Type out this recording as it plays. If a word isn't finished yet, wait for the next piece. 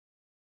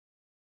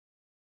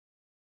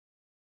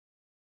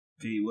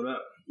P, what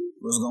up?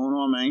 What's going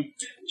on, man?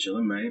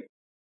 Chilling, man.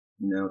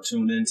 You now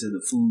tuned into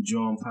the Food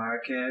John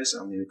podcast.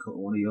 I'm here,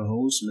 one of your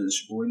hosts,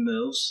 Mr. Boy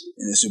Mills.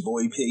 And it's your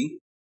boy P.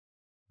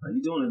 How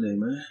you doing today,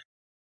 man?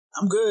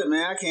 I'm good,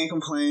 man. I can't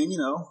complain,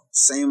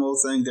 Same old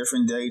thing,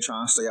 different day,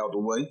 trying to stay out the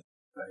way.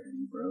 I hear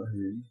you, bro. I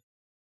hear you.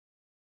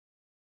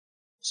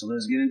 So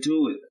let's get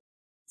into it.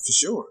 For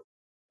sure.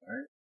 All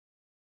right.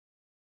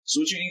 So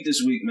what you eat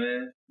this week,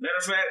 man? Matter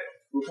of fact,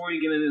 before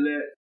you get into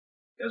that,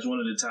 that's one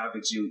of the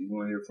topics you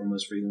want to hear from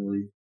us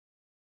frequently.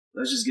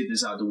 Let's just get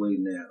this out the way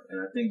now.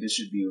 And I think this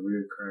should be a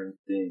recurring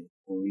thing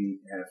when we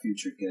have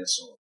future guests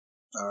on.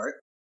 All right.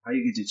 How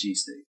you get your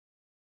cheesesteak?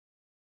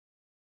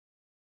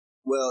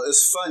 Well,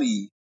 it's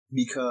funny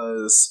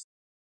because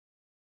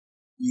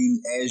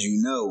as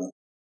you know,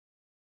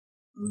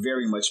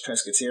 very much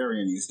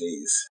pescatarian these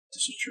days.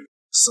 This is true.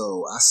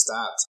 So I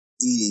stopped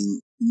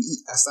eating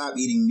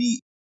meat.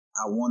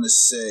 I want to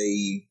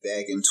say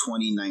back in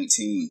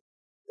 2019.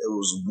 It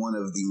was one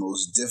of the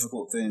most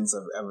difficult things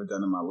I've ever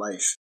done in my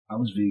life. I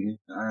was vegan.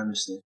 I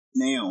understand.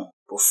 Now,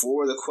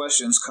 before the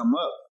questions come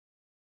up,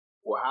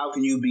 well, how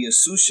can you be a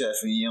sous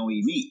chef and you don't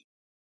eat meat?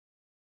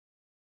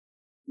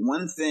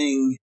 One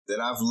thing that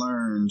I've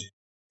learned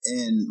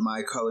in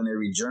my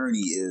culinary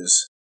journey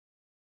is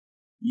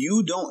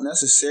you don't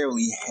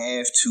necessarily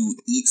have to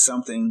eat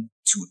something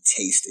to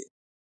taste it.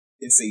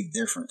 It's a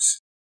difference.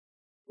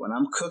 When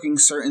I'm cooking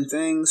certain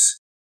things,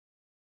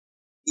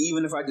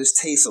 even if I just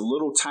taste a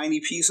little tiny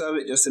piece of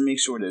it, just to make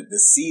sure that the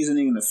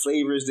seasoning and the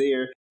flavor is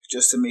there,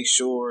 just to make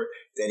sure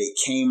that it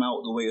came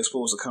out the way it's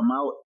supposed to come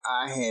out,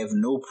 I have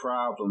no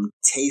problem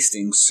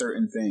tasting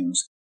certain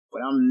things.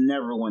 But I'm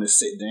never going to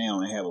sit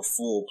down and have a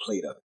full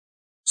plate of it.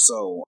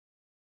 So,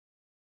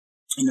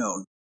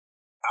 I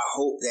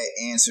hope that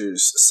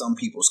answers some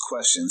people's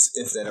questions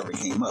if that ever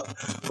came up.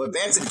 But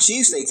back to the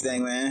cheesesteak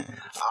thing, man.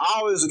 I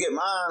always get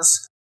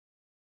mine's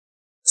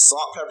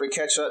salt, pepper,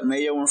 ketchup,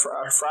 mayo, and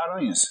fried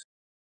onions.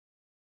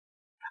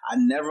 I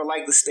never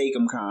liked the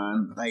steakum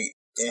kind.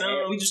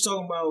 No, we just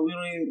talking about, we're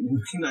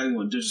not even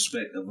going to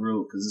disrespect the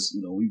real, because,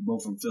 we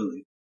both from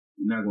Philly.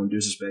 We're not going to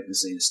disrespect to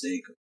say the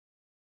steakum.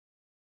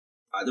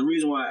 The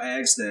reason why I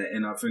asked that,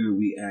 and I figured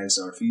we asked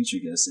our future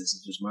guests, this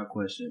is just my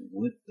question.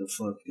 What the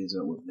fuck is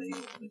up with mayo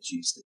on a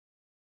cheesesteak?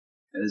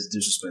 That is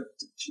disrespectful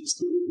to the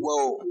cheesesteak.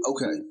 Well,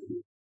 okay.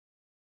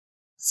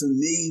 For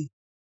me,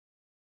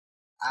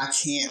 I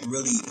can't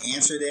really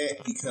answer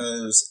that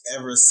because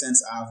ever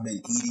since I've been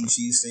eating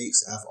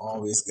cheesesteaks, I've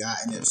always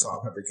gotten it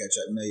salt, pepper,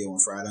 ketchup, mayo,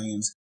 and fried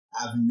onions.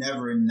 I've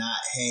never had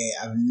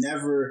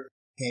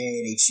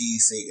a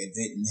cheesesteak that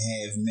didn't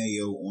have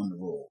mayo on the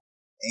roll.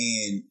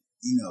 And,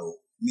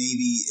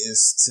 maybe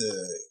it's to,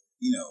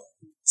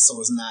 so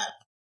it's not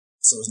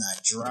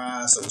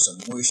dry, so there's some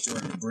moisture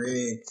in the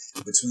bread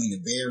between the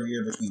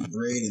barrier between the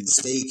bread and the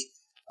steak.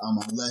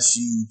 Unless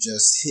you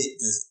just hit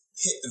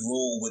the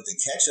roll with the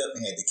ketchup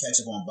and had the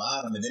ketchup on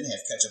bottom and then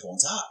have ketchup on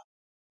top.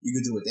 You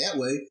could do it that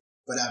way,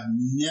 but I've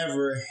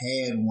never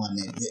had one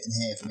that didn't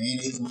have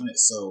mayonnaise on it,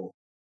 so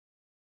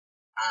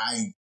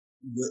I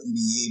wouldn't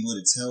be able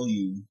to tell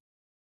you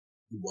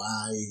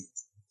why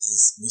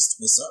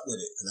what's up with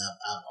it, because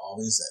I've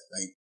always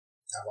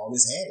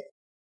had it.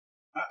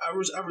 I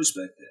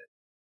respect that,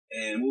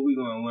 and what we're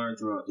gonna learn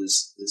throughout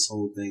this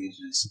whole thing is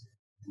just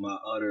my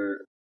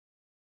utter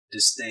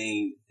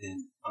disdain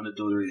and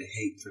unadulterated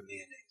hate for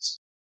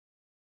mayonnaise.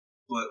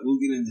 But we'll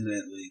get into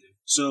that later.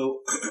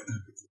 So,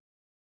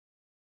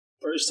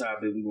 first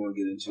topic we're gonna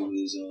get into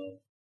is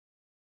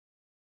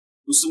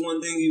what's the one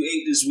thing you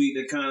ate this week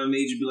that kind of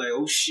made you be like,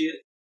 oh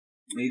shit,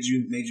 made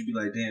you be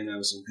like, damn, that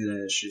was some good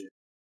ass shit.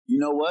 You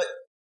know what?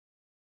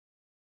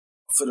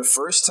 For the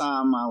first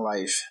time in my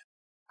life,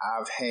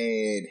 I've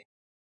had,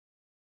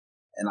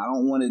 and I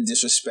don't want to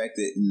disrespect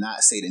it and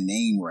not say the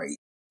name right,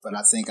 but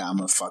I think I'm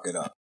going to fuck it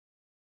up.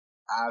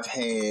 I've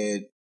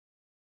had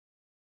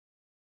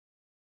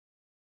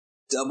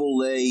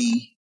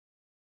AA,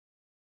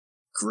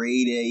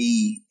 grade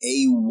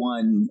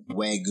A1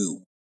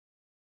 Wagyu.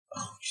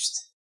 Oh,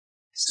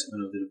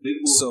 the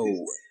big boy. So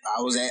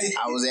I was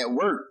at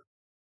work,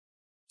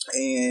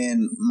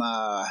 and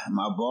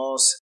my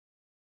boss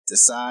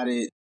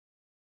decided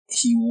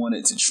he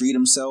wanted to treat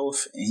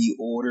himself, and he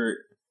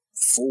ordered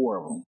 4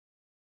 of them.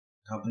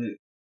 How big?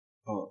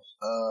 Oh.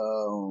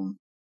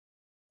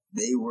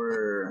 They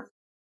were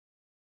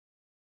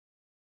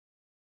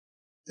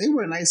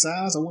a nice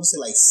size. I want to say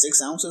like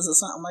 6 ounces or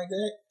something like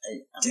that.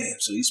 Damn,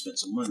 so he spent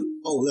some money.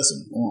 Oh,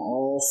 listen, on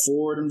all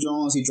 4 of them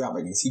Johns, he dropped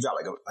like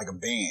a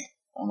band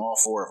on all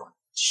 4 of them.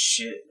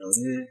 Shit, no,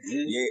 yeah.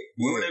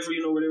 Where were they from?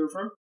 You know where they were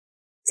from?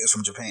 It was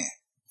from Japan.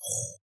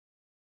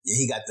 Yeah,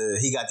 he got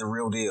the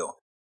real deal.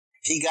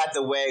 He got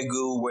the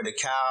Wagyu where the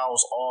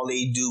cows, all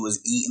they do is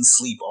eat and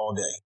sleep all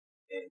day.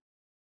 And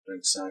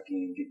drink sake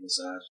and get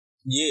massaged.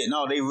 Yeah,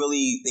 no, they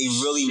really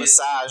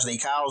massage their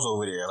cows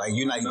over there. Like,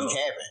 you're not even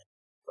capping.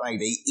 Like,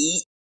 they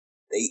eat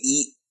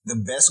the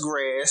best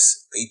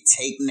grass, they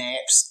take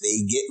naps,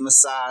 they get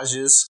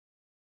massages.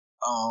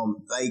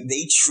 Like,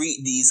 they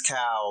treat these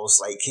cows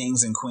like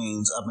kings and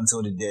queens up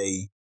until the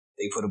day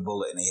they put a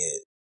bullet in their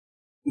head.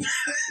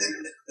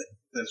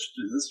 That's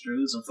true. That's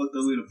true. It's a fucked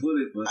up way to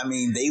put it, but I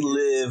mean, they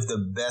live the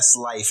best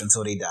life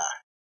until they die.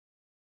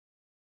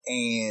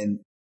 And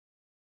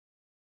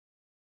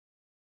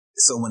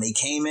so when they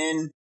came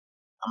in,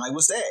 I'm like,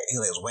 what's that? He's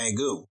like, it's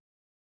Wagyu.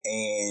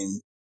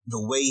 And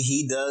the way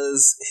he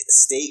does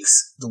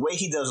steaks, the way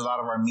he does a lot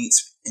of our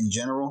meats in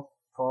general,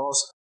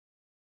 pause,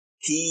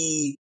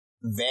 he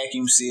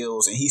vacuum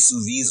seals and he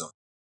sous vide them.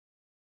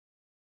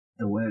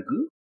 The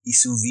Wagyu? He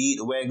sous vide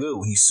the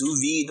Wagyu. He sous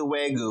vide the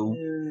Wagyu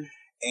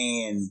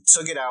and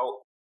took it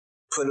out,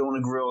 put it on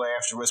the grill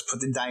afterwards, put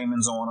the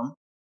diamonds on them,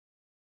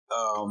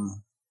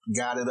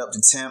 got it up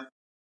to temp,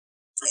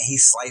 and he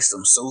sliced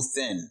them so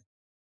thin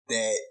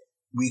that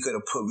he could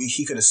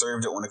have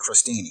served it on a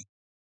crostini.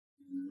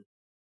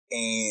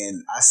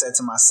 And I said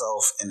to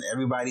myself and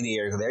everybody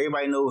there, because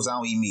everybody knows I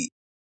don't eat meat,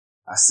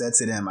 I said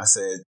to them, I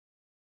said,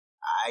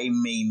 I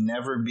may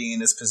never be in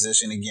this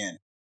position again.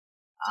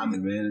 I'm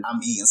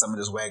eating some of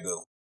this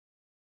Wagyu.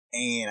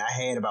 And I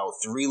had about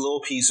 3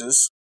 little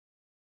pieces.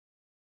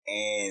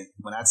 And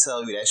when I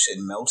tell you that shit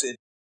melted,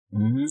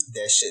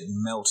 that shit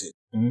melted.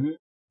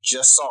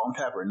 Just salt and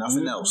pepper,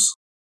 nothing else.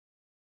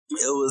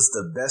 It was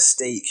the best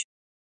steak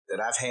that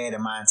I've had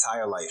in my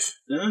entire life.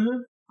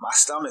 My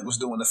stomach was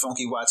doing the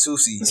funky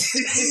Watusi.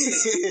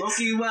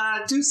 Funky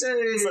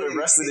Watusi for the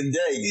rest of the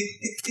day.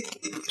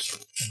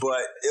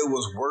 But it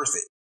was worth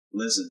it.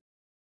 Listen,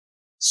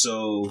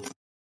 so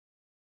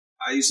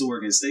I used to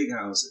work in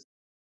steakhouses.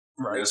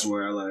 Right. That's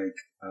where I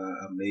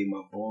made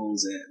my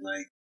bones at.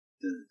 Like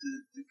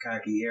the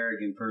cocky,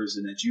 arrogant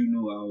person that you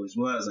knew I always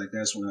was. Like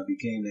that's when I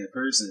became that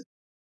person.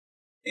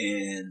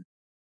 And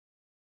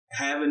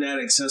having that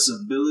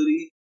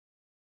accessibility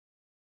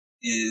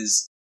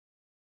is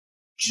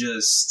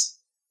just,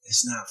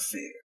 it's not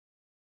fair.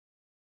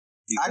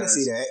 I can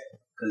see that.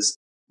 Because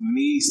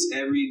me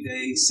every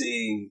day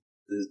seeing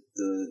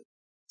the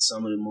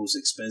some of the most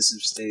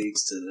expensive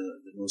steaks to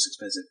the most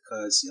expensive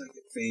cuts, like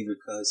your favorite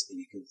cuts, and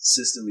you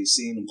consistently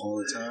seeing them all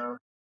the time,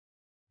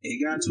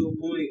 it got to a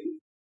point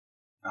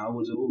I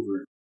was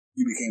over it.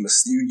 You became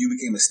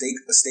a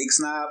steak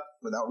snob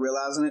without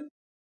realizing it.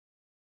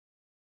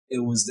 I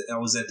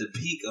was at the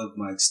peak of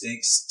my steak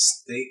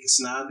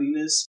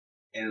snobbiness,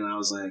 and I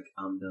was like,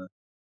 I'm done,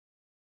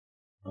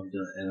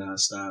 and I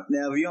stopped.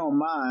 Now, if you don't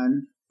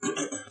mind,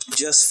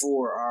 just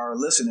for our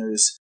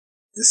listeners,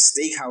 the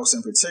steakhouse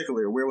in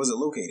particular, where was it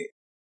located?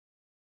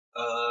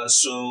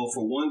 So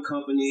for one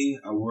company,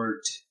 I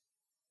worked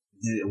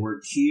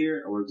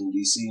here, I worked in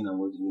DC, and I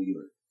worked in New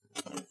York.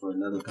 And for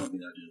another company,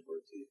 I just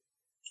worked here.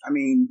 I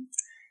mean,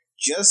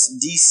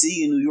 just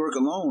DC and New York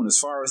alone, as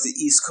far as the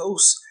East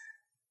Coast,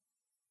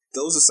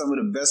 those are some of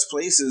the best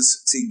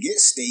places to get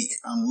steak,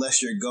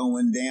 unless you're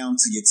going down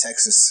to your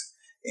Texas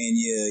and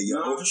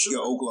your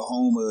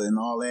Oklahoma and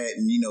all that,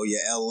 and your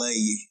LA.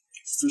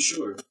 For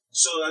sure.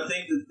 So I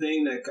think the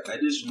thing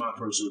this is my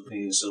personal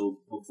opinion.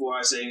 So before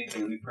I say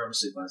anything, let me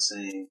preface it by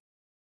saying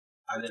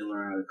I didn't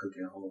learn how to cook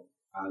at home.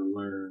 I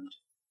learned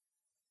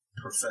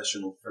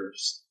professional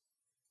first.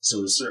 So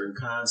there's certain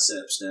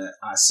concepts that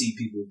I see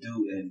people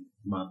do, and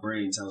my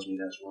brain tells me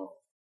that's wrong.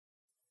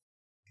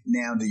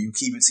 Now, do you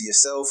keep it to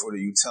yourself, or do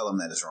you tell them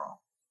that it's wrong?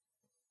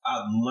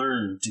 I've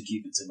learned to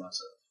keep it to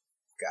myself.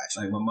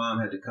 Gotcha. Like my mom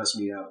had to cuss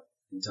me out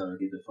and tell her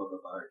to get the fuck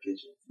up out of her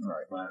kitchen.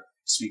 Right. By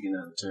speaking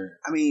out of turn.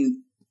 I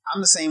mean,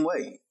 I'm the same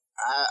way.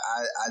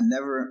 I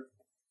never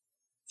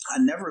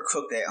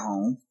cooked at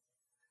home.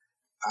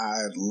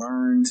 I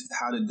learned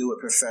how to do it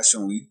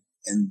professionally,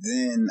 and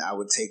then I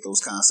would take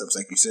those concepts,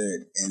 like you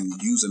said,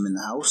 and use them in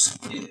the house.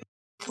 Yeah.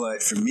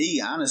 But for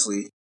me,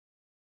 honestly,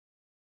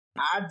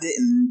 I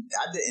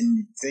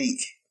didn't think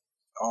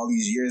all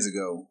these years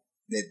ago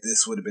that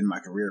this would have been my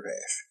career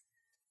path.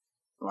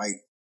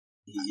 Like,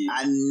 yeah.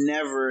 I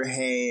never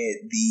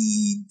had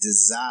the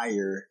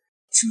desire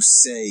to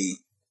say,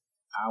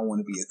 I want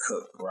to be a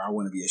cook or I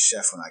want to be a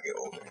chef when I get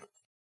older.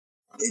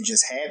 It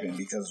just happened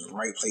because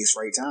right place,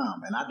 right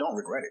time, and I don't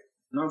regret it.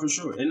 No, for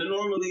sure. And then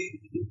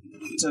normally,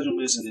 touch on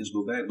this and just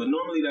go back, but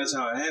normally that's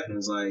how it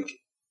happens. Like,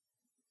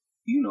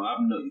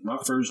 my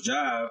first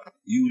job,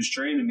 you was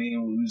training me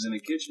when we was in the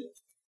kitchen.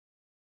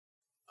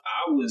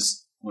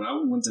 When I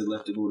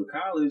left to go to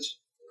college,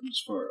 it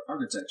was for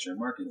architecture and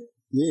marketing.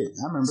 Yeah,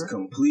 I remember. It's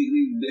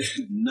completely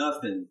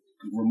nothing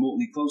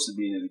remotely close to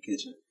being in the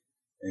kitchen.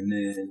 And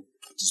then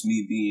just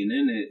me being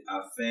in it,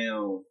 I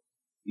found,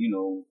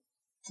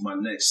 my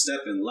next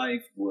step in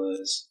life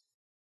was,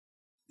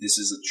 this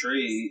is a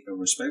trade, a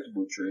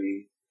respectable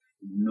trade.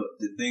 No,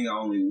 the thing I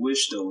only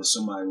wish, though, was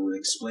somebody would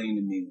explain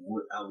to me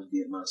what I was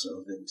getting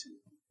myself into.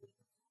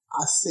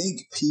 I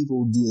think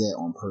people do that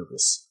on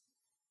purpose.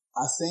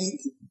 I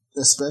think,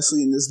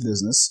 especially in this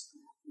business,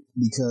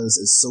 because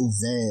it's so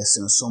vast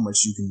and so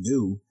much you can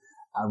do,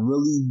 I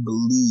really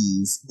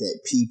believe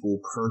that people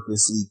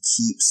purposely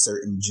keep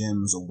certain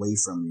gems away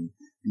from you,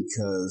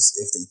 because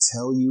if they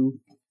tell you,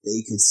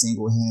 they could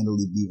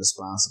single-handedly be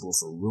responsible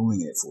for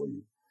ruining it for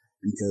you.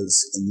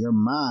 Because in your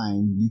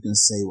mind, you can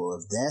say, well,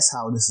 if that's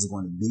how this is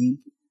going to be,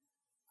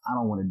 I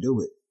don't want to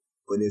do it.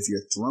 But if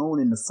you're thrown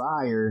in the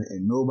fire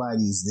and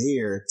nobody's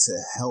there to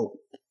help,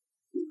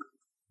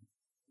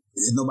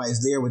 if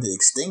nobody's there with the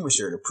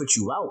extinguisher to put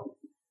you out,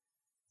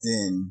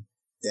 then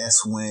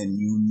that's when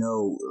you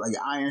know, like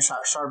iron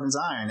sharpens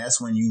iron. That's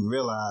when you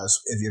realize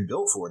if you're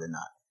built for it or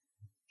not.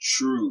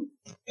 True.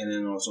 And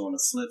then also on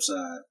the flip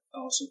side, I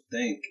also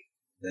think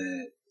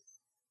that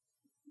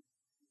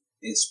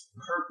it's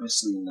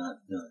purposely not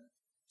done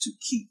to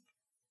keep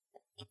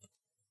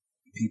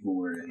people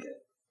where they're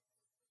at.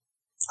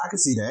 I can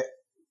see that.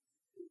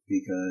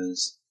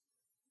 Because,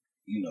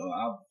 you know,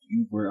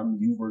 you've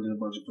worked in a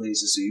bunch of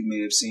places, so you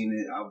may have seen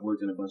it. I've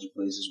worked in a bunch of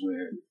places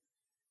where,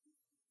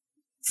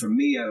 for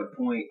me, at a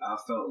point, I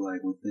felt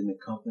like within the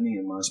company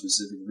in my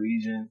specific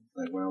region,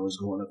 like when I was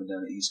going up and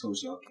down the East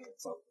Coast, y'all can't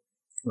fuck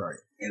with me. Right.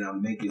 And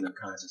I'm making a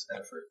conscious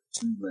effort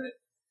to let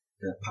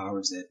the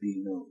powers that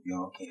be know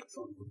y'all can't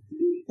fuck with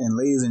me. And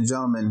ladies and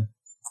gentlemen,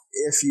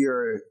 if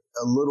you're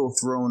a little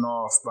thrown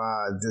off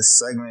by this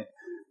segment,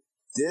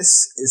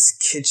 this is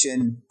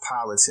kitchen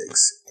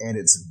politics at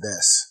its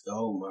best.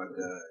 Oh my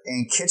God.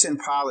 And kitchen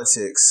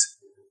politics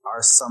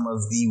are some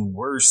of the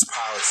worst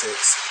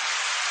politics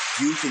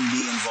you can be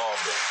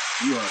involved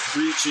in. You are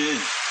preaching.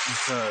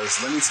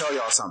 Because let me tell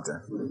y'all something.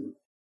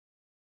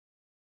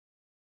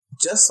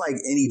 Just like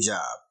any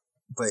job,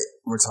 but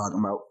we're talking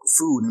about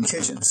food and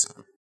kitchens.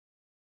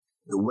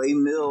 The way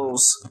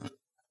Mills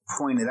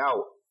pointed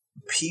out,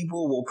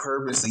 people will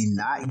purposely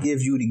not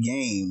give you the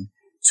game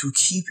to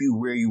keep you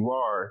where you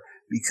are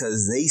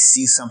because they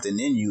see something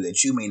in you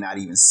that you may not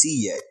even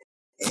see yet.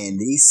 And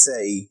they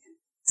say,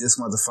 this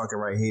motherfucker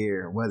right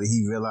here, whether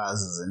he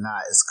realizes or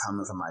not, is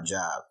coming for my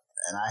job.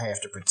 And I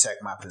have to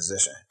protect my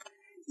position.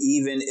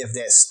 Even if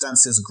that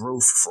stunts his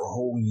growth for a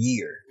whole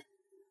year,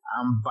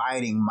 I'm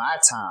biding my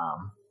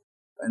time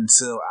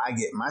until I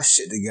get my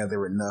shit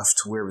together enough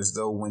to where as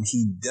though when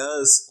he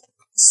does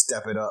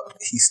step it up,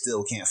 he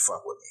still can't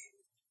fuck with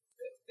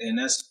me. And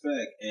that's the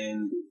fact.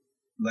 And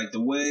like the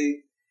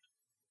way,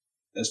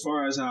 as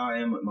far as how I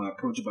am with my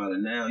approach about it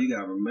now, you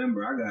gotta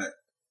remember, I got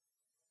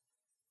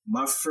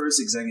my first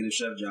executive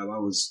chef job. I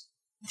was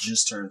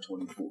just turned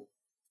 24.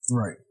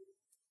 Right.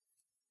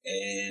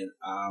 And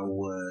I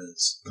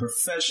was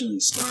professionally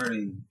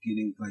starting.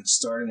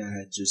 I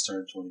had just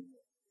turned 21.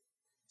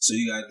 So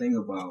you gotta think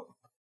about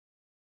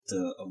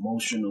the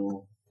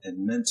emotional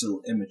and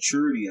mental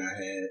immaturity I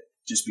had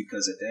just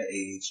because at that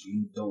age,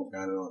 you don't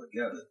got it all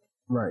together.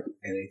 Right.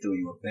 And they throw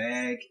you a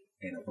bag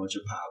and a bunch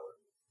of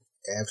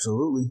power.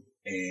 Absolutely.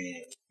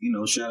 And, you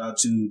know, shout out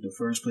to the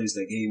first place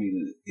that gave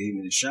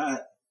me the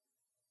shot.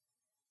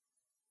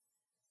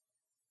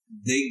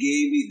 They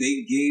gave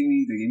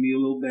me a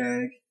little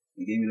bag.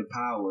 They gave me the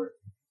power.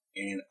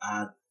 And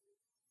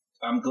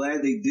I'm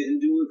glad they didn't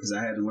do it because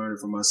I had to learn it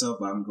for myself,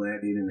 but I'm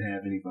glad they didn't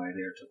have anybody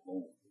there to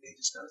mold. They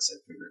just kind of said,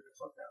 figure it the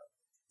fuck out.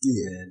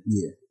 Yeah. And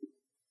yeah.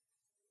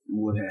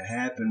 What had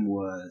happened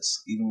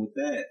was, even with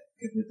that,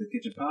 with the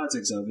kitchen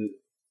politics of it,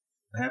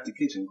 half the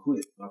kitchen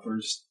quit my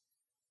first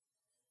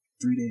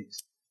 3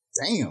 days.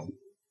 Damn.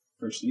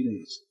 First 3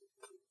 days.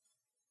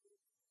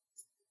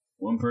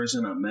 One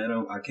person, I met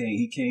him.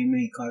 He came in,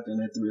 he clocked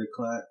in at 3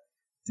 o'clock,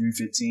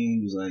 3:15.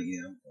 He was like,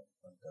 yeah, I'm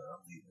done,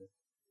 I'm leaving.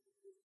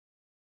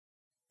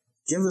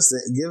 Give us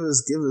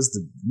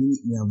the,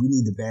 we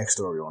need the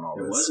backstory on all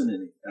this. There wasn't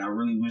any. I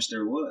really wish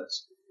there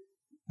was.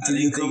 Do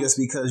you think it's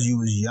because you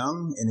was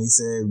young and they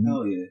said,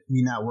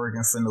 we not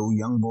working for no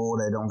young boy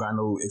that don't got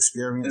no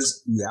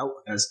experience? We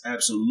out? That's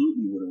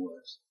absolutely what it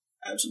was.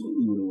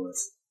 Absolutely what it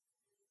was.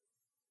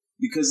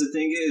 Because the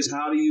thing is,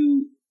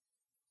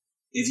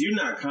 if you're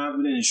not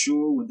confident and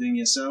sure within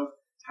yourself,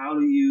 how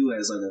do you,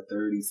 as like a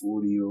 30,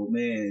 40-year-old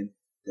man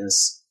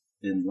that's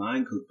in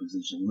line cook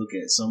position, look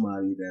at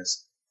somebody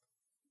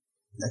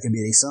that could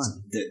be their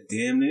son, that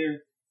damn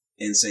near,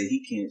 and say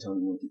he can't tell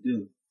me what to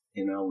do?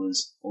 And I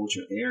was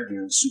ultra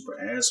arrogant, super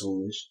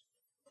asshole-ish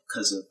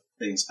because of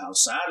things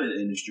outside of the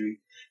industry.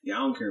 Yeah, I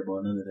don't care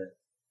about none of that.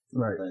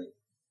 Right. Like,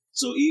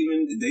 so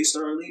even they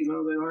started leaving, I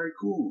was like, all right,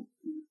 cool.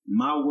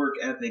 My work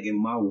ethic and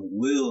my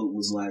will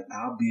was like,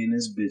 I'll be in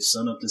this bitch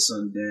sun up to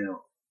sun down.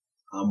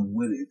 I'm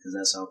with it because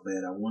that's how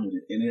bad I wanted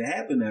it. And it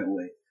happened that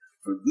way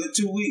for a good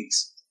 2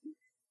 weeks.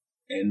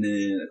 And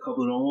then a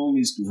couple of the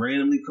homies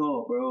randomly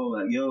called, bro,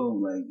 like, yo,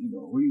 like, you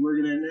know, where you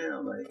working at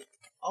now? Like,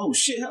 oh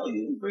shit, hell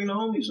yeah, bring the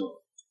homies on.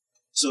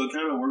 So it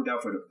kind of worked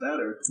out for the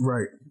better.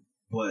 Right.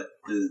 But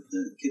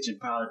the kitchen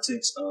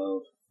politics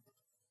of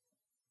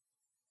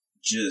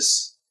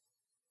just,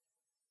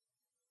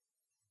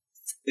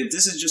 if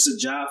this is just a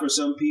job for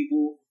some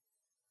people,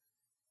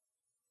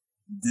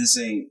 this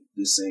ain't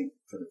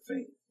for the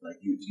faint. Like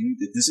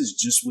if this is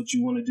just what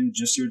you want to do,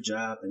 just your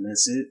job, and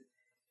that's it,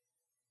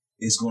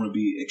 it's going to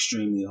be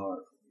extremely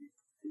hard.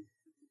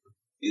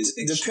 It's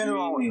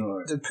extremely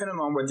hard. Depending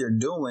on what they're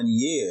doing,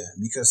 yeah.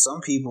 Because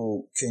some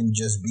people can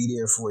just be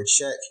there for a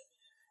check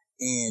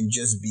and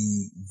just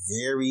be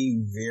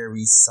very,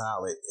 very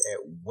solid at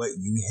what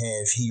you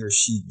have he or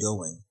she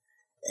doing.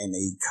 And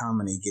they come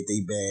and they get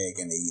their bag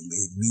and they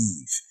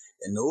leave.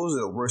 And those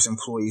are the worst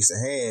employees to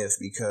have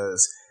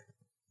because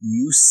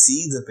you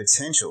see the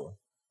potential,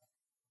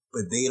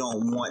 but they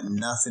don't want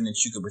nothing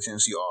that you could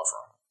potentially offer.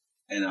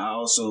 And I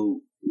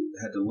also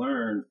had to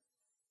learn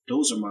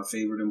those are my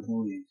favorite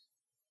employees.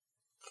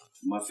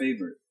 My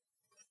favorite.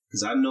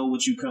 Because I know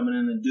what you coming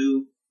in to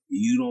do.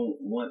 You don't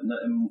want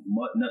nothing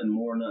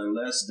more, nothing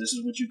less. This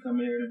is what you come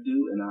here to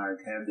do, and I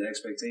have the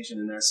expectation,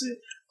 and that's it.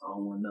 I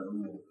don't want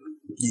nothing more.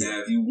 Yeah. Now,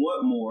 if you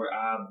want more,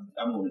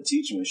 I'm going to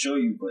teach you and show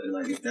you. But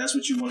like, if that's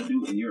what you want to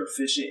do, and you're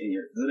efficient and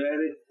you're good at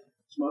it,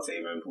 it's my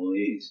favorite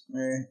employees.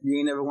 Man, you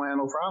ain't never going to have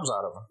no problems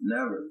out of them.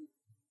 Never.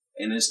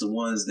 And it's the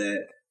ones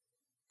that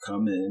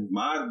come in.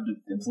 My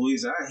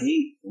employees I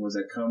hate the ones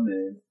that come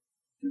in,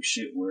 do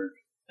shit work,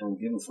 don't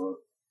give a fuck,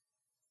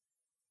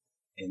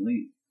 and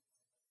leave.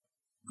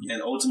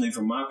 And ultimately,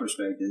 from my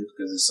perspective,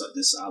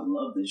 because I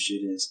love this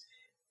shit, is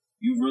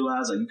you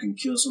realize that you can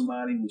kill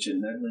somebody with your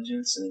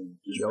negligence and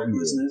just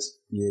recklessness.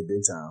 Yeah,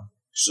 big time.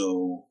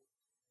 So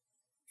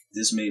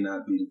this may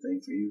not be the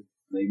thing for you.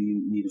 Maybe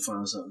you need to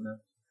find something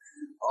else.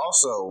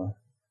 Also,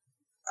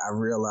 I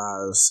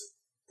realized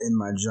in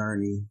my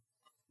journey,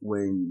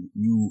 when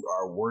you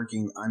are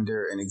working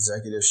under an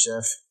executive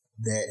chef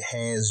that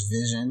has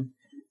vision,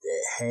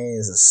 that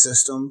has a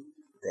system,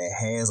 that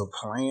has a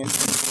plan,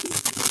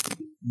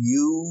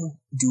 you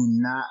do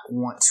not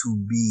want to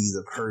be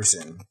the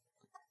person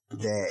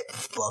that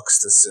bucks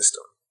the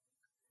system.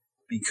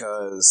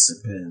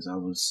 Because... Depends. I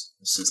was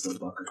a system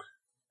bucker.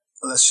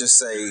 Let's just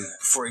say,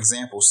 for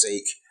example's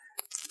sake,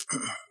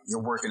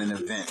 you're working an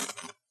event.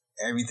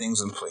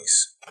 Everything's in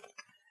place.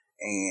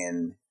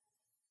 And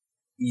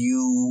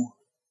you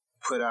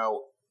put out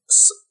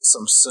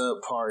some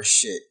subpar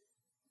shit.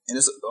 And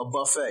it's a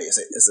buffet.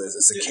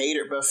 It's a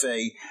catered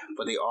buffet,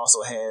 but they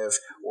also have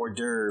hors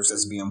d'oeuvres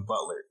that's being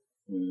butlered.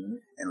 Mm-hmm.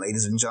 And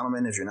ladies and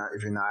gentlemen, if you're not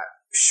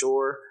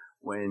sure,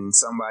 when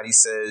somebody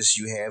says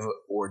you have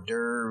hors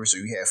d'oeuvres or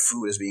you have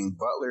food that's being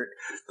butlered,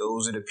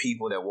 those are the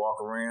people that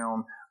walk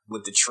around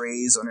with the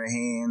trays on their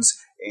hands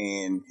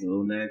and the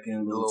little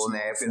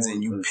napkins,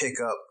 and you pick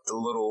up the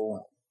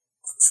little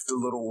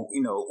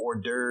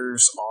hors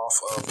d'oeuvres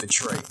off of the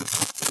tray.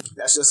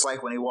 That's just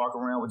like when they walk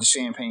around with the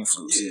champagne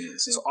flutes. Yeah,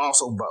 it's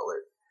also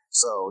butlered.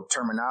 So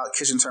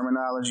kitchen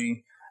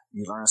terminology,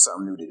 you learn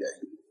something new today.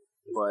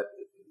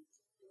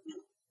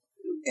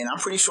 And I'm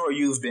pretty sure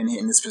you've been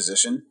in this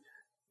position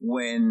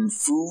when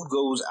food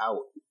goes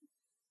out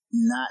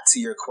not to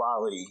your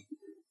quality.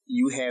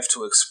 You have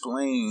to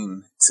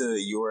explain to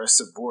your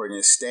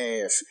subordinate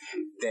staff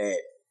that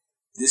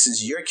this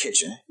is your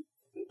kitchen.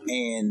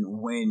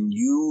 And when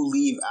you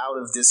leave out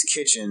of this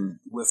kitchen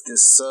with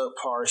this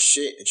subpar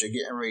shit that you're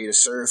getting ready to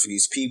serve for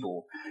these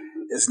people,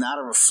 it's not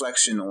a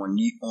reflection on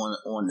you,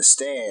 on the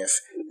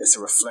staff. It's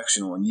a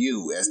reflection on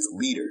you as the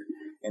leader.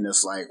 And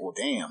it's like, well,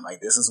 damn, like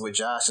this is what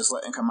Josh is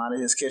letting come out of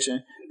his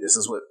kitchen. This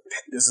is what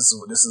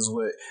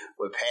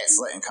Pat's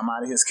letting come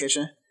out of his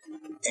kitchen.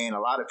 And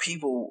a lot of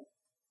people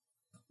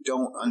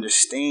don't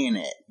understand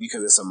that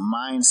because it's a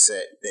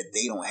mindset that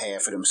they don't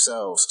have for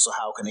themselves. So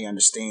how can they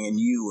understand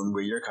you and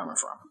where you're coming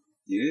from?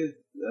 Yeah,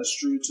 that's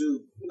true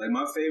too. Like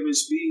my favorite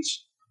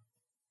speech,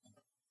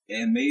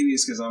 and maybe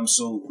it's because I'm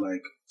so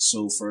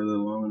further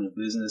along in the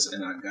business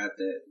and I got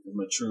that the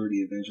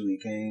maturity eventually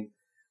came.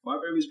 My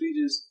favorite speech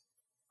is,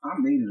 I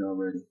made it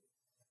already.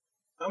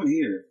 I'm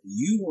here.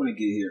 You want to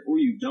get here or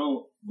you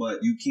don't,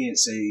 but you can't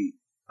say,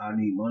 I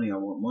need money, I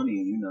want money,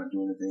 and you're not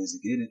doing the things to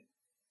get it.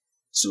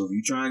 So if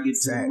you try and get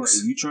to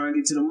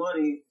the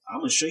money, I'm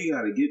gonna show you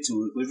how to get to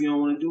it. But if you don't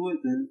want to do it,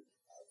 then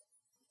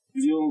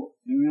if you don't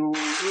want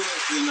to do it,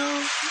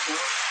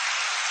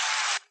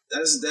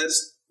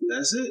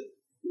 that's it.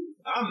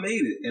 I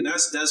made it, and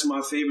that's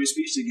my favorite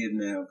speech to give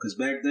now. Because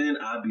back then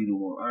I'd be the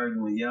one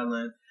arguing,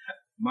 yelling.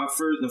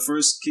 The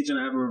first kitchen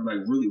I ever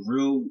really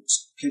real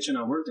kitchen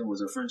I worked in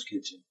was a French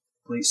kitchen.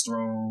 Plates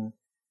thrown,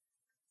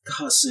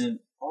 cussing,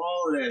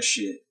 all of that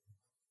shit.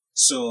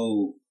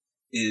 So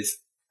if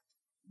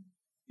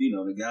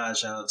the guy,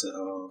 shout out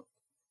to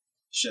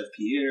Chef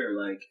Pierre,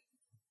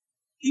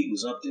 he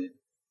was up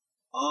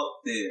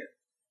there.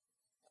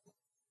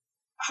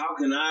 How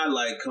can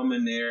I come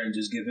in there and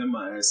just give him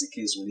my ass to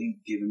kiss when he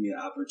giving me an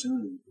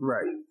opportunity?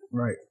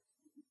 Right.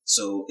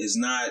 So it's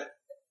not.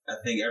 I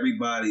think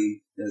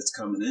everybody that's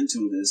coming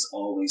into this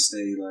always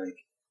say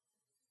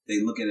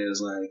they look at it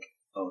as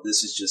oh,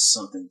 this is just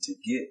something to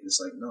get. It's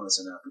no, it's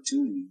an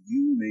opportunity.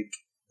 You make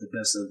the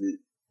best of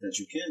it that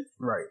you can.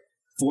 Right.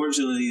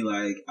 Fortunately,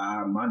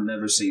 I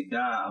never say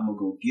die. I'm gonna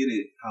go get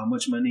it. How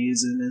much money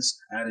is in this?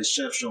 I had a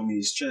chef show me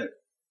his check.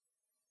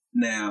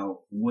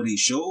 Now, what he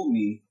showed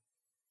me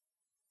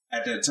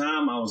at that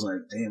time, I was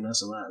like, damn,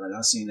 that's a lot.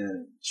 I seen that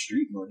in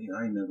street money.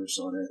 I ain't never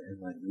saw that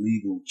in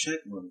legal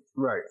check money.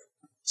 Right.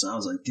 So I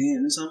was like,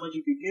 damn, this is how much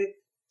you could get?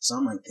 So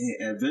I'm like, damn.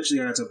 And eventually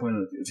I got to a point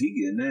of, if he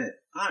getting that,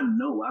 I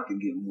know I can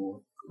get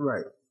more.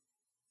 Right.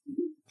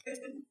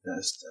 And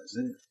that's it.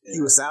 And he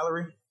was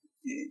salary?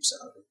 Yeah, he was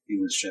salary. He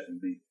was chef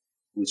and B,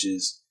 which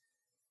is,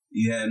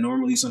 you had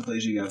normally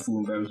someplace you got food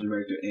and beverage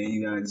director and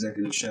you got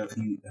executive chef.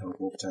 He held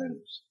both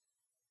titles.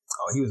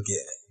 Oh, he was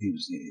getting it. He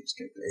was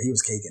caking it. He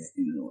was caking it.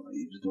 He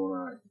was doing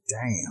all right.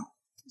 Damn.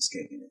 He's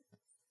kicking it.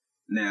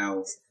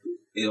 Now,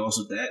 it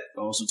also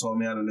taught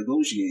me how to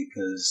negotiate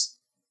because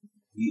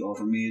he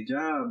offered me a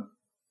job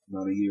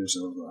about a year or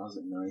so ago. I was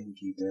like, no, you can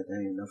keep that. That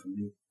ain't enough for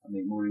me. I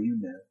make more than you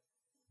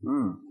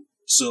now.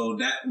 So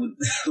that would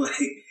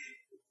like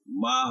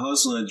my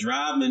hustle and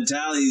drive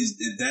mentality.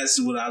 That's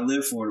what I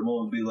live for. The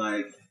moment be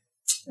like,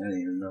 that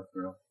ain't enough,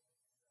 bro.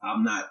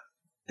 I'm not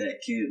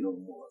that kid no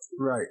more.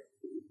 Right.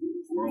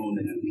 Grown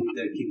now.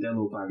 Keep that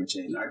little pocket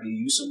change. I give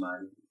you some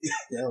money.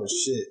 That was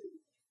shit.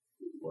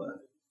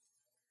 What?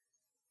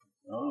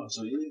 Oh,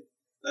 so yeah.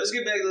 Let's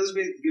get back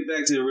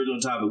to the original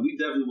topic. We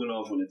definitely went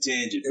off on a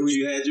tangent.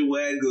 You had your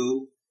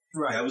Wagyu.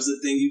 Right. That was the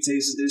thing you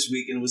tasted this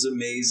week and it was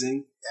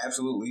amazing.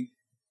 Absolutely.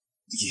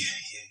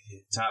 Yeah.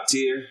 Top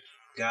tier.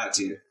 God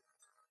tier.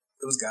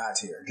 It was God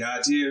tier.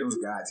 God tier? It was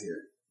God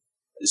tier.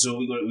 So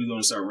we're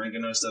gonna start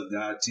ranking our stuff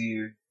God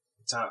tier,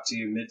 top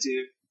tier, mid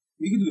tier?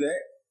 We can do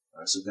that.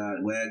 Alright, so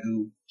God,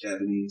 Wagyu,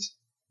 Japanese.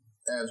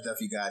 That was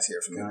definitely God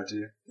tier for me. God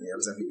tier? Yeah, it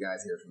was definitely God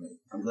tier for me.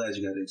 I'm glad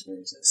you got to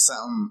experience that.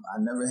 Something I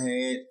never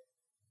had.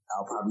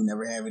 I'll probably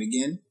never have it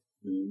again.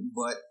 Mm-hmm.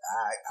 But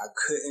I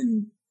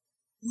couldn't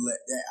let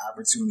that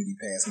opportunity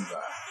pass me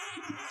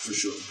by. For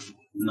sure.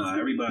 No,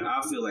 everybody.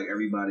 I feel like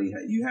everybody.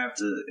 You have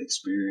to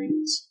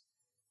experience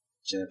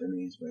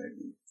Japanese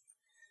Wagyu.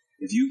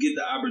 If you get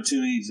the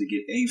opportunity to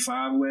get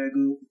A5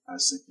 Wagyu, I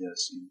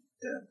suggest you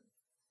that.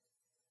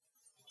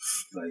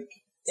 Like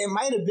it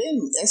might have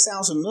been. That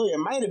sounds familiar. It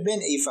might have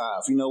been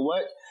A5. You know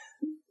what?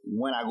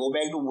 When I go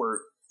back to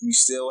work, we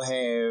still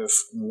have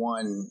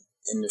one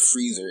in the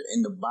freezer,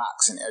 in the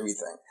box, and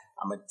everything.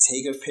 I'm gonna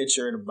take a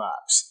picture of the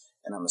box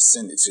and I'm gonna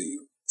send it to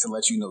you to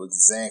let you know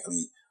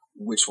exactly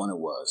which one it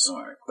was.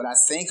 All right. But I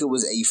think it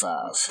was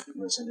A5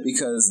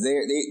 because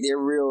they're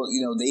real.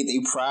 You know, they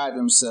pride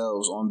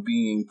themselves on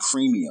being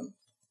premium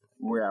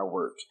where I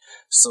work.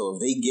 So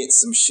if they get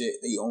some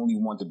shit, they only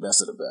want the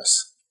best of the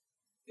best.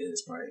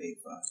 It's probably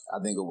A5. I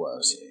think it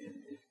was. Yeah.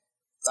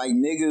 Like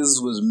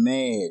niggas was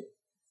mad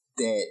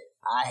that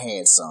I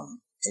had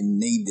some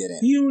and they didn't.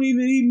 He don't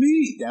even eat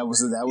meat. That was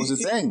the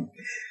thing.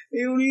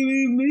 He don't even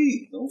eat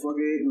meat. Don't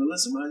fucking eat. Well,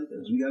 listen, man,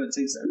 we gotta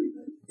taste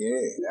everything.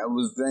 Yeah, that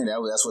was the thing.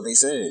 That's what they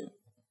said.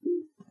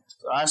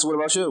 All right, so what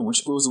about you? What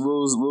was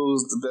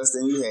the best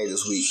thing you had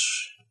this week?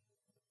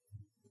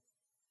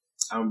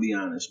 I'm gonna be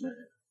honest,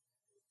 man.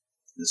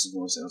 This is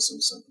gonna sound so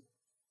simple.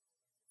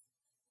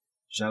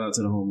 Shout out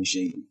to the homie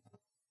Shady.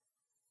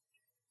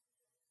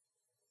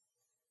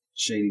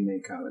 Shady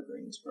made collard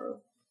greens,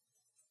 bro.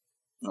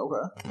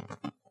 Okay.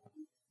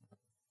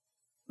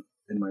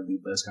 It might be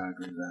the best collard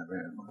greens I've ever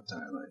had in my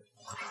entire life.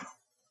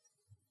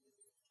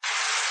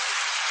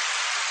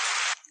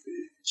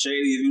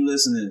 Shady, if you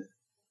listening,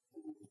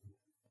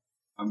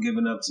 I'm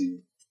giving up to you.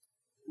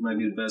 It might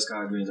be the best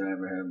collard greens I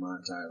ever had in my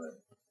entire life.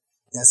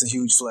 That's a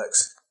huge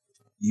flex.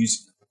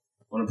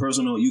 On a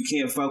personal note, you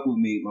can't fuck with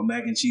me. My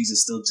mac and cheese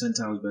is still 10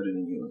 times better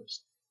than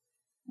yours.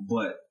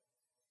 But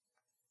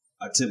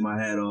I tip my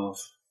hat off.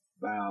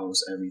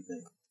 Bows,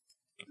 everything.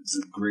 It's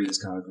the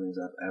greatest collard greens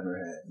I've ever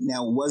had.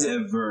 Now, was it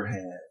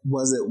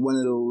one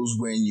of those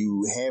when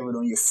you have it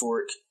on your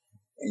fork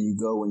and you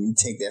go and you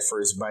take that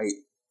first bite,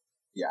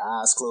 your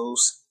eyes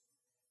closed?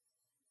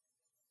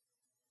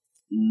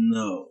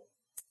 No.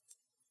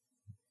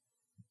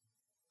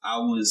 I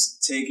was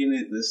taking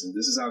it. Listen,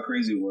 this is how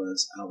crazy it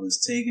was. I was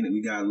taking it.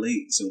 We got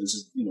late, so this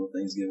is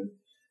Thanksgiving.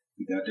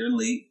 We got there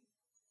late.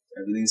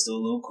 Everything's still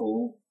a little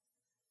cold.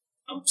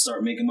 I'm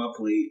starting making my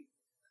plate.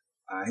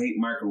 I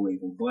hate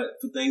microwaving, but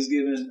for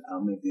Thanksgiving,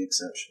 I'll make the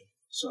exception.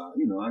 So, I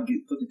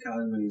put the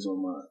collard greens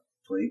on my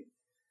plate.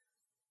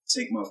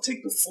 Take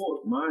the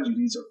fork. Mind you,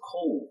 these are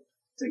cold.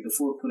 Take the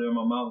fork, put it in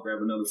my mouth,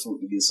 grab another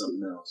fork to get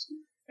something else.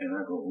 And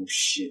I go, oh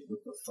shit,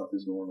 what the fuck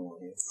is going on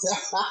here?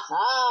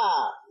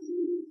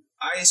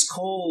 Ice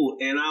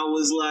cold. And I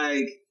was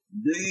like,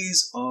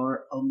 these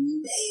are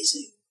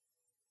amazing.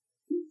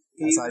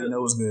 That's how you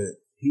know it's good.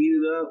 Heat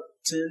it up,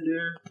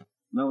 tender,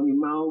 melt in your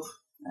mouth.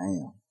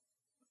 Damn.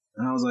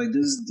 And I was like,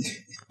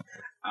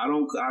 I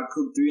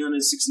cook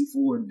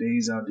 364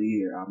 days out the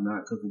year. I'm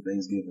not cooking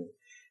Thanksgiving.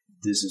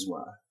 This is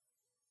why.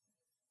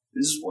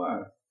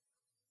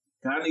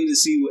 I need to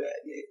see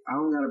I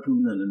don't gotta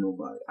prove nothing to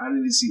nobody. I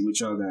need to see what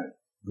y'all got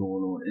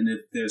going on. And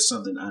if there's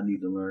something I need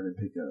to learn and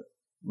pick up.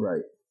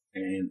 Right.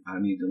 And I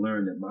need to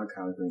learn that my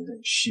collard greens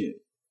ain't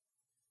shit.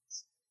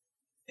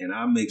 And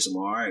I make some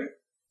alright.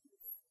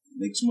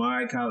 Make some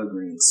alright collard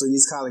greens. So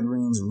these collard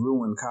greens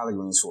ruin collard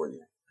greens for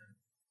you?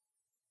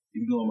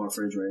 You can go on my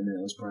fridge right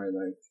now. It's probably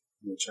like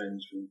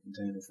Chinese food,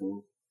 container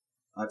food.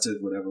 I took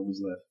whatever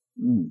was left.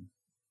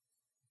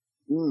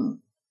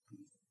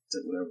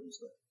 Took whatever was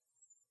left.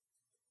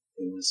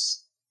 It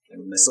was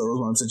so those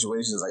one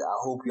situations like I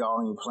hope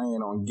y'all ain't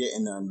planning on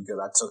getting them because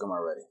I took them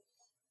already.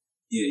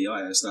 Yeah,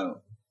 y'all asked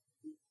out.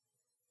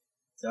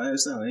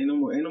 Ain't no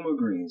more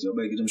greens. Y'all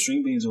better get them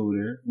string beans over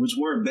there, which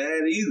weren't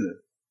bad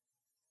either.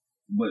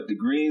 But the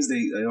greens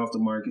they off the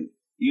market.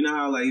 You know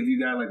how, like, if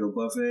you got, like, a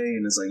buffet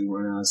and it's like you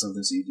run out of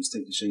something, so you just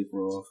take the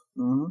shaper off?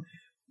 Mm-hmm.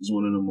 It's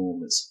one of the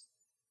moments.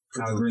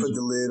 Put the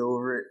lid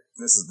over it.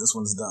 This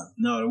one's done.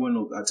 No, there wasn't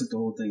no. I took the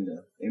whole thing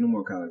down. Ain't no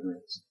more collard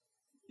greens.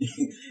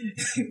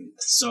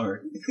 Sorry,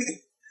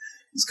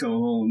 it's coming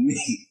home with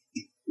me.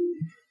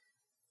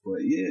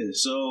 But yeah,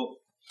 so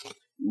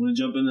you want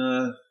to jump in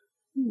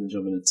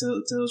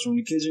tales from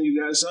the kitchen? You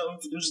got something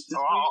for this? I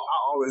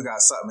always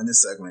got something in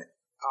this segment.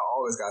 I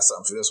always got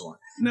something for this one.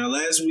 Now,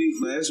 last week,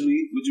 what'd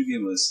you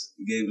give us?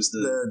 You gave us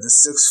the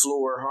sixth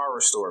floor horror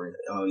story.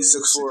 Oh yeah,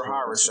 sixth floor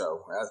horror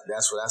show.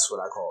 That's what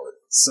I call it.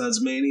 Suds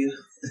Mania.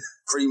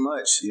 Pretty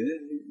much.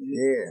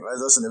 Yeah.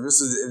 Listen, if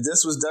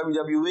this was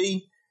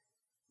WWE,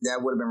 that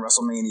would have been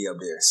WrestleMania up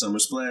there. Summer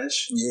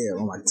Splash. Yeah,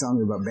 I'm like, tell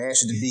me about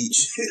Bash at the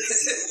Beach.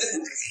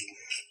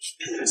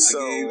 So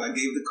I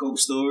gave the Coke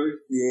story.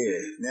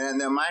 Yeah.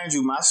 Now, mind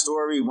you, my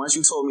story. Once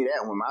you told me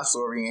that one, my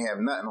story ain't have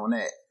nothing on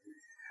that.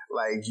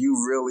 Like you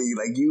really,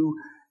 like you,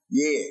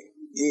 yeah.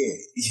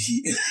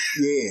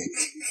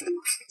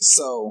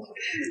 So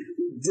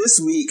this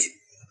week,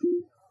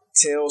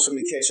 Tales from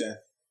the Kitchen.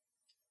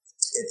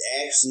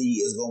 It actually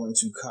is going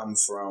to come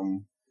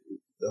from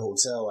the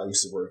hotel I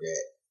used to work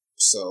at.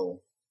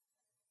 So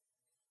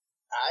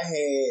I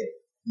had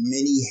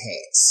many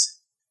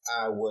hats.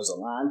 I was a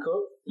line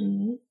cook.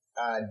 Mm-hmm.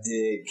 I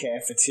did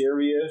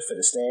cafeteria for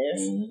the staff.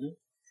 Mm-hmm.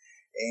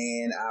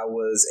 And I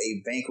was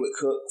a banquet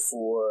cook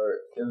for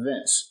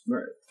events.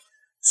 Right.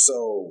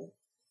 So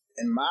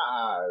in my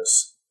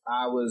eyes,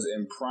 I was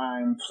in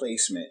prime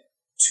placement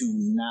to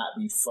not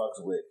be fucked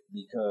with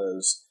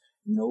because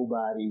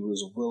nobody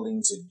was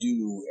willing to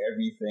do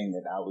everything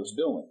that I was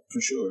doing.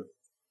 For sure.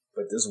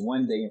 But this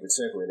one day in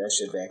particular, that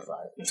shit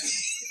backfired.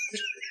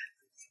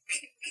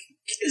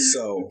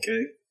 So,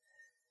 okay.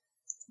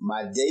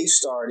 My day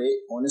started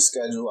on the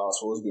schedule. I was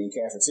supposed to be in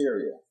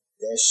cafeteria.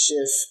 That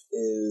shift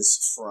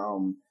is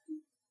from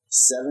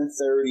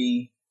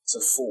 7:30 to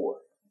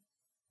 4.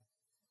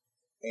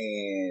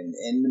 And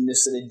in the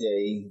midst of the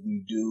day,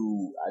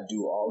 I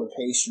do all the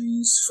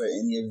pastries for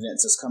any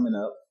events that's coming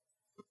up.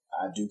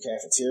 I do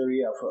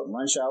cafeteria, I put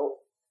lunch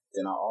out,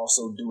 then I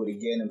also do it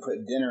again and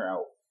put dinner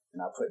out.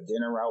 And I put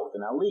dinner out,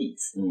 then I leave.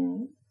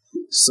 Mm-hmm.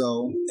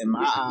 So, in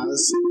my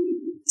eyes,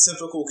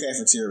 typical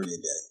cafeteria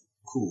day.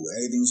 Cool,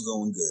 everything's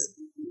going good.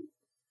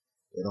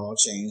 It all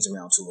changed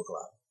around 2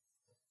 o'clock.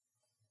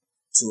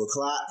 2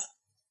 o'clock,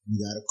 you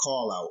got a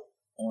call out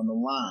on the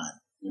line.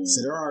 Mm-hmm.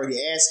 So they're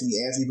already asking me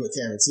after you put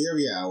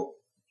cafeteria out,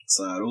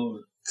 slide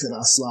over. Could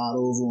I slide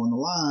over on the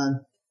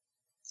line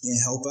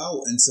and help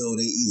out until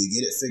they either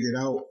get it figured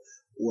out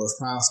or, if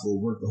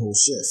possible, work the whole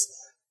shift?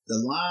 The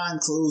line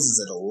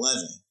closes at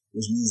 11,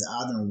 which means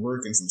I've been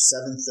working from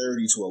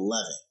 7:30 to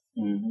 11.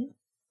 Mm-hmm.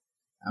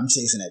 I'm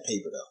chasing that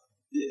paper though.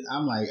 Yeah.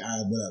 I'm like, all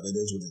right, whatever. It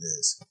is what it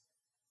is.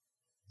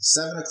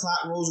 7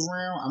 o'clock rolls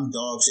around. I'm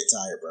dog shit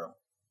tired, bro.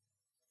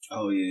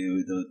 Oh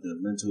yeah, the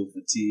mental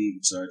fatigue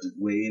started to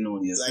weigh in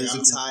on you. Like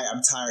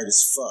I'm tired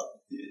as fuck.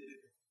 Yeah.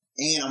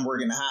 And I'm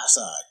working the hot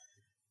side.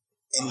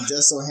 And it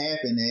just so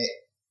happened that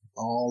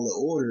all the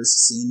orders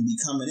seem to be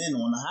coming in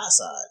on the hot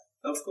side.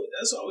 Of course,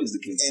 that's always the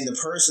case. And the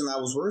person I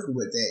was working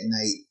with that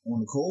night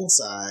on the cold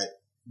side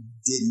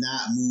did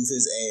not move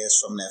his ass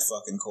from that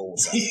fucking cold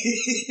side.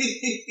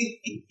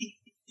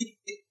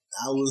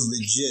 I was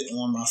legit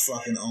on my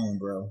fucking own,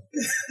 bro.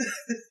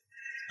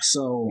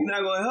 So you're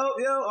not gonna help,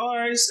 yo? All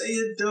right, stay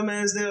your dumb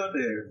ass down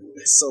there.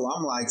 So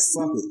I'm like,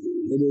 fuck it.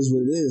 It is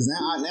what it is.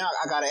 Now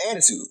I got an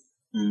attitude.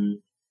 Mm-hmm.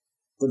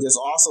 But there's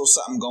also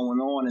something going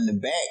on in the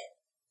back.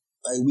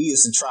 Like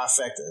it's a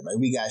trifecta. Like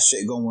we got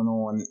shit going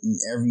on in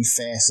every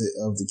facet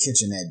of the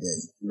kitchen that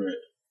day.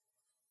 Right.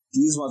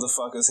 These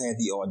motherfuckers had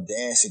the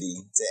audacity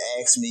to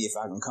ask me if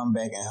I can come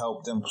back and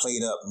help them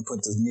plate up and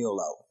put this meal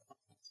out.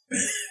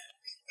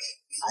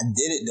 I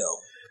did it though.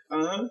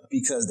 Uh-huh.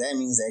 Because that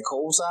means that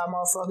cold side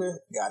motherfucker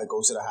gotta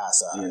go to the hot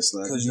side.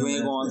 Because you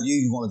ain't going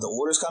you gonna let the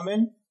orders come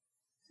in?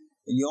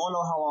 You don't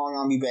know how long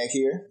I'll be back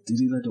here. Did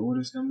he let the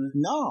orders come in?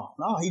 No,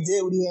 he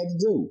did what he had to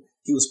do.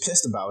 He was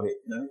pissed about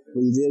it,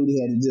 but he did what he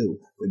had to do.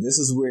 But this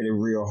is where the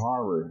real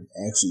horror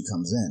actually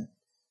comes in.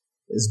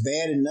 It's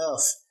bad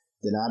enough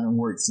that I done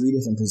worked 3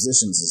 different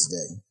positions this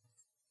day.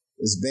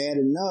 It's bad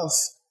enough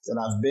that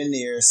I've been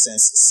there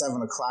since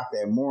 7 o'clock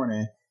that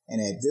morning,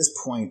 and at this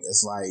point,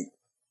 it's like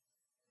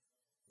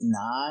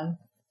 9,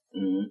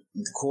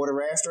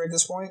 quarter after at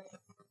this point.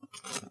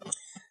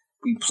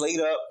 We played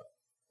up.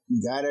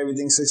 We got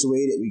everything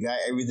situated. We got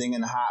everything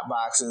in the hot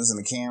boxes and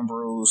the can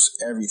brews,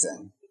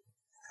 everything.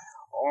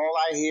 All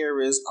I hear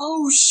is,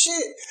 oh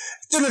shit.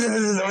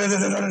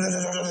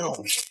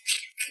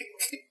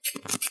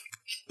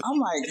 I'm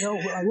like, yo,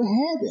 what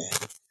happened?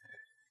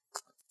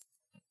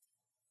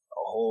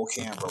 A whole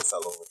Canbro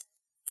fell over.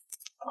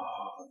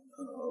 Oh,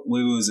 no.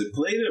 Wait, was it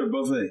plated or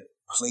buffet?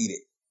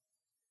 Plated.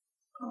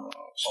 Oh, a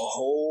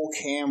whole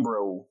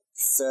Canbro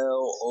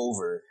fell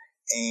over,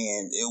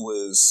 and it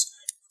was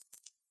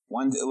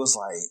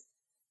like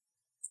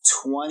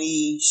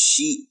 20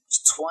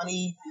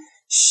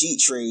 sheet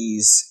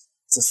trays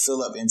to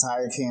fill up the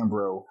entire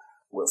Canbro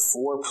with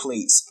 4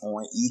 plates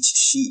on each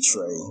sheet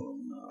tray. Oh,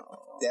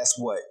 no. That's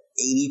what,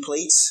 80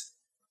 plates?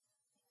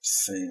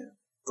 Fam.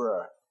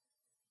 Bruh.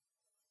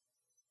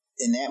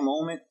 in that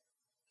moment,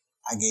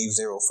 I gave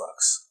 0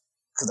 fucks.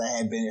 Because I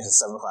had been here since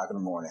 7 o'clock in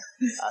the morning.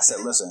 I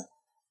said, listen,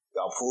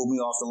 y'all pulled me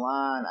off the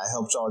line. I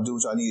helped y'all do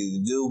what y'all needed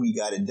to do. We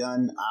got it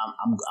done.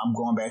 I'm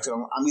going back to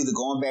I'm either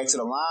going back to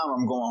the line or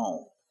I'm going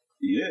home.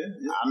 Yeah.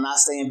 I'm not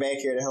staying back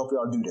here to help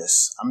y'all do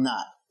this. I'm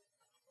not.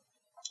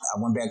 I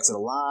went back to the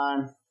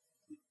line.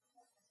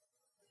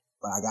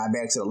 When I got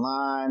back to the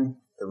line,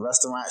 the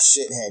restaurant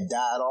shit had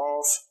died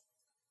off.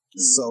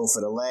 So for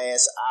the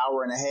last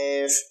hour and a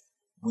half,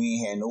 we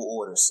ain't had no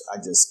orders. I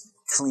just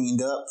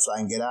cleaned up so I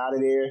can get out of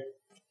there.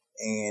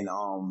 And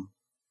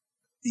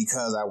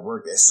because I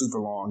worked a super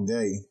long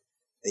day,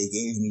 they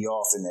gave me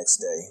off the next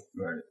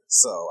day. Right.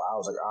 So I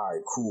was like, all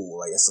right, cool.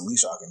 Like, that's the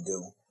least y'all can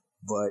do.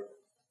 But,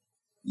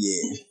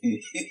 yeah.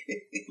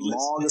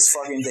 Longest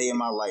fucking day of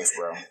my life,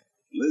 bro.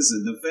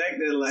 Listen, the fact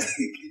that, like,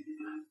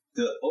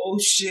 the oh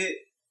shit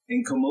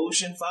and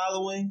commotion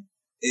following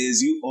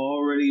is you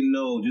already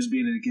know, just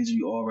being in the kitchen,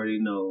 you already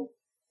know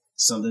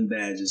something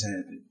bad just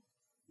happened.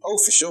 Oh,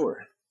 for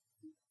sure.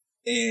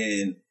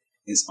 And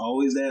it's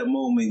always that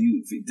moment.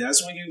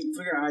 That's when you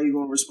figure out how you're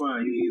going to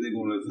respond. You're either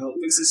going to help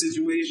fix the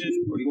situation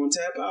or you're going to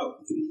tap out.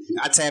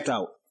 I tapped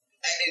out.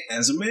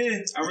 As a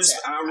man, I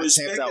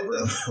respect out, it, bro.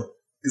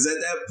 Because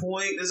at that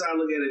point, this is how I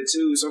look at it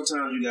too.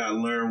 Sometimes you got to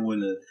learn when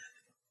to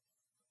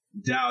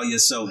dial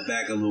yourself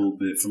back a little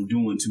bit from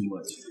doing too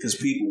much. Because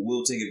people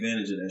will take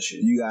advantage of that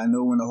shit. You got to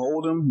know when to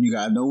hold them. You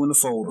got to know when to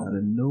fold them. Got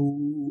to know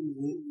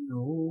when to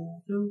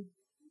hold them.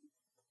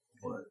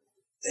 But,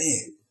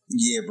 damn.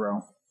 Yeah,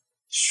 bro.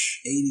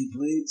 80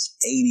 plates?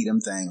 80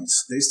 them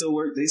things. They still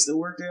work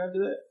there after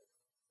that?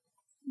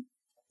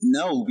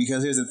 No,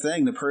 because here's the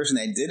thing. The person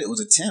that did it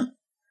was a temp.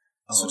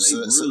 Oh,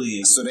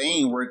 So they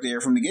ain't worked there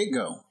from the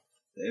get-go.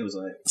 They was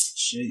like,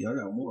 shit, y'all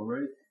got more,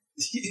 right?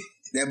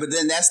 But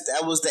then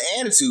that was the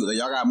attitude. Like,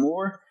 y'all got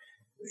more?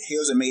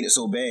 Here's what made it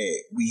so bad.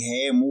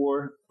 We had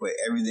more, but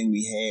everything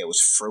we had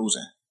was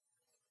frozen.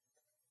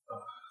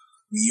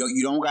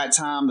 You don't got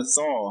time to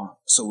thaw,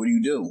 so what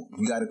do?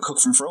 You got to cook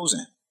from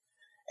frozen.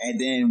 And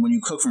then when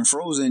you cook from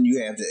frozen,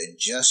 you have to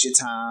adjust your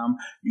time.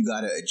 You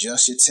got to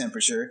adjust your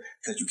temperature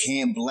because you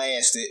can't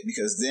blast it,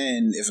 because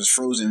then if it's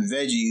frozen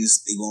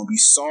veggies, they're going to be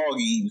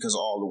soggy because of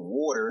all the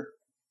water.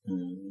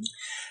 Mm-hmm.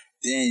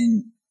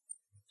 Then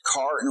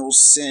cardinal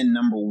sin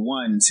number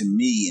 1 to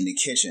me in the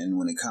kitchen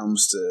when it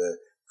comes to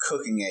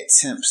cooking at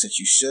temps that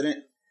you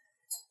shouldn't,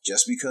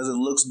 just because it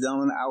looks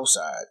done on the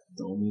outside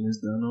don't mean it's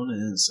done on the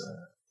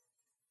inside.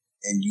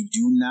 And you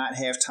do not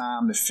have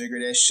time to figure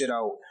that shit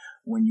out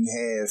when you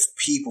have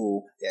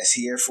people that's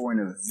here for an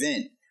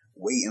event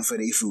waiting for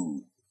their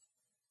food.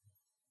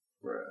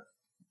 Bruh.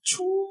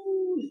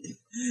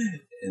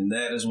 And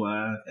that is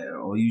why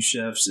all you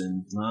chefs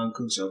and line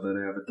cooks, y'all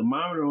better have a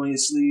thermometer on your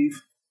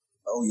sleeve.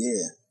 Oh,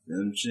 yeah.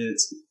 Them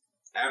shits.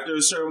 After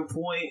a certain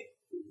point,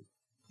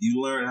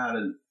 you learn how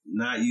to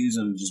not use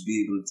them, just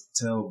be able to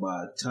tell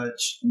by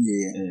touch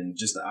and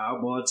just the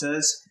eyeball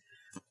test.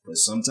 But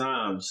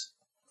sometimes...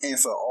 And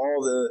for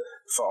all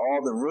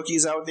the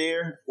rookies out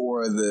there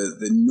or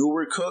the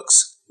newer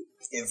cooks,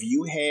 if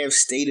you have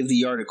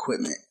state-of-the-art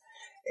equipment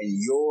and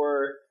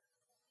your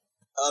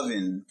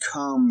oven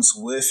comes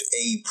with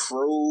a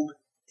probe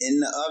in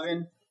the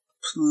oven,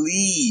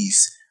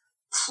 please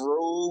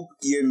probe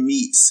your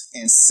meats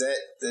and set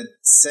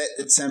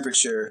the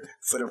temperature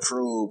for the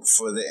probe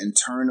for the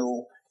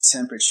internal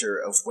temperature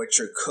of what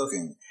you're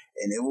cooking.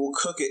 And it will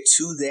cook it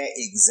to that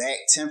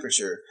exact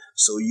temperature.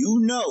 So you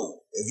know,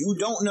 if you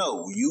don't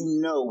know, you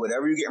know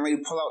whatever you're getting ready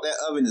to pull out that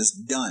oven is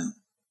done.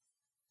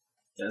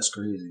 That's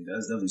crazy.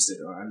 That's definitely sick.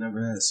 I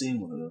never had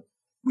seen one of them.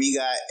 We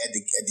got at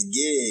the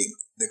gig,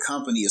 the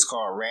company is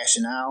called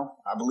Rationale,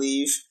 I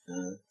believe.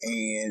 Mm-hmm.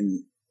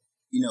 And,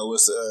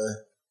 it's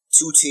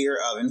a 2-tier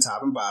oven,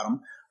 top and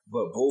bottom.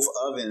 But both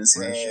ovens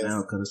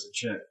Rationale cut us a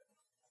check.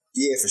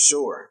 Yeah, for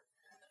sure.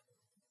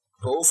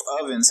 Both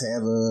ovens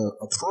have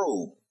a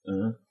probe.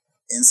 Mm-hmm.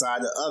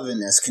 Inside the oven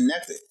that's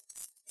connected,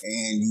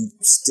 and you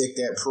stick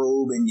that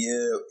probe in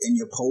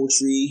your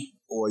poultry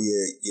or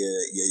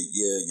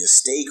your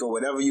steak or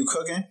whatever you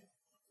cooking.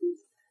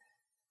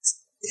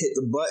 Hit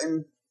the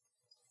button,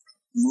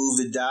 move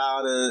the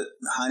dial to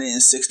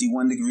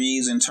 161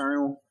 degrees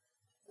internal.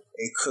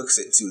 It cooks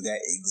it to that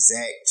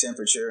exact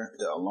temperature.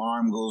 The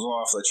alarm goes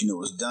off, let you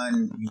know it's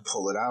done. You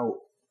pull it out,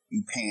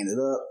 you pan it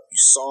up, you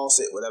sauce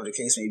it, whatever the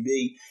case may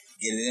be.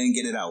 Get it in,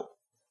 get it out.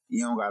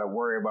 You don't got to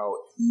worry about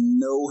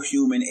no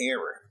human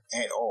error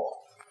at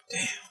all.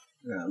 Damn.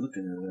 Yeah,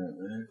 looking at that,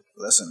 man.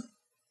 Listen.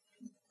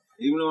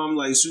 Even though I'm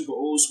like super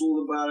old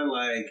school about it,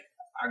 like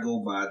I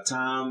go by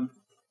time,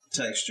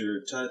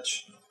 texture,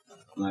 touch,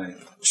 like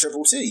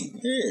triple T.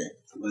 Yeah.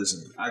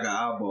 Listen, I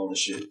got eyeball the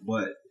shit,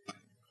 but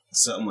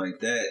something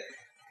like that,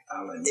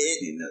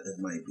 it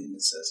might be a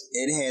necessity.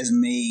 It has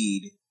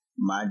made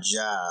my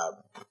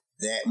job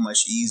that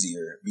much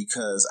easier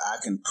because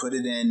I can put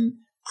it in,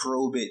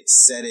 probe it,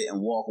 set it,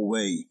 and walk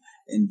away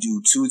and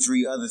do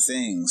 2-3 other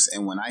things.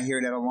 And when I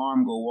hear that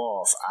alarm go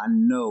off, I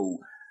know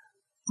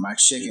my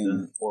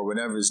chicken or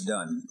whatever is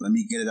done. Let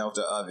me get it out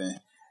the oven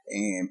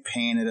and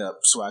pan it up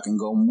so I can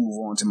go move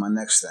on to my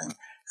next thing.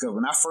 Because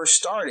when I first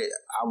started,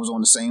 I was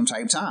on the same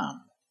type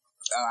time.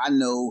 I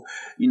know,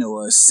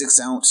 a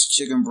 6-ounce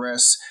chicken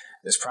breast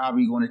is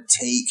probably going to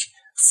take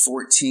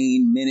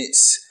 14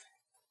 minutes,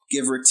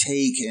 give or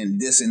take, and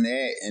this and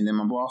that. And then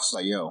my boss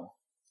was like, yo,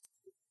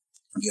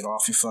 get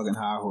off your fucking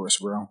high horse,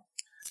 bro.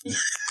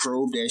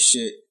 Probe that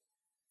shit,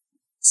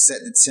 set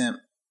the temp,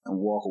 and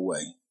walk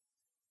away.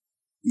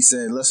 He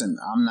said, listen,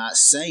 I'm not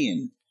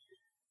saying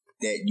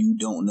that you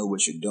don't know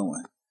what you're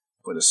doing,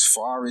 but as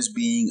far as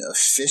being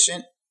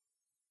efficient,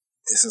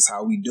 this is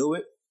how we do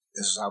it.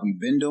 This is how we've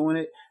been doing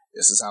it.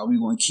 This is how we're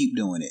going to keep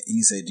doing it.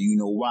 He said, do you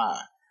know why?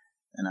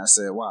 And I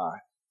said, why?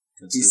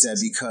 He said,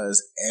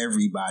 because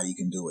everybody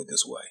can do it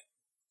this way.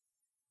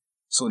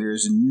 So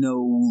there's no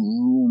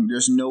room,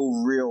 there's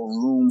no real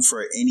room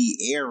for any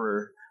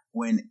error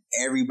when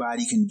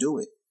everybody can do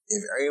it.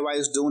 If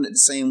everybody's doing it the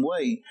same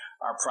way,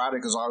 our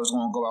product is always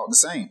going to go out the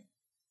same.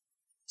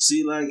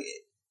 See, like,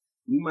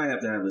 we might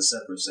have to have a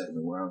separate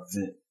segment where I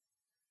vent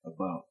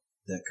about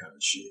that kind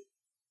of shit.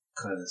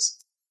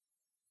 Because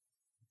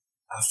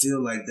I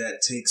feel like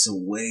that takes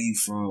away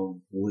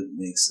from what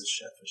makes a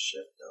chef,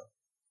 though.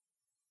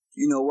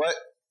 You know what?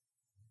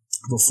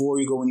 Before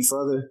we go any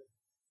further,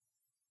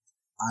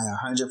 I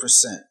 100%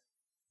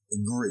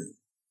 agree.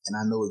 And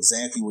I know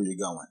exactly where you're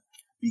going.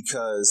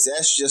 Because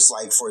that's just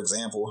like, for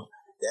example,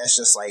 that's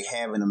just like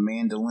having a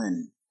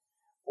mandolin,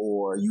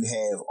 or you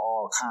have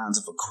all kinds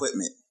of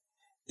equipment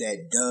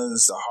that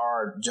does the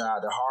hard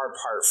job, the hard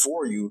part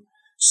for you.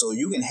 So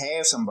you can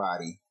have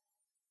somebody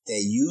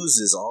that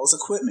uses all this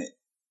equipment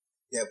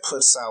that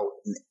puts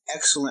out an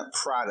excellent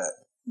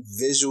product,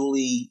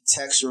 visually,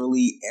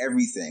 texturally,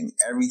 everything.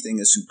 Everything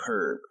is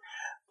superb.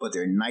 But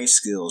their knife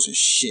skills are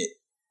shit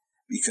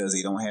because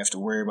they don't have to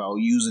worry about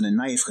using a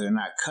knife because they're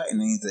not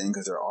cutting anything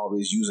because they're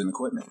always using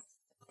equipment.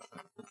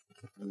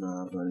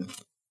 Nah, buddy.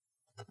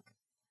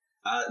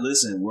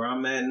 Listen, where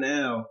I'm at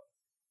now,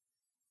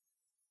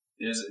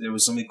 there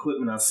was some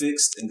equipment I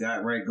fixed and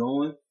got right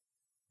going,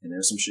 and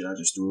there's some shit I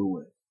just threw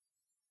away.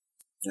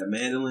 That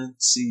mandolin,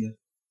 see ya.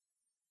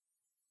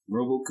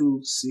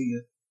 Roboku, see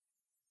ya.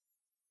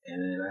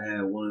 And then I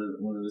had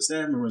one of the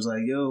staff members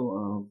like,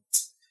 yo,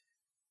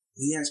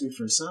 he asked me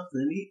for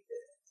something. He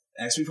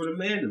asked me for the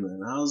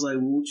mandolin. I was like,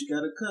 well, what you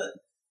got to cut?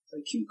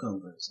 Like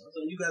cucumbers. I was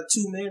like, you got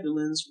 2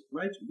 mandolins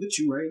right with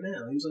you right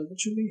now. He was like,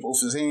 what you mean?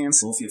 Both his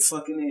hands. Both your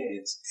fucking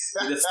hands.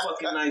 Get a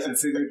fucking knife and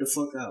figure it the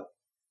fuck out.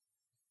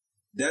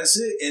 That's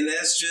it. And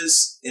that's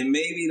just, and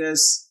maybe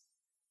that's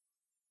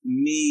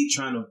me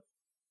trying to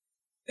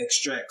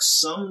extract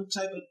some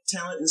type of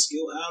talent and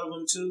skill out of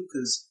them too.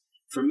 Because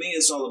for me,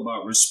 it's all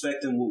about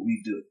respecting what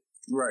we do.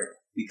 Right.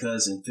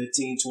 Because in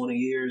 15, 20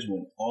 years,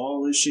 when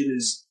all this shit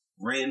is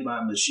ran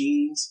by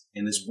machines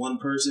and it's one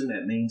person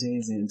that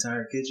maintains the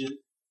entire kitchen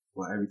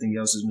while everything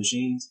else is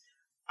machines,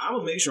 I'm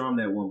going to make sure I'm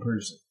that one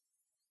person.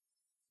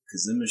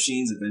 Because the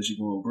machines eventually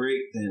going to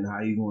break. Then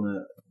how you going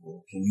to,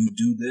 well, can you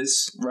do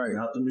this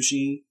without the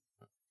machine?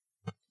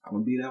 I'm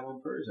going to be that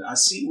one person. I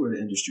see where the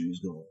industry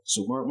is going.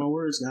 So mark my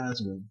words, guys.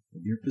 When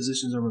your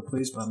positions are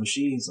replaced by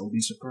machines, don't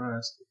be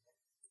surprised.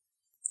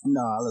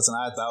 No, listen,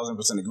 I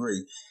 1,000%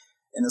 agree.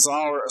 And it's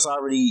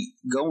already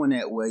going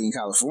that way in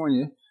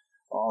California.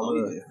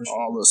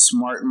 All the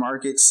smart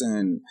markets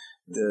and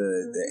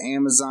the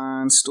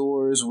Amazon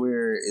stores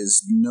where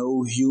it's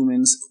no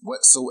humans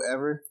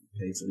whatsoever.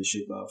 Pay for the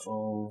shit by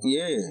phone.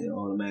 Yeah. It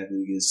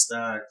automatically gets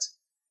stocked.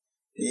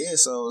 Yeah,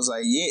 so it's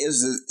like, yeah,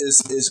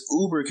 it's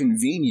uber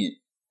convenient,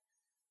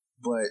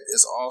 but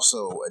it's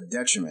also a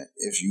detriment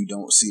if you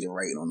don't see the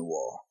writing on the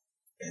wall.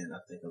 And I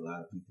think a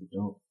lot of people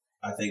don't.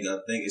 I think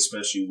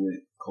especially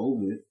with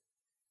COVID,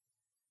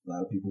 a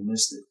lot of people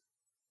missed it.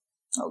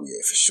 Oh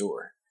yeah, for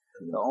sure.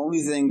 The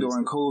only thing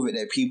during COVID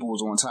that people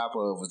was on top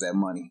of was that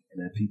money.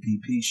 And that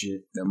PPP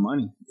shit. That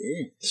money,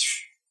 yeah.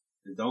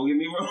 Don't get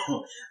me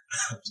wrong.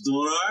 I'm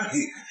doing all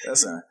right. I'm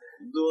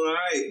doing all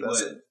right.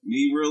 But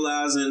me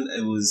realizing,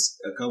 it was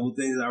a couple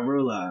things I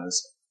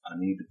realized. I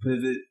need to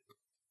pivot.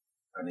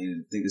 I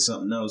needed to think of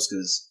something else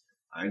because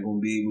I ain't going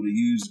to be able to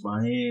use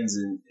my hands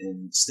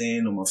and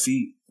stand on my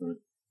feet for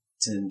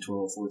 10,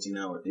 12,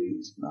 14-hour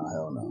days. No,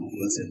 hell no.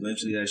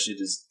 Eventually that shit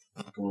is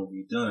going to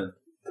be done.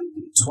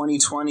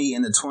 2020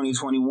 into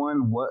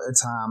 2021, what a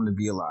time to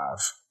be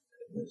alive.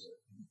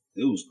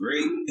 It was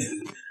great.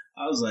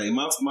 I was like,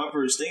 my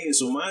first thing,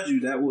 so mind you,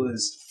 that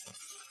was,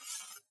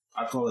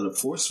 I call it a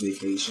forced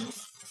vacation.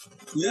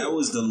 Yeah. How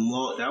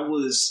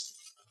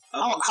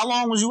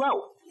long was you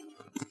out?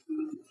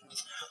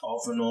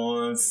 Off and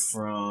on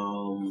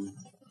from,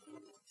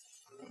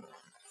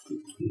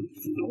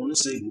 I want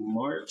to say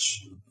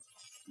March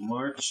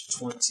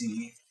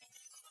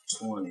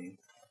 2020.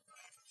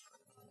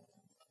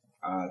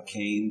 I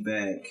came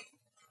back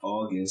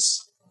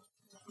August,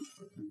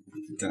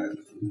 got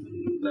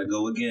let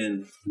go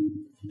again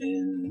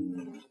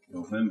in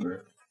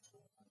November,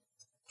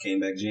 came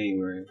back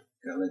January,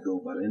 got let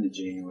go by the end of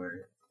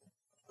January.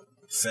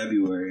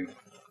 February,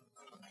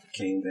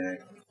 came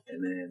back,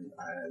 and then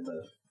I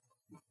left.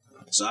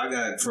 So I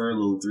got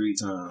furloughed 3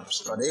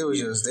 times. Oh, they was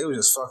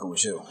just fucking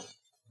with you.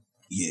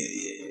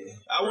 Yeah.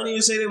 I wouldn't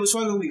even say they was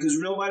fucking with me because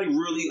nobody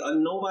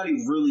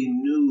really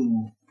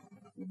knew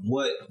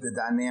what the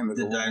dynamic,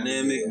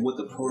 what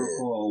the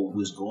protocol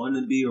was going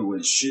to be or what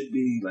it should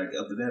be. Like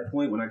up to that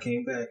point, when I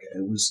came back, I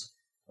was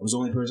the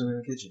only person in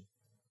the kitchen,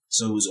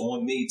 so it was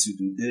on me to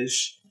do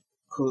dish,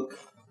 cook,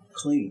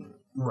 clean.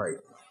 Right.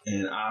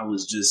 And I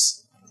was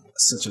just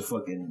such a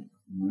fucking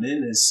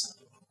menace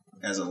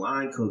as a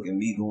line cook, and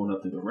me going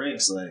up through the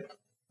ranks. Like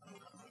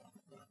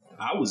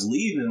I was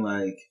leaving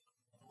like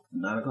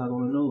 9 o'clock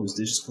on the nose,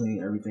 dishes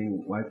clean,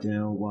 everything wiped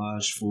down,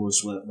 washed, floor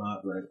swept,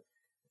 mop. Like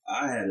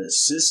I had a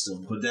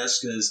system, but that's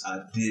because I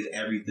did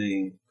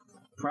everything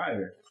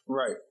prior.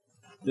 Right.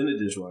 Then the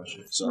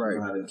dishwasher. So I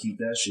know how to keep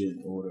that shit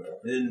in order.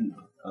 Then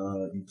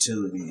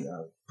utility.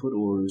 I put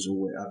orders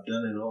away. I've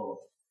done it all.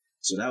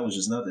 So that was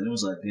just nothing. It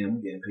was like, damn,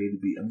 I'm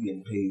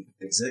getting paid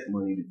exec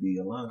money to be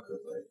a line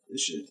cook. Like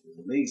this shit is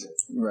amazing.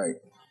 Right.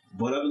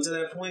 But up until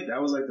that point,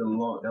 up until that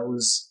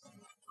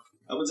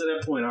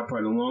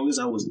point, the longest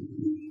I was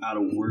out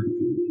of work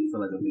for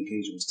like a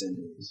vacation was 10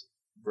 days.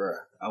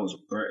 Bruh. I was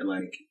burned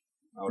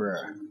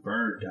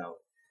out.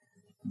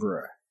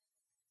 Bruh.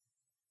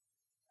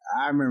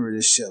 I remember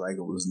this shit like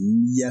it was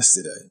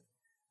yesterday.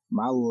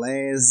 My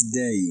last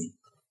day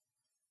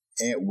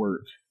at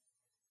work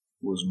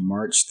was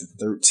March the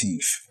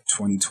 13th,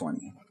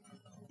 2020.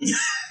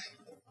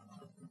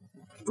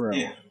 Bro.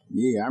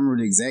 Yeah, I remember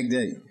the exact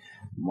day.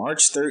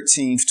 March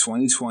 13th,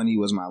 2020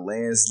 was my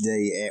last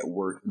day at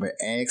work, but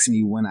ask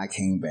me when I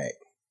came back.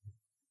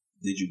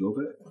 Did you go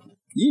back?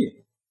 Yeah.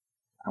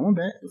 I went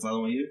back. The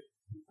following year?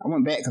 I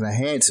went back because I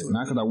had to,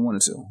 not because I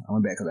wanted to. I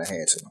went back because I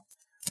had to.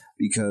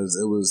 Because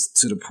it was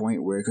to the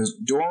point where, because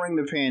during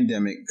the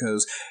pandemic,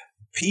 because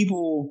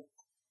people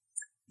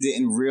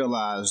didn't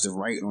realize the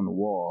writing on the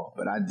wall,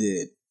 but I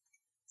did.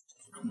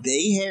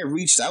 They had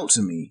reached out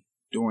to me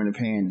during the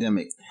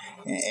pandemic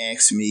and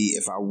asked me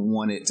if I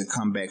wanted to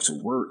come back to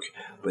work,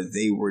 but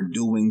they were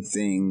doing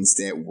things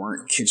that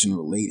weren't kitchen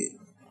related.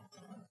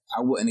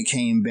 I wouldn't have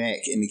came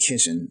back in the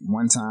kitchen.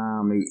 One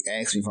time they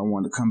asked me if I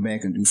wanted to come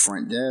back and do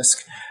front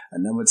desk.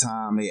 Another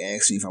time they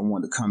asked me if I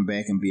wanted to come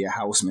back and be a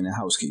houseman and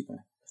housekeeping.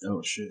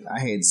 Oh shit! I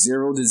had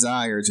zero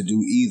desire to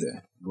do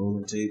either.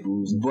 Rolling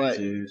tables and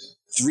chairs.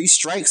 3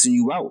 strikes and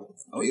you out.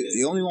 Oh, yeah.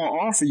 They only want to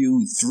offer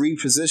you 3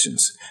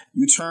 positions.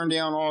 You turn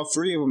down all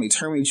 3 of them, they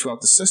terminate you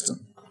out the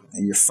system,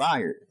 and you're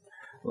fired.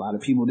 A lot of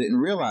people didn't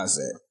realize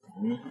that.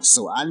 Mm-hmm.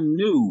 So I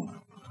knew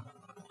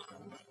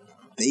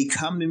they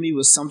come to me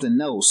with something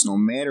else, no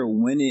matter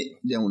when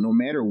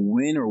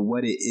or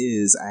what it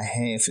is, I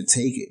have to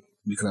take it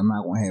because I'm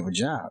not going to have a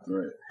job.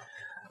 Right.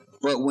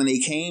 But when they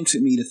came to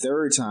me the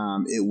 3rd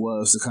time, it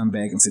was to come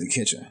back into the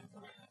kitchen.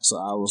 So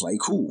I was like,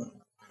 cool.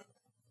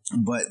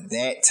 But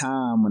that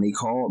time when they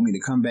called me to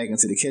come back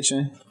into the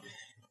kitchen,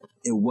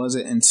 it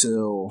wasn't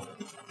until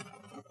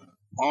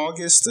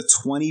August the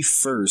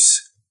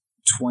 21st,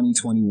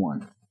 2021.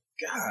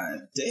 God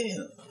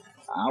damn.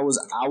 I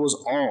was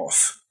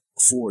off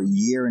for a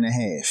year and a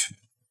half.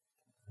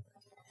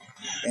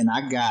 And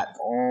I got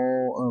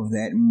all of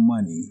that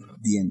money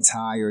the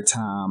entire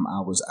time I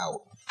was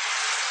out.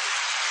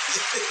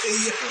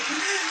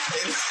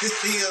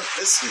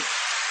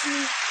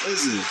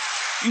 Listen,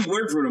 you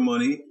work for the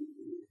money.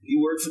 You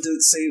work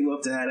to save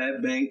up to have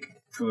that bank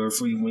for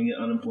you when your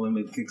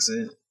unemployment kicks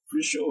in,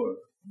 for sure.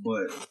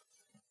 But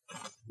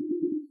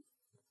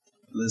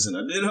listen,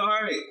 I did all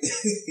right.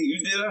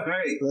 You did all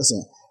right.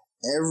 Listen,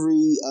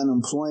 every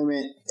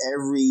unemployment,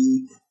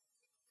 every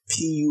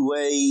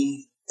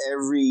PUA,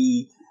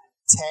 every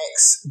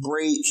tax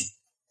break,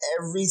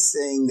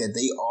 everything that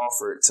they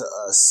offered to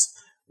us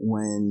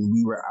when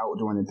we were out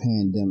during the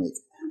pandemic,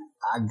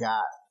 I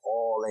got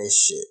all that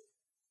shit.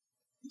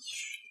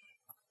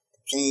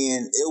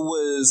 And it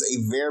was a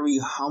very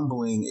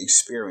humbling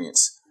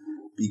experience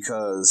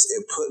because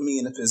it put me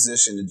in a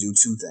position to do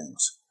 2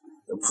 things.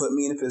 It put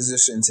me in a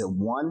position to,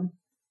 1,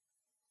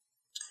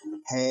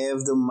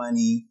 have the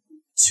money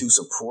to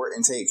support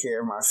and take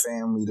care of my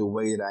family the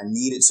way that I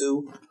needed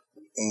to.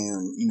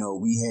 And,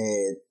 we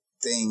had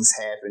things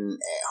happen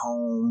at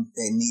home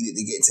that needed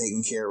to get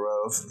taken care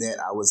of that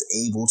I was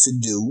able to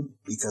do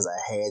because I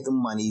had the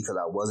money, because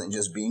I wasn't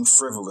just being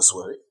frivolous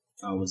with it.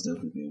 I was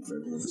definitely being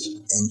frivolous.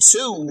 And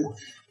 2,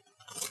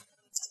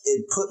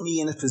 it put me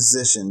in a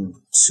position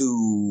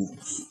to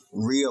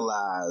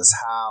realize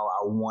how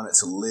I wanted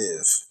to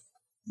live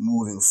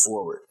moving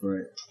forward.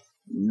 Right.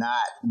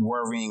 Not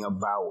worrying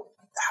about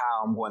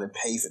how I'm going to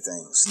pay for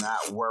things,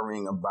 not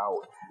worrying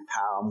about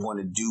how I'm going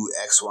to do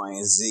X, Y,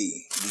 and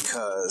Z,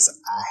 because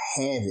I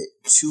have it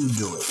to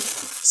do it.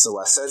 So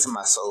I said to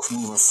myself,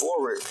 moving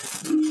forward,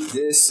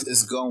 this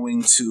is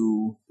going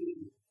to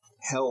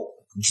help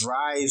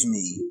drive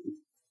me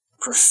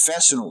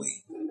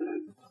professionally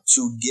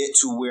to get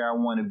to where I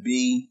want to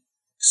be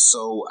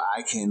so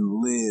I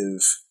can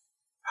live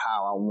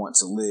how I want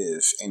to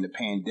live. And the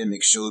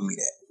pandemic showed me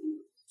that.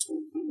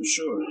 For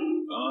sure.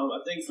 I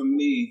think for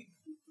me,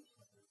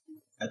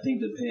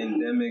 the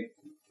pandemic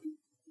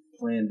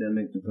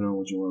pandemic, depending on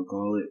what you want to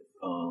call it.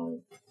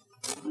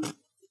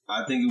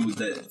 I think it was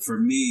that, for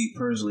me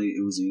personally,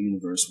 it was a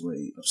universal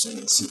way of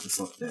saying sit the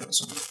fuck down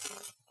somewhere.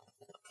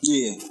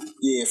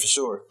 Yeah, for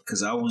sure.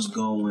 Because I was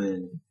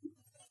going,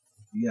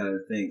 you gotta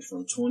think,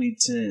 from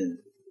 2010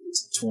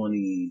 to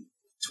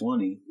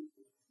 2020,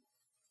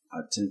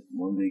 I took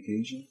one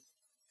vacation.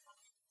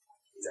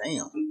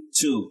 Damn.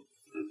 2.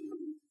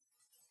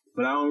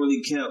 But I don't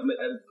really count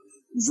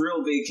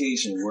real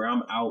vacation where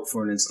I'm out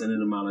for an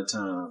extended amount of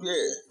time.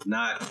 Yeah.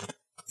 Not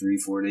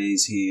 3-4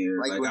 days here.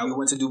 Like when you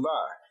went to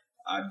Dubai.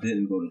 I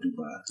didn't go to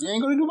Dubai. You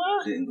ain't go to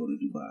Dubai? Didn't go to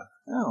Dubai.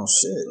 Oh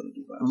shit! Go to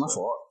Dubai, my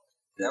fault.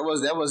 That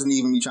wasn't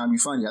even me trying to be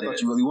funny. I thought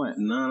you really went.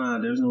 Nah.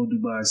 There's no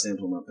Dubai stamp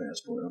on my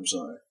passport. I'm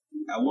sorry.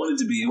 I wanted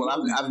to be. Well,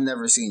 I've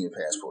never seen your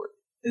passport.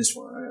 It's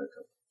fine. I got a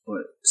couple.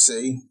 But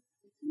see,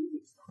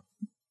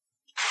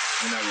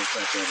 you're not gonna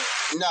cut that up.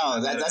 No,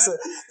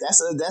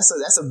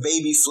 that's a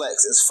baby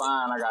flex. It's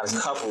fine. I got a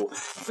couple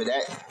for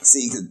that.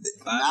 See,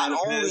 not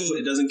only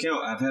it doesn't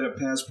count. I've had a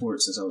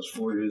passport since I was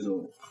 4 years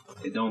old.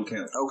 It don't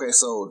count. Okay,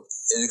 so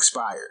it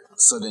expired.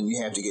 So then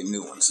you have to get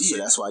new ones. Yeah. So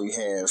that's why you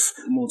have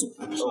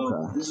multiple. So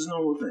okay. This is a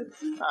normal thing.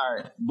 All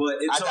right, but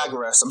I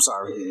digress. I'm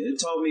sorry. It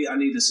told me I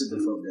need to sit the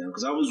fuck down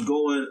because I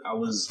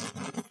was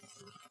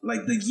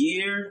like the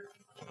year.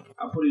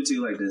 I put it to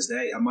you like this.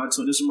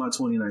 This is my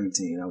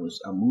 2019.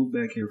 I moved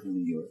back here from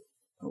New York.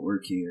 I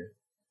work here.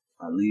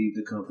 I leave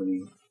the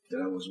company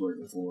that I was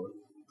working for.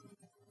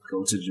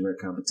 Go to direct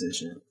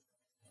competition.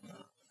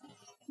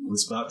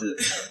 Was about to.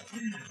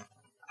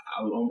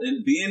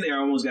 And being there, I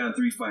almost got in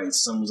 3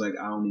 fights. Someone was like,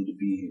 "I don't need to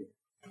be here."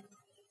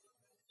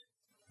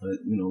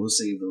 But we'll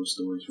save those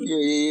stories for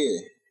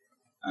Yeah.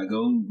 I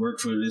go work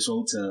for this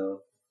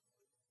hotel.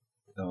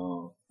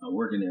 I'm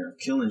working there,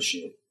 killing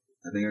shit.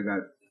 I think I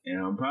got, and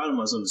I'm proud of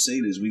myself to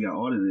say this. We got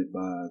audited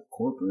by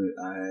corporate.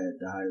 I had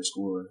the highest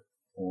score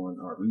on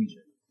our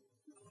region.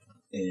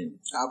 And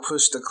I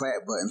pushed the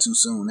clap button too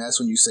soon. That's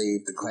when you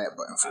saved the clap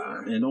button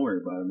for me. And don't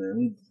worry about it, man.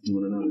 We're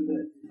doing another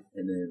day.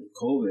 And then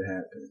COVID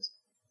happens.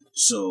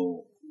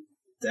 So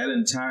that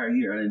entire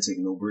year, I didn't take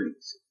no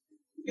breaks.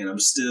 And I'm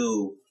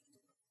still,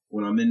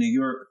 when I'm in New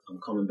York, I'm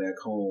coming back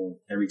home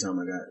every time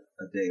I got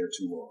a day or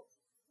 2 off.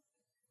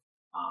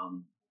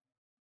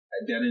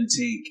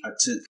 I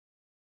took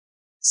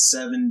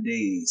 7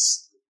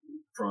 days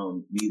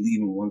from me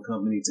leaving one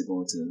company to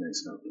going to the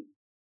next company.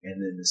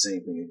 And then the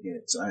same thing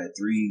again. So I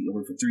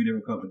worked for 3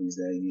 different companies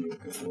that year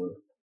before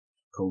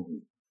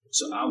COVID.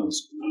 So I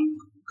was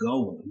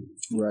going.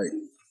 Right.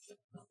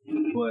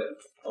 But,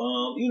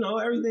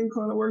 everything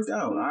kind of worked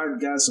out. I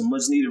got some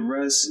much needed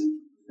rest.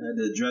 I had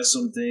to address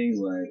some things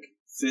like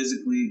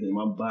physically, that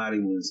my body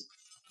was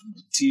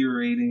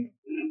deteriorating.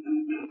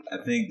 I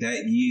think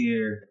that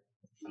year,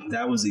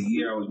 that was the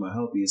year I was my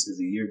healthiest because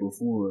the year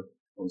before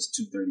I was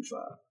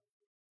 235.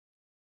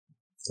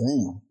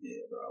 Damn.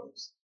 Yeah, bro.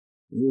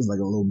 He was like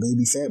a little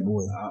baby fat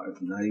boy.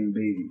 Not even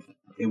baby.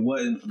 It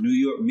wasn't New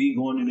York. Me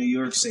going to New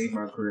York saved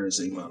my career and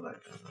saved my life.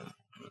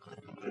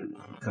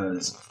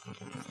 Because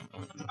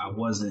I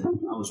was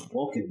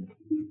walking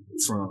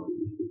from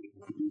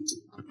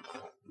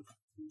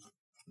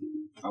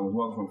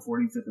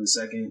 45th and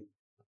 2nd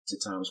to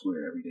Times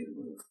Square every day to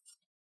work,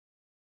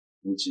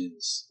 which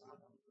is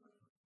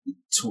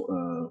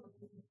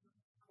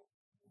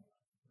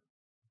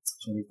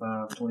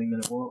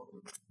 20-minute walk.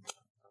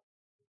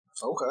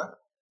 Okay.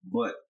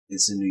 But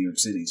it's in New York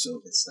City,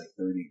 so it's like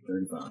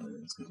 35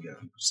 minutes because you got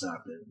people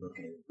stopping,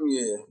 looking.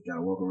 Yeah. You got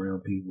to walk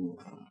around people.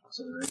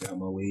 So then I got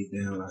my weight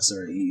down. I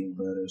started eating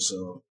better.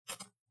 So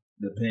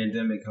the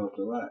pandemic helped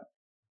a lot.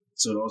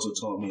 So it also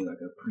taught me,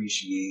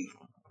 appreciate,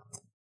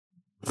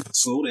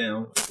 slow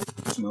down,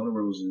 smell the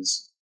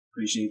roses,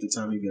 appreciate the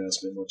time you got to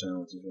spend more time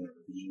with your family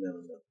because you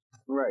never know.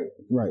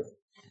 Right.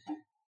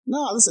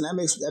 No, listen, that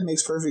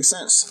makes perfect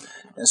sense.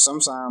 And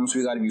sometimes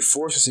we got to be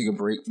forced to take a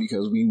break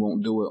because we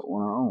won't do it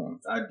on our own.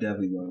 I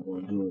definitely wasn't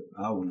going to do it.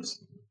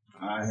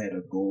 I had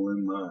a goal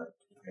in mind,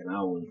 and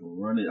I was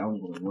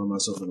going to run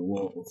myself in the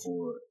wall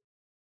before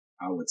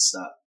I would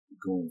stop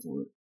going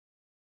for it.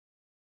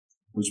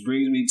 Which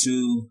brings me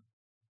to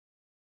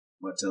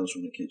my tales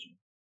from the kitchen.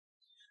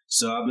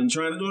 So I've been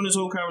during this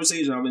whole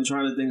conversation, I've been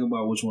trying to think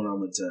about which one I'm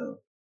going to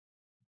tell.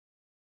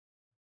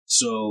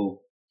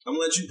 So I'm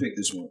going to let you pick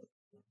this one.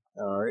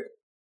 All right.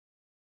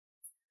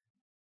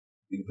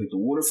 You can pick the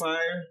water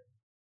fire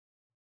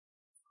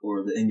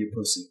or the in your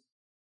pussy.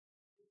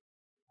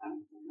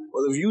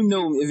 Well,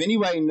 if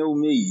anybody know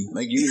me,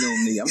 like you know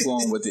me, I'm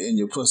going with the in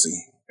your pussy.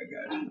 I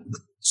got you.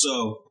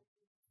 So,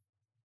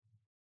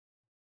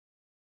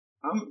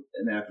 I'm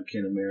an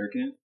African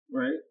American,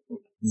 right?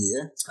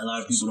 Yeah. A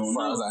lot of people don't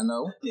know. As far as I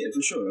know. Yeah,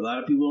 for sure. A lot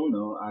of people don't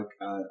know. I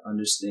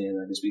understand.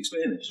 I can speak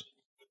Spanish.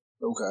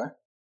 Okay.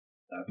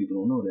 A lot of people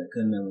don't know that.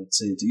 Couldn't never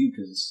say it to you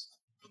because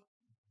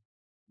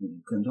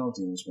couldn't talk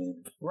to you in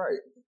Spanish. Right.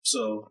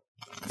 So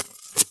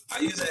I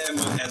use that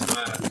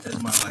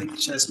as my like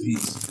chess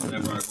piece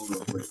whenever I go to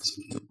a place.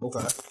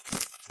 Okay.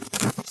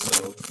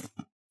 So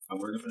I'm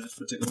working for this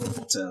particular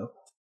hotel.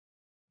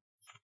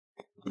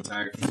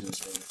 Entire kitchen in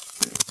Spanish.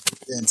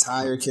 The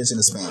entire kitchen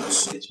is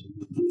Spanish. Kitchen.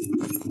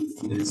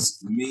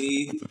 It's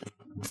me,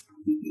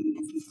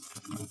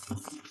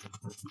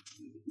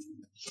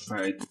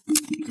 probably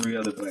 3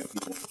 other black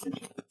people in the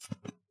kitchen.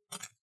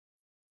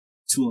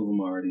 2 of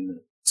them I already knew.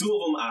 2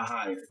 of them I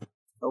hired.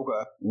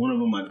 Okay. One of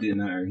them I didn't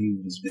hire. He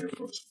was there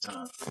for some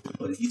time,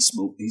 but he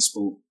spoke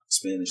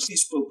Spanish. He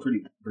spoke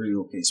pretty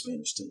okay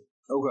Spanish too.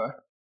 Okay.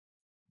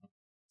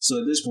 So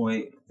at this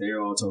point,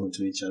 they're all talking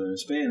to each other in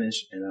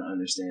Spanish, and I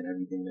understand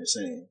everything they're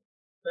saying.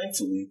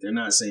 Thankfully, they're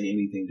not saying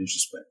anything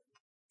disrespectful.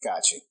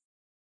 Gotcha.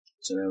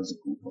 So that was the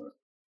cool part.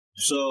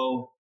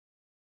 So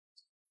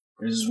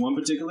there's this one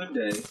particular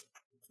day.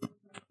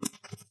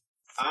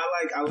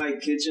 I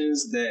like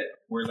kitchens that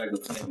work like a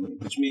family,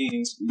 which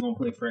means we're gonna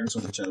play pranks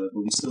on each other,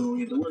 but we still don't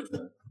get the work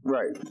done.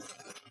 Right.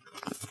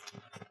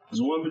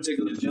 There's one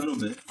particular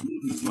gentleman,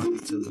 he's my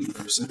utility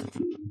person.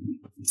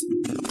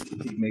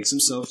 He makes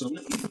himself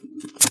something to eat.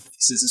 He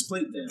sits his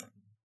plate down.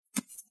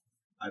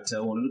 I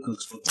tell one of the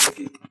cooks, go take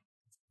it,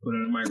 put it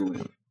in the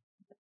microwave.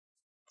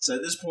 So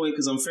at this point,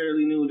 because I'm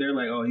fairly new, they're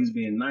like, oh, he's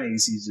being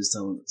nice. He's just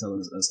telling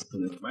us to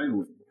put it in the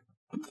microwave.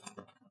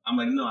 I'm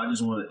like, no, I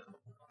just want it.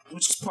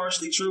 Which is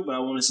partially true, but I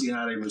want to see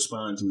how they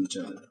respond to each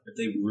other. If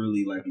they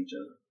really like each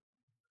other.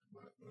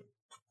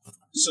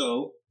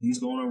 So, he's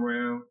going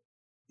around.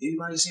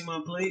 Anybody see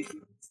my plate?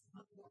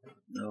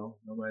 No,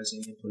 nobody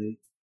seen your plate.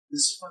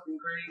 This is fucking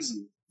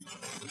crazy.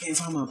 I can't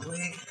find my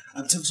plate.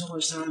 I took so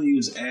much time. He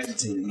was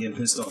agitated and getting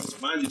pissed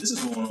off. Mind you, this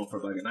is going on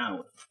for like an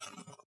hour.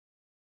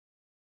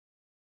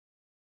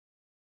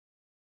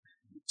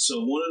 So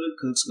one of the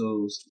cooks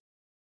goes,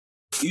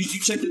 you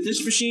checked the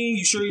dish machine?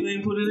 You sure you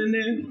didn't put it in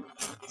there?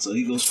 So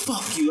he goes,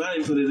 fuck you, I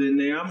didn't put it in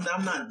there.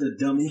 I'm not the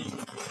dummy.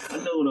 I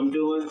know what I'm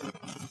doing.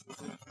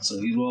 So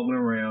he's walking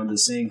around. The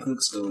same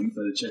cooks go, you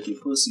better check your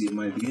pussy. It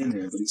might be in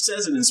there. But he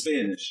says it in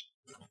Spanish.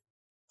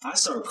 I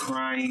start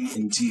crying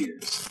in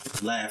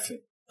tears,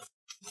 laughing.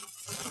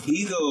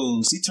 He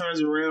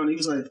turns around. He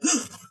was like,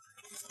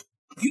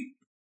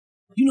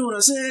 you know what I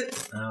said?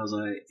 And I was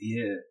like,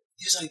 yeah.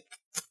 He's like,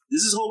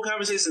 this is whole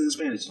conversation in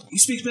Spanish. You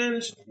speak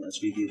Spanish? Yeah, I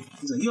speak it.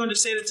 He's like, you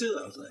understand it too?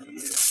 I was like,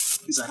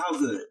 yeah. He's like, how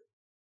good?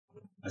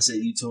 I said,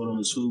 you told him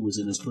his food was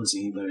in his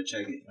pussy. You better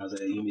check it. I was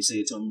like, you want me to say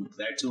it to him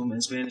back to him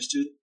in Spanish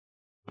too?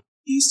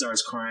 He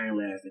starts crying,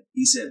 laughing.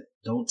 He said,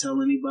 don't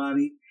tell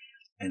anybody,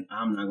 and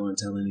I'm not going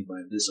to tell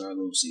anybody. This is our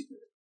little secret.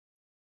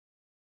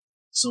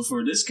 So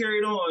this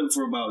carried on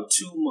for about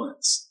 2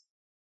 months.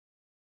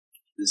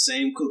 The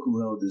same cook who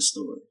held this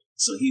story.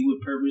 So he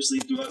would purposely,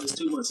 throughout this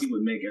 2 months, he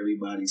would make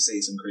everybody say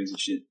some crazy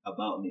shit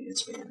about me in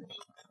Spanish.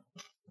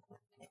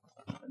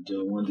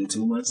 Until 1 to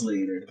 2 months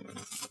later,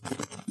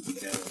 we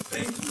had a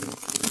banquet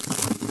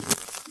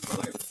for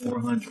like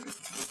 400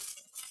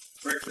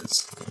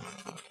 breakfast.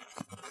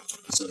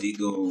 So he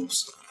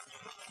goes,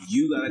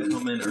 you gotta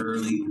come in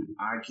early.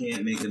 I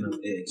can't make enough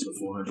eggs for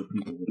 400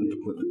 people with the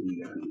equipment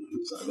we got.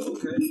 So I go,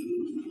 okay.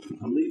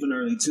 I'm leaving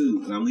early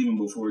too, and I'm leaving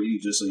before you,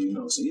 just so you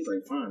know. So he's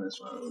like, fine, that's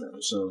fine,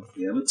 whatever. So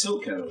we have a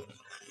tilt kettle.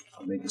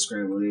 I'm making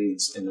scrambled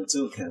eggs in the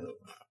tilt kettle.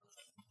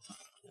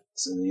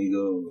 So then he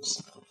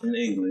goes, in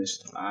English,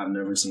 I've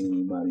never seen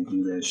anybody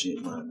do that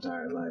shit my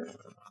entire life.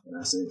 And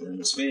I said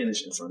in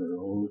Spanish in front of the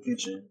whole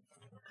kitchen,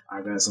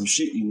 I got some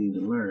shit you need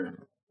to learn,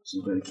 so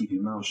you better keep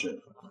your mouth shut.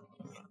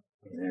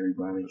 And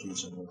everybody in the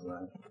kitchen was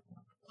like,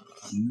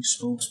 you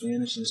spoke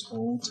Spanish this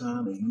whole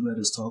time and you let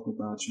us talk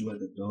about you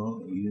like a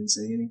dog and you didn't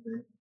say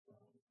anything?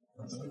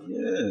 I was like,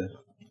 yeah.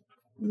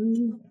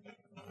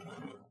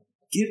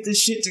 Get this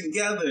shit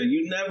together.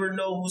 You never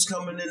know who's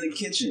coming in the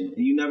kitchen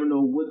and you never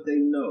know what they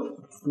know.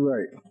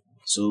 Right.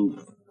 So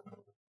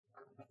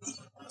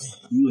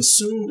you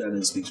assume that I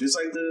didn't speak Spanish.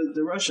 It's like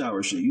the rush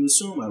hour shit. You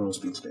assume I don't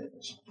speak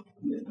Spanish.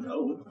 You didn't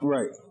know.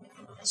 Right.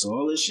 So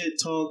all this shit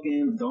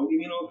talking, don't give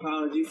me no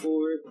apology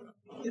for it.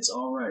 It's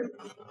all right.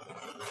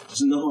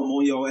 Just know I'm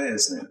on your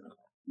ass now.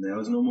 Now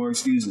there's no more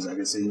excuses. I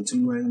can say in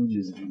 2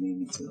 languages if you need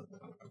me to.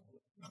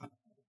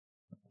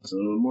 So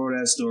the moral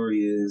of that story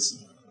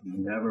is, you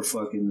never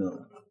fucking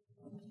know.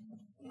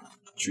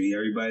 Treat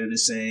everybody the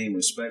same,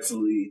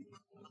 respectfully.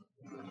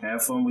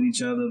 Have fun with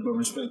each other, but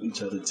respect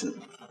each other too.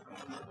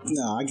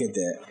 No, I get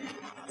that.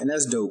 And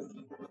that's dope.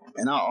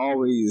 And I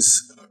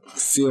always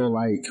feel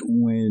like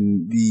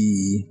when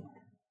the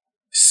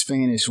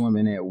Spanish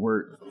women at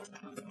work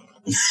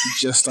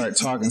just start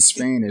talking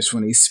Spanish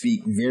when they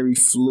speak very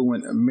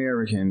fluent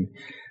American,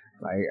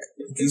 like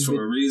it's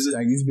for a reason.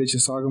 Like these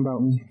bitches talking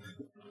about me.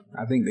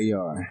 I think they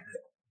are.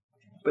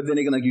 But then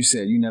again, like you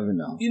said, you never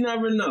know. You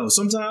never know.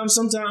 Sometimes,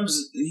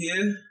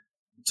 yeah,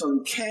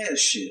 talking cash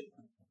shit.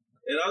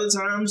 And other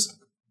times,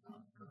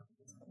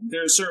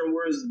 there are certain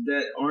words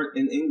that aren't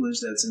in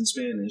English that's in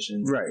Spanish,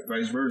 and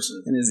vice versa.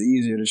 And it's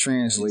easier to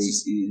translate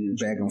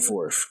back and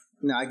forth.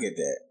 No, I get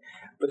that.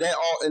 But that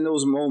all in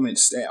those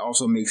moments, that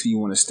also makes me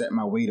want to step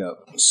my weight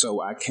up so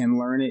I can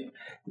learn it.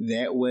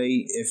 That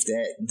way, if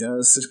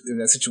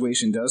that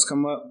situation does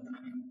come up,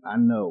 I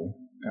know.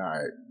 All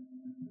right.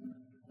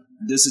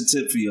 This is a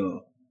tip for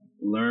y'all.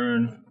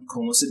 Learn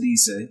como se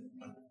dice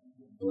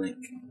blank.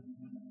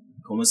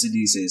 Como se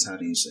dice is how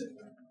do you say.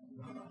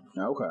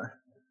 Okay.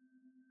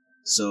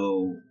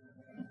 So,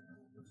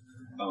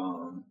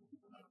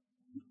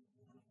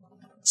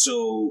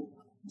 so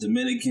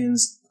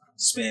Dominicans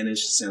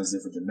Spanish sounds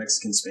different than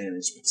Mexican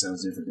Spanish,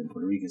 sounds different than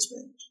Puerto Rican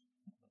Spanish.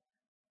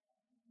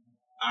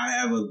 I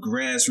have a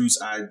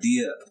grassroots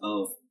idea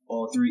of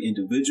all three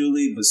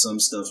individually, but some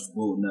stuff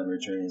will never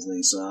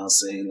translate. So I'll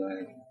say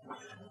like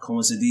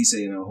 "como se dice"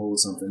 and I'll hold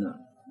something up.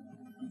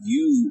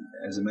 You,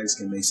 as a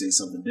Mexican, may say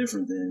something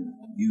different than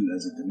you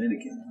as a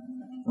Dominican.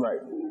 Right.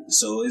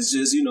 So it's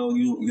just,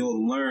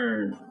 you'll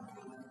learn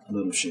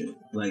little shit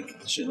like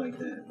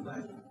that.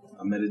 Like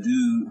I met a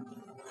dude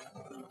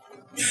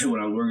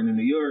when I was working in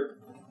New York.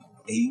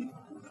 He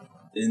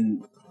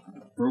in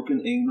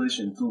broken English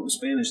and fluent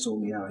Spanish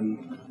told me how he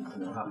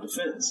hopped the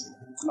fence.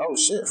 Oh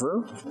shit,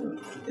 bro.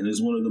 And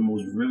it's one of the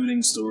most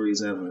riveting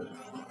stories ever.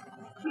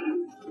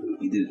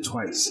 He did it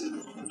twice.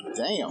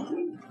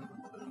 Damn.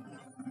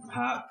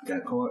 Hop,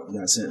 got caught,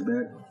 got sent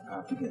back,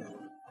 hopped again.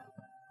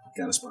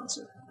 Got a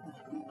sponsor.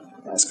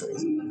 That's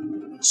crazy.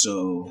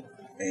 So,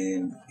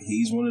 and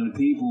he's one of the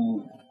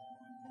people,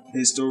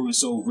 his story was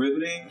so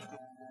riveting.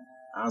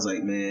 I was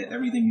like, man,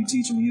 everything you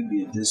teaching me would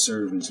be a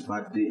disservice if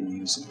I didn't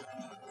use it.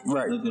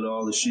 Right. Look at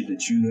all the shit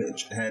that you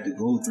had to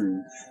go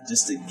through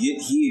just to get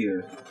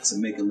here to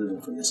make a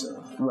living for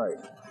yourself. Right.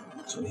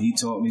 So he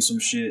taught me some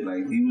shit.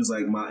 Like, he was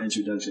like my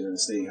introduction to the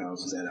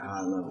steakhouse was at a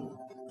high level.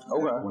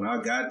 Okay. When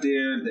I got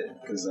there,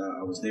 because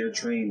I was there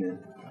training,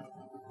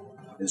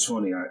 it's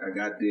funny, I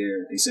got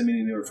there, they sent me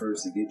to New York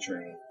first to get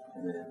trained,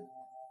 and then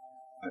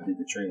I did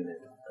the training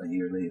a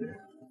year later.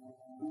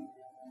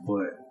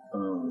 But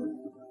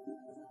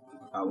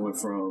I went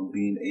from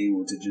being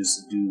able to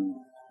just do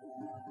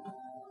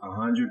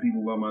 100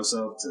 people by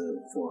myself to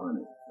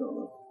 400.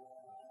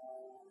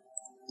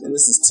 And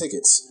this is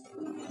tickets.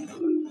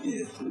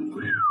 Yeah.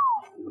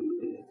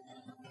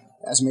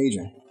 That's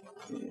major.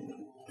 Yeah.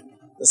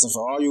 Listen,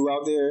 for all you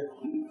out there,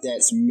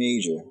 that's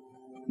major.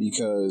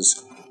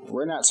 Because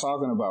we're not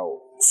talking about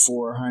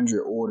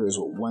 400 orders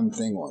with one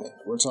thing on it.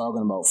 We're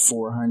talking about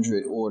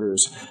 400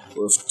 orders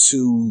with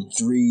 2,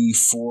 3,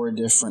 4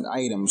 different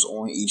items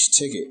on each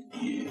ticket.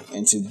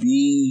 And to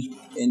be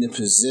in the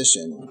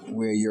position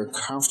where you're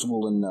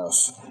comfortable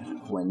enough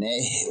when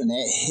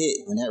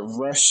that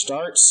rush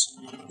starts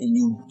and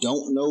you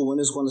don't know when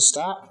it's going to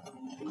stop,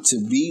 to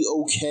be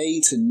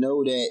okay to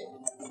know that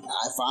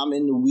if I'm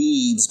in the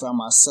weeds by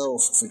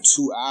myself for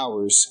 2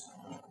 hours,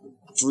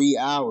 3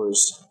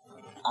 hours,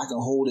 I can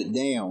hold it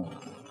down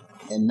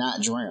and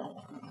not drown.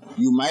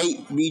 You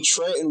might be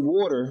treading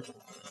water.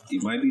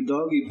 You might be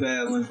doggy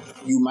paddling.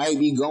 You might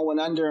be going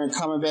under and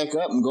coming back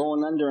up and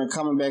going under and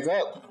coming back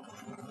up.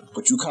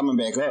 But you coming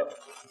back up.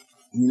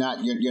 You're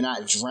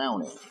not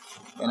drowning.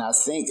 And I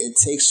think it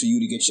takes for you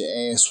to get your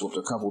ass whooped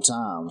a couple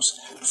times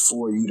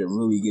for you to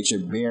really get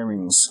your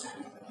bearings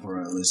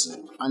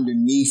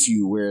underneath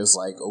you where it's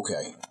like,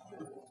 okay.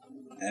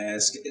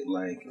 Ask,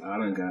 like, I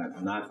done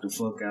got knocked the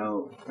fuck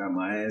out, got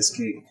my ass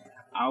kicked.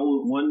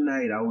 One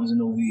night I was in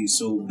the weeds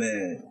so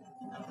bad.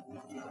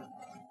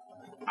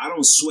 I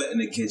don't sweat in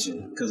the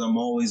kitchen because I'm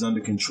always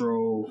under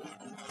control.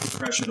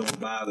 Pressure don't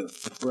bother.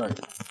 Right.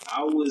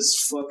 I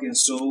was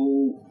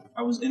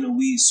in the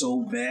weeds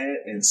so bad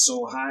and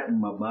so hot and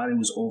my body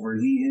was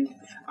overheating.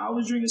 I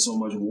was drinking so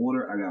much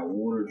water, I got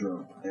water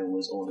drunk and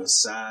was on the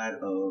side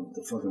of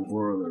the fucking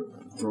broiler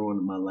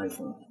throwing my life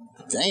up.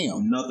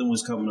 Damn. Nothing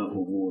was coming up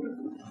with water.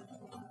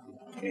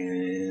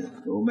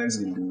 And the old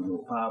Mexican dude,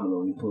 little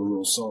Pablo, he put a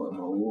little salt in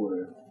my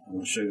water, a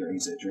little sugar, and he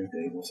said, drink that,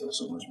 you're going to feel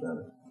so much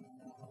better.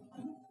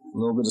 A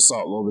little bit of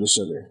salt, a little bit of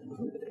sugar.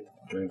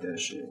 Drink that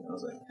shit. I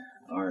was like,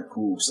 all right,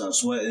 cool. Stop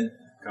sweating,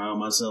 calm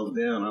myself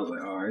down. I was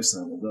like, all right, it's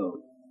time to go.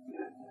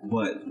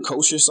 But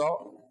kosher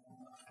salt?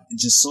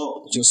 Just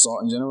salt. Just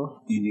salt in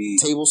general? You need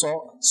table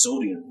salt?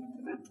 Sodium.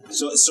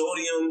 So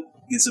sodium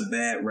gets a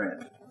bad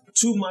rap.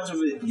 Too much of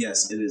it,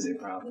 yes, it is a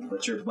problem.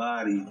 But your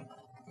body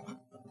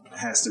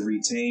has to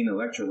retain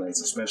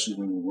electrolytes, especially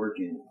when you're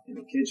working in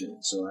the kitchen.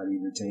 So how do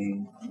you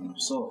retain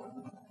salt?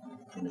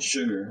 And the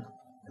sugar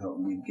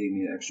gave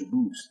me an extra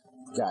boost.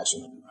 Gotcha.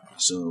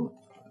 So,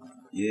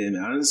 yeah,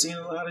 man, I done seen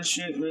a lot of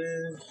shit,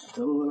 man.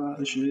 A lot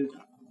of shit.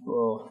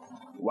 Well,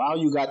 while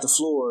you got the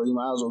floor, you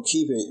might as well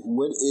keep it.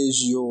 What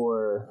is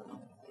your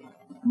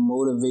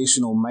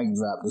motivational mic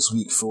drop this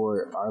week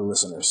for our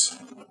listeners?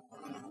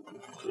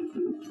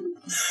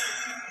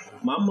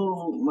 My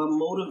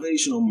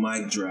motivational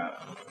mic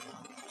drop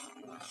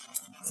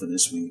for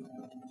this week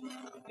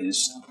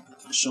is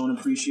showing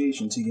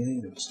appreciation to your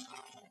haters.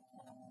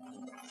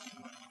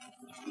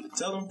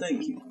 Tell them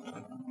thank you.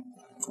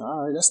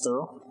 All right, that's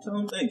thorough. Tell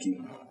them thank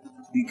you.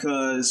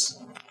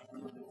 Because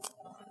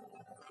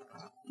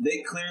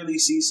they clearly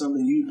see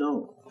something you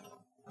don't.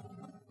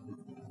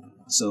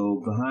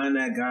 So behind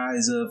that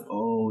guise of,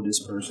 oh, this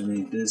person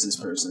ain't this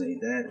person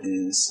ain't that,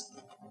 is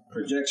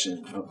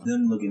projection of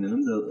them looking at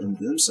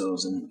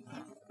themselves and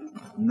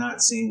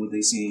not seeing what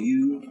they see in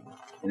you,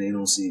 and they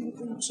don't see it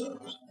within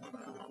themselves.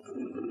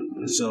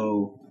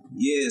 So,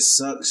 yeah, it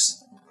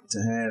sucks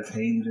to have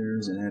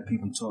haters and have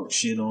people talk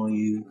shit on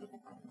you.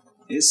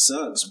 It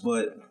sucks,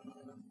 but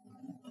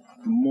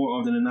more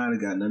often than not, it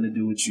got nothing to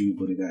do with you,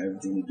 but it got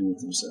everything to do with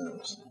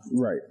themselves.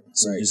 Right.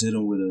 So just hit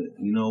them with a,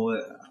 you know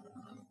what?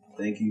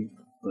 Thank you,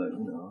 but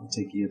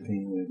take your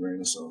opinion with a grain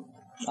of salt.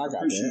 I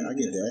got that. I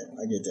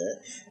get that.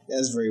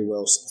 That's very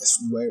well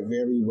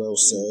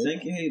said.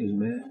 Thank your haters,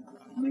 man.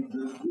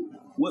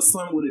 What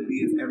fun would it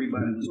be if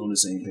everybody was on the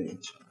same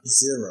page?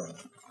 Zero.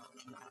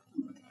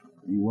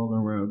 You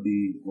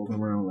walking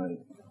around like,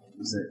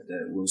 is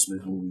that Will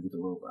Smith movie with the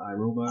robot?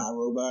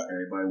 iRobot?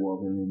 Everybody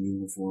walking in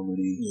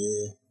uniformity.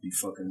 Yeah. Be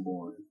fucking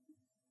boring.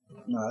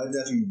 No, that'd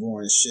definitely be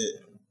boring as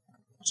shit.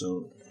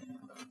 So,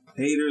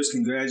 haters,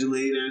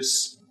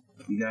 congratulators.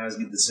 You guys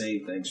get the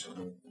same thanks from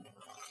me.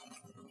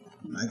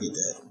 I get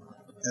that.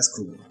 That's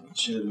cool.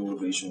 Share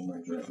motivational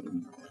mic drop.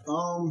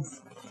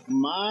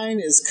 Mine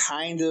is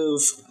kind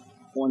of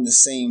on the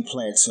same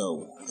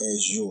plateau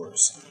as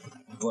yours,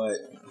 but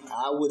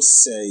I would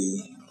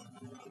say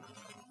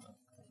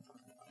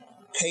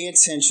pay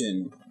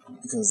attention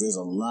because there's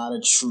a lot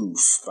of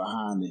truth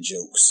behind the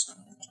jokes.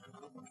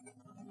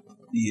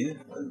 Yeah.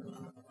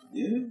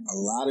 A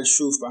lot of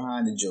truth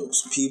behind the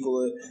jokes.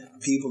 People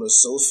are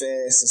so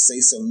fast to say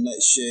some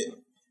nut shit,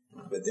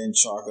 but then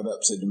chalk it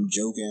up to them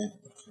joking,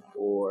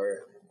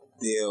 or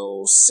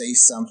they'll say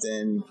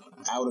something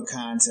out of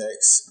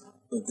context,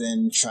 but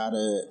then try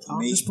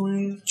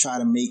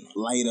to make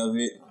light of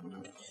it.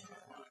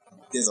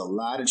 There's a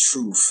lot of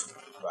truth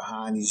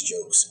behind these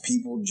jokes.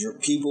 People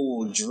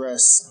will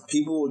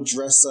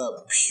dress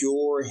up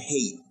pure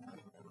hate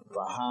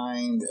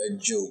behind a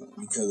joke,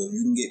 because if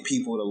you can get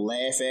people to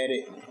laugh at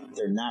it,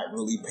 they're not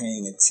really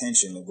paying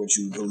attention to what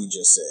you really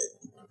just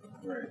said.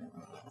 Right.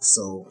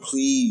 So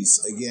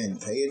please, again,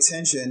 pay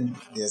attention.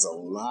 There's a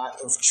lot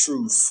of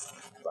truth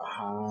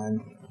behind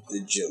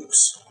the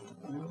jokes.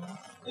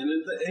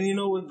 And you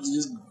know what?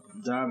 Just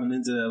diving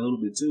into that a little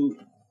bit too.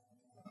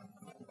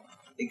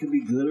 It could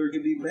be good or it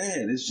could be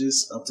bad. It's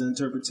just up to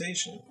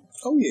interpretation.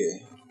 Oh yeah.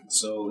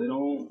 So it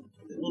don't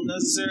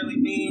necessarily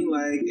mean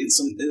like it's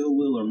some ill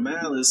will or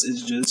malice.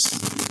 It just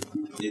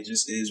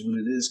is what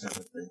it is, kind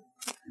of thing.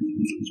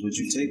 It's what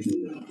you take from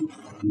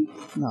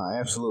it. No,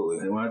 absolutely.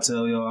 And when I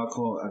tell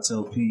y'all, I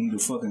tell P the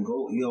fucking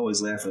GOAT. He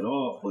always laugh it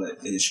off, but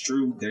it's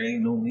true. There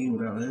ain't no me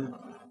without him.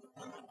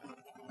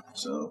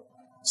 So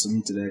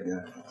salute to that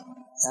guy.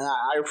 And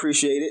I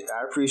appreciate it.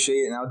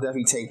 And I'll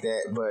definitely take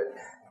that. But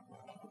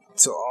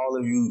to all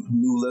of you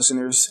new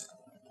listeners,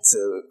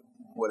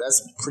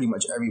 that's pretty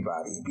much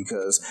everybody,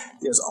 because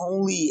there's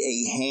only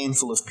a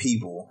handful of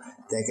people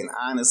that can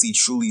honestly,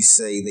 truly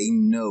say they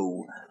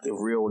know the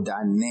real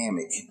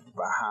dynamic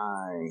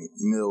behind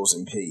Mills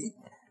and P.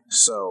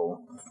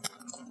 So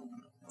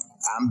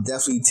I'm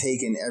definitely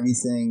taking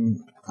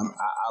everything.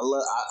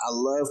 I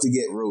love to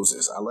get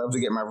roses. I love to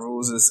get my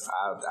roses.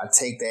 I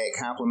take that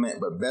compliment,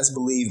 but best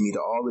believe me, to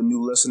all the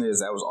new listeners,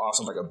 that was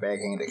also like a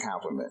backhanded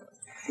compliment.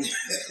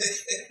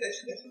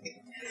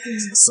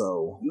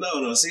 So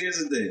no. See, here's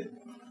the thing.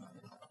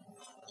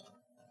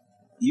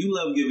 You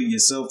love giving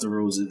yourself the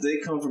roses. If they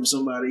come from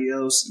somebody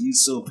else, you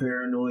so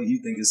paranoid,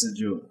 you think it's a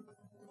joke.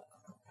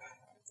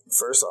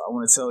 First off, I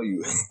want to tell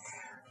you,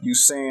 you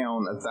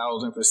sound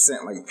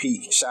 1,000% like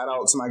Peak. Shout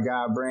out to my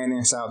guy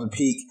Brandon. Shout out to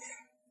Peak.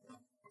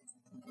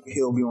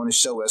 He'll be on the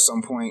show at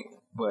some point,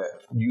 but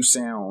you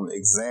sound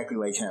exactly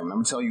like him. And I'm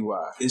gonna tell you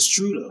why. It's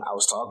true though. I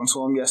was talking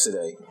to him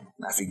yesterday,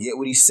 and I forget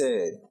what he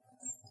said,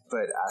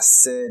 but I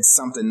said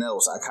something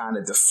else. I kind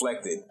of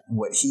deflected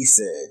what he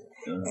said,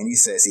 and he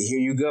said, "See, here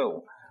you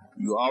go.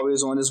 You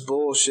always on this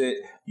bullshit.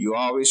 You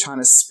always trying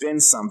to spin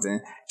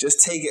something. Just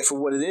take it for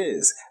what it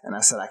is." And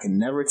I said, I can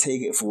never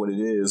take it for what it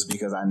is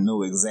because I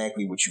know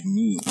exactly what you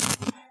mean.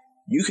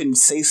 You can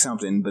say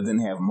something but then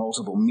have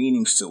multiple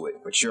meanings to it,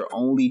 but you're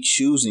only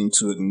choosing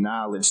to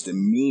acknowledge the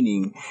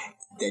meaning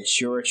that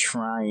you're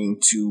trying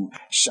to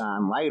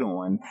shine light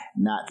on,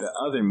 not the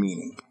other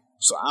meaning.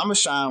 So I'm going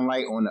to shine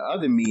light on the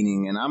other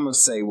meaning, and I'm going to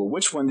say, well,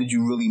 which one did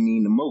you really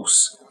mean the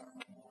most?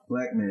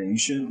 Black man, you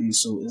shouldn't be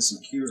so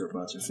insecure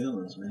about your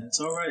feelings, man.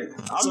 It's all right.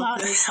 I'm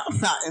not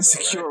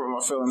insecure with my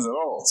feelings at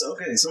all. It's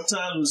okay.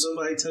 Sometimes when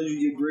somebody tells you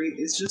you're great,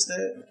 it's just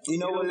that. You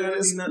know what it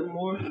is? Nothing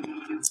more.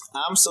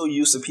 I'm so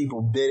used to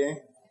people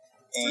bidding.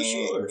 For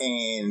sure.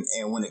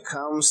 And when it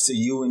comes to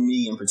you and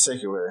me in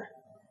particular,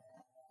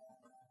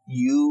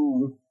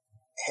 you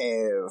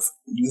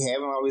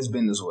haven't always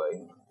been this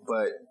way,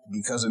 but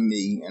because of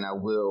me, and I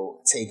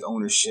will take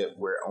ownership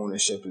where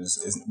ownership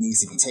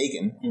needs to be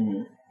taken.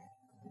 Mm-hmm.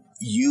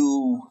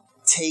 You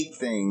take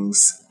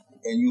things,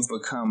 and you've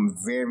become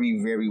very,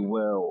 very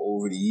well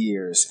over the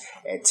years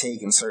at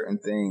taking certain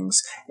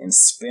things and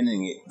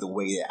spinning it the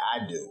way that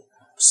I do.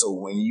 So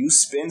when you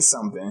spin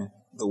something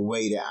the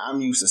way that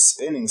I'm used to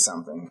spinning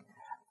something,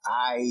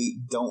 I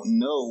don't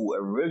know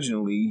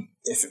originally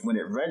when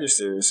it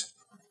registers,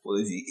 well,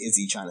 is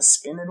he trying to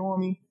spin it on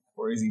me,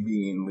 or is he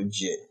being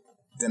legit?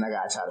 Then I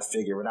gotta try to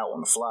figure it out on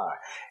the fly,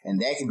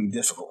 and that can be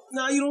difficult.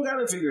 No, you don't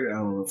gotta figure it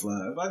out on the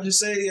fly. If I just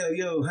say,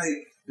 yo,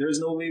 hey, there's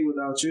no me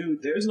without you,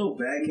 there's no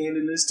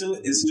backhandedness to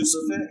it. It's just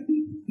a fact.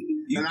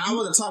 And I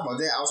wasn't talking about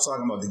that. I was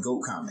talking about the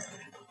GOAT comment.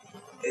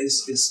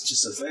 It's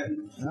just a fact.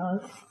 All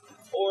right.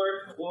 Or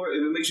or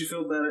if it makes you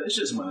feel better, it's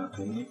just my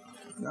opinion.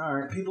 All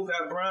right. People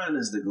got Brian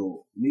as the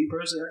GOAT. Me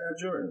personally, I got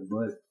Jordan.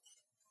 But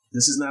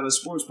this is not a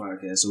sports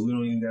podcast, so we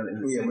don't even got to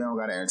entertain. Yeah, we don't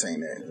got to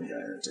entertain that. We got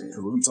to entertain.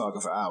 Because we'll be talking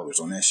for hours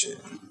on that shit.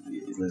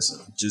 Yeah, listen,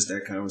 just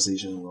that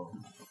conversation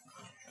alone.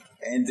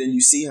 And then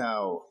you see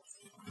how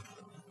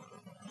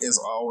it's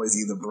always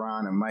either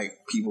Brian or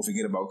Mike. People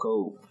forget about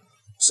Code.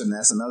 So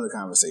that's another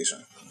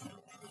conversation.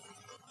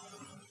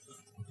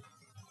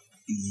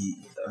 Yeah.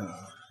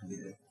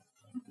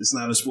 It's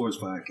not a sports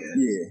podcast.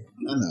 Yeah,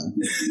 I know.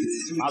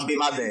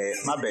 my bad.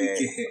 I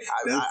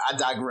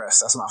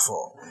digress. That's my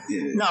fault.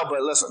 Yeah. No,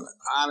 but listen,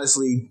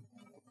 honestly,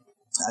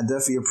 I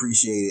definitely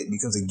appreciate it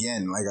because,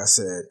 again, like I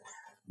said,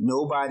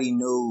 nobody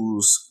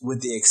knows,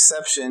 with the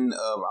exception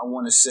of, I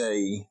want to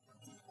say,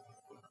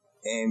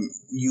 and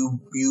you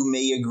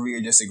may agree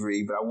or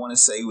disagree, but I want to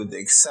say with the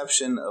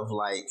exception of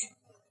like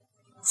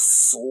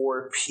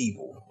 4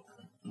 people,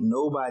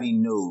 nobody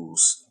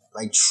knows,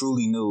 like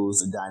truly knows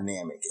the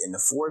dynamic. And the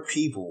 4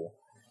 people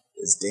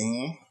is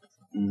Dan,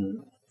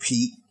 mm-hmm.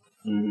 Pete,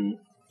 mm-hmm.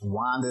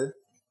 Wanda,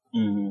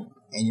 mm-hmm.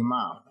 and your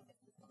mom.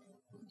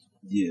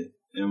 Yeah,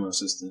 and my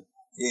sister.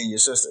 Yeah, and your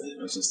sister.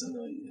 Yeah, my sister,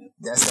 no, yeah.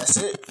 That's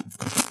it.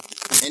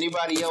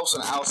 Anybody else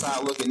on the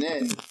outside looking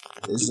in,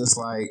 it's just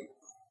like,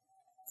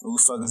 who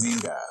the fuck is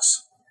these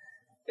guys?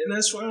 And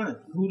that's fine.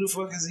 Who the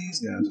fuck is these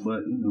guys?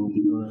 But, you know,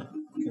 we're going to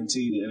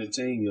continue to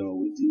entertain y'all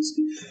with these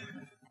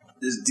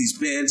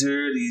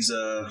banter, these,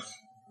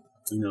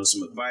 you know,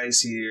 some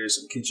advice here,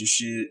 some kitchen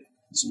shit,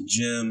 some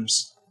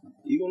gems.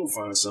 You're going to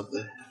find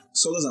something.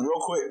 So listen,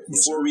 real quick,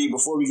 before we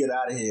get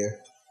out of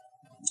here,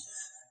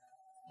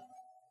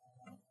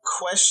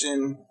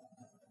 question,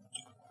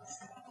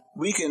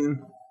 we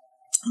can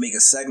make a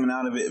segment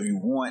out of it if you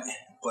want,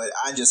 but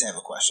I just have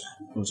a question.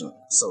 What's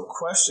up? So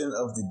question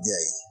of the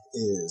day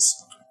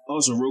is...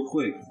 Also, real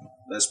quick,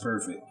 that's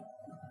perfect.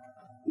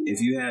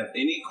 If you have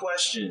any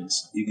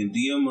questions, you can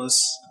DM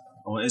us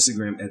on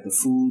Instagram at the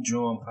Food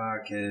Drawing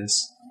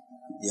Podcast.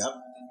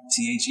 Yep.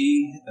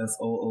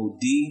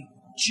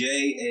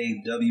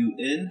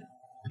 TheFoodJawnPodcast.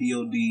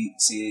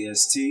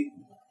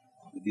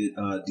 You can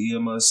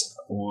DM us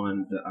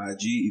on the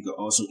IG. You can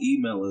also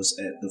email us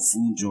at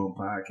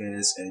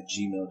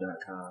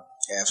thefoodjointpodcast@gmail.com.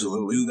 Absolutely.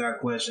 So if you got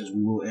questions,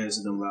 we will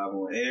answer them live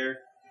on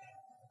air.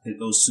 Hit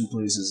those 2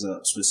 places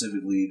up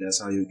specifically. That's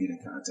how you'll get in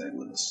contact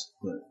with us.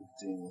 But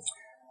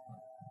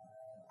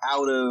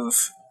out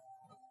of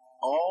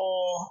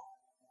all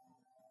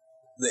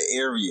the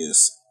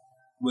areas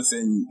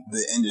within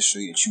the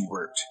industry that you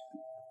worked,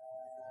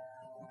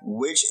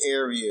 which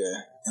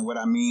area, and what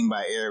I mean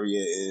by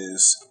area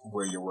is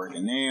where you're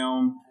working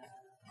now,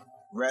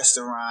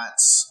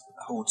 restaurants,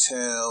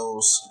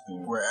 hotels,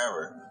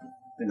 wherever.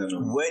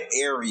 What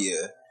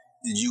area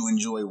did you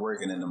enjoy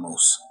working in the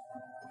most?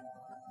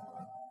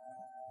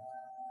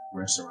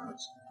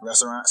 Restaurants, yeah,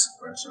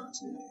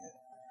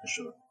 for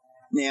sure.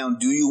 Now,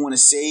 do you want to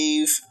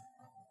save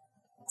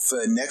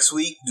for next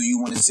week? Do you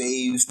want to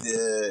save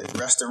the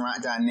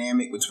restaurant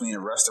dynamic between a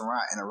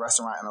restaurant and a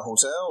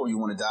hotel, or you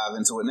want to dive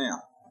into it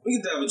now? We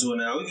can dive into it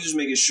now. We can just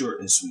make it short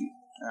and sweet.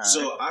 Right.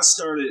 So I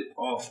started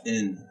off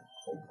in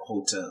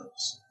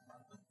hotels,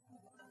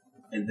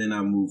 and then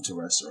I moved to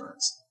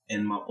restaurants.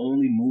 And my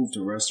only move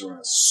to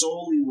restaurants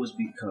solely was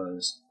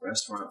because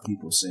restaurant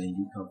people saying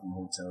you come from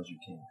hotels, you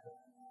can't cook.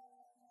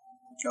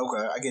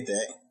 Okay, I get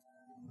that.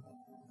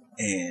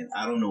 And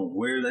I don't know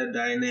where that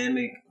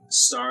dynamic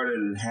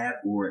started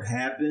or it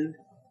happened,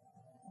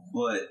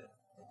 but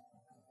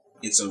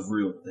it's a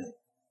real thing.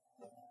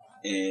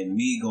 And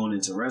me going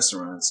into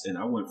restaurants, and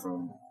I went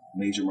from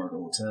major market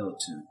hotel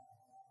to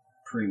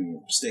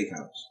premium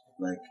steakhouse.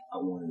 Like, I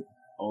wanted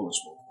all the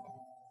smoke.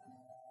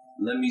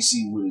 Let me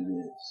see what it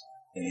is.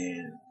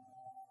 And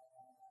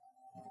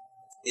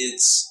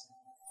it's...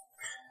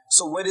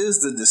 So what is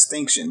the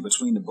distinction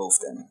between the both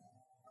then?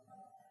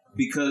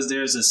 Because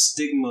there's a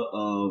stigma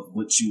of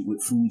what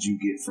food you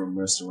get from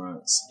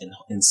restaurants and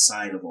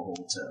inside of a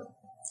hotel.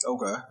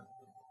 Okay.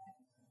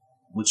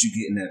 What you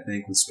get in that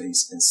banquet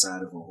space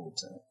inside of a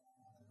hotel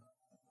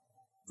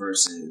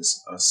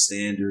versus a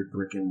standard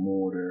brick and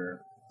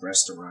mortar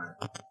restaurant.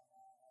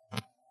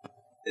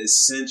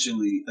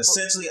 Essentially,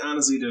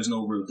 honestly, there's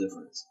no real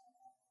difference.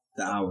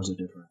 The hours are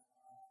different.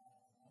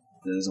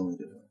 There's only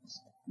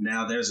difference.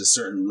 Now, there's a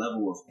certain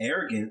level of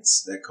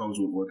arrogance that comes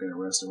with working in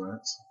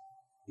restaurants,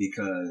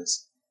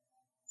 because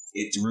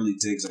it really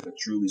takes like a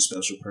truly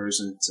special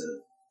person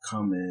to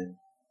come in,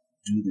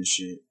 do this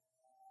shit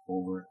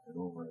over and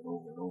over and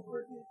over and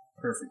over again.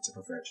 Perfect to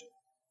perfection.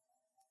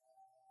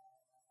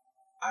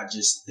 I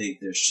just think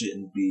there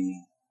shouldn't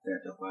be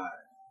that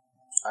divide.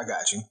 I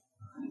got you.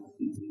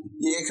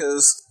 Yeah,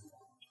 because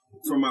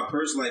for my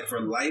personal, like for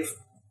life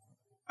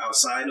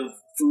outside of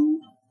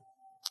food,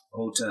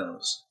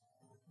 hotels.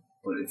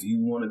 But if you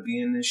want to be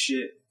in this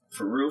shit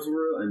for real,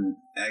 and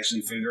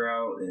actually figure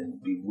out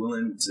and be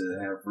willing to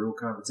have real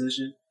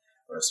competition,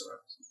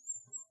 restaurants.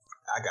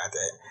 I got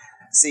that.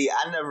 See,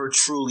 I never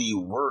truly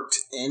worked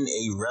in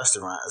a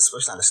restaurant,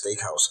 especially not a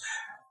steakhouse.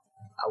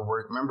 I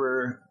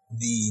Remember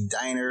the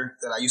diner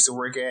that I used to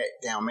work at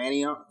down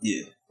Manioc?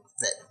 Yeah.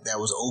 That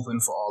was open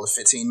for all of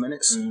 15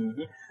 minutes.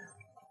 Mm-hmm.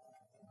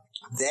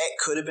 That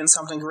could have been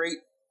something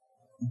great,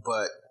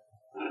 but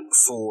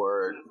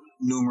for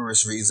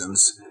numerous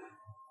reasons,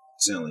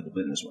 Sound like the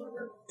business one,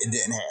 right? it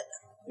didn't happen.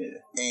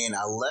 Yeah. And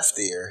I left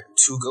there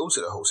to go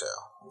to the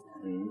hotel.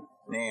 Mm-hmm.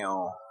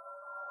 Now,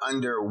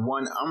 under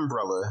one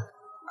umbrella,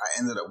 I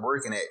ended up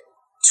working at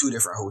 2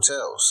 different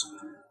hotels.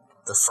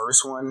 The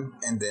first one,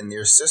 and then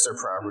their sister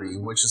property,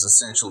 which is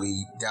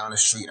essentially down the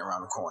street and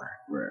around the corner.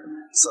 Right.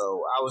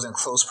 So I was in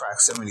close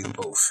proximity to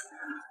both.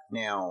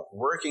 Now,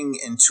 working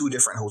in 2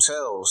 different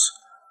hotels,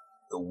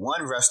 the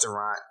one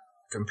restaurant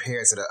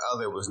compared to the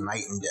other was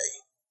night and day.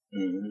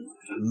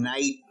 Mm-hmm.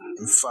 Night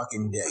and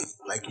fucking day.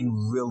 Like, you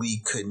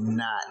really could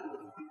not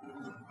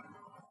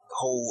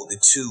hold the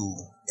 2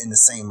 in the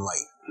same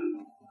light.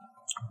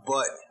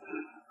 But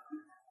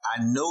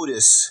I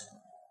noticed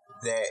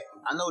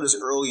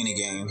early in the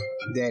game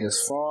that as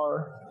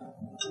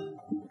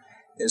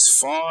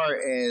far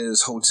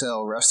as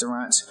hotel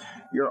restaurants,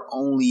 you're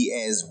only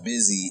as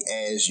busy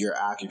as your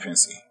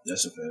occupancy.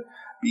 That's a fact.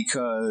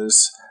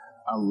 Because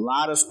a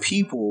lot of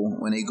people,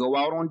 when they go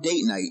out on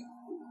date night,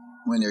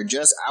 when they're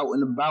just out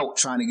and about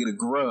trying to get a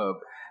grub,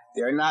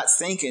 they're not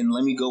thinking,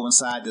 let me go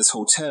inside this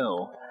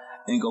hotel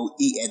and go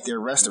eat at their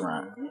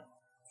restaurant. Mm-hmm.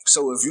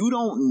 So if you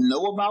don't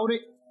know about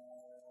it,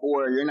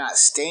 or you're not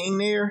staying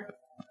there,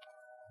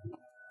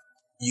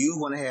 you're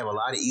going to have a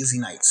lot of easy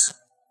nights.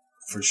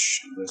 For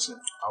sure. Listen.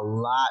 A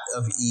lot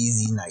of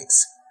easy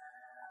nights.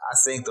 I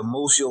think the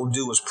most you'll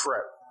do is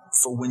prep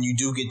for when you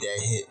do get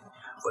that hit.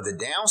 But the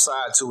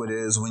downside to it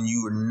is when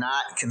you are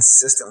not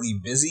consistently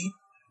busy,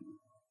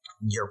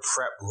 your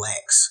prep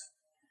lacks.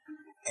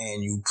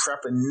 And you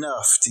prep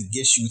enough to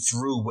get you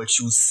through what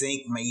you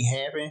think may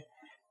happen.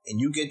 And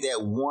you get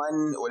that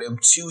one or them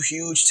 2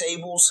 huge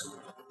tables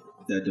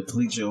that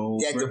deplete your whole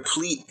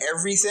deplete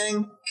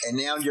everything, and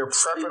now you're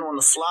prepping on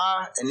the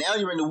fly, and now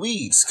you're in the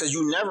weeds because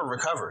you never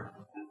recover.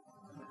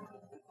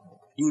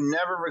 You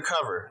never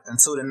recover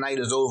until the night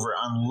is over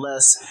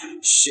unless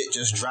shit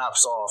just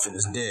drops off and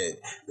is dead.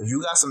 If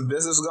you got some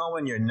business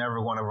going, you're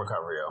never going to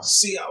recover, yo.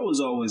 See, I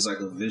was always like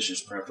a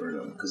vicious prepper,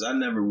 though, because I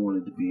never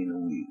wanted to be in the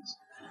weeds.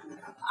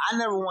 I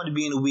never wanted to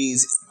be in the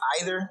weeds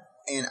either,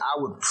 and I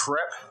would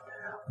prep,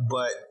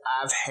 but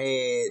I've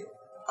had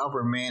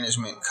upper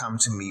management come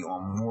to me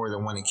on more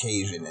than one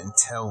occasion and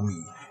tell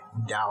me,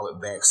 dial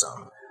it back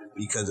some.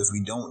 Because if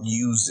we don't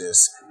use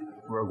this,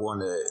 we're going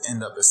to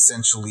end up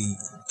essentially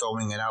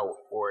throwing it out,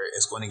 or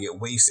it's going to get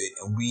wasted.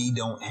 And we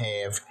don't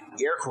have,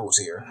 air quotes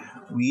here,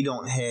 we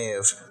don't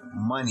have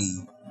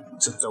money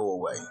to throw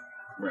away.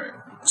 Right.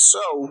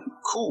 So,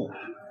 cool.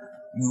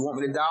 You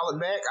want me to dial it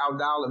back? I'll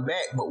dial it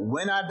back. But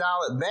when I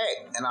dial it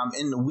back and I'm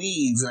in the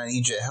weeds and I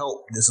need your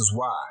help, this is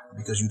why.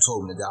 Because you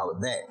told me to dial it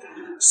back.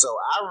 So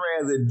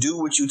I'd rather do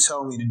what you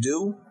tell me to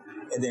do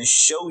and then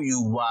show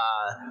you why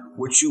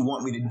what you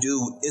want me to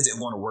do isn't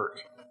going to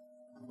work.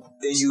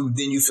 Then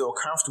you feel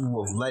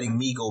comfortable of letting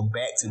me go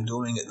back to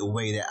doing it the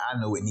way that I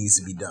know it needs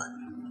to be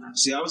done.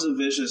 See, I was a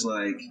vicious,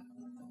 like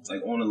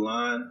on the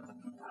line.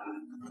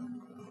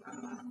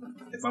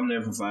 If I'm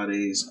there for 5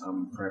 days,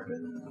 I'm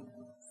prepping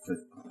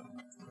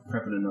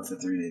enough for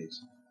 3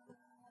 days.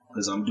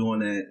 Because I'm doing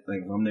that,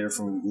 like, if I'm there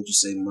from, what you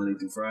say, Monday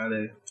through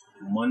Friday,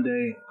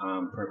 Monday,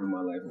 I'm prepping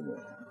my life away.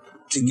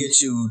 To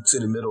get you to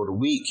the middle of the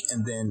week,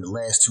 and then the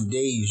last 2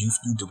 days, you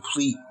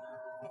deplete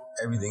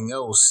everything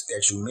else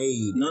that you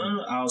made.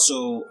 No.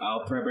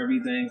 I'll prep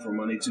everything for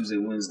Monday, Tuesday,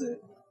 Wednesday.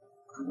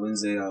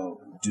 Wednesday, I'll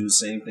do the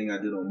same thing I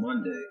did on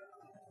Monday.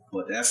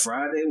 But that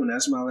Friday, when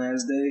that's my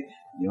last day,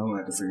 y'all gonna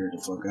have to figure it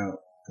the fuck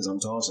out. Because I'm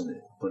tossing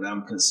it. But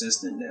I'm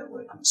consistent that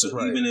way. So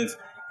right. Even if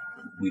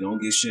we don't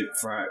get shit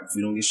Friday, if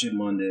we don't get shit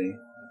Monday,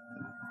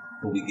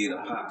 but we get a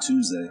pop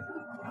Tuesday,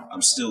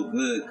 I'm still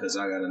good because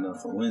I got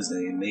enough for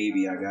Wednesday, and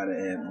maybe I gotta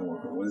add more.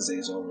 But Wednesday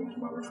is always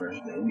my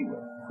refresh day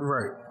anyway.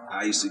 Right.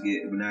 I used to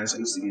get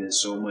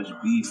so much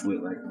beef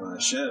with like my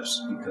chefs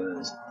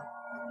because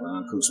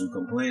my cooks would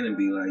complain and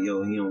be like,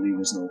 "Yo, he don't leave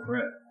us no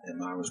prep," and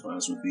my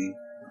response would be,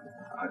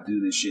 "I do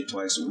this shit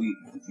twice a week.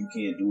 If you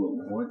can't do it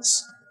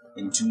once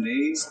in 2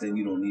 days, then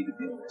you don't need to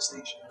be on that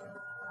station."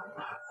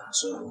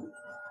 So,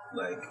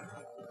 like,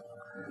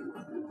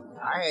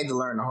 I had to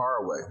learn the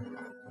hard way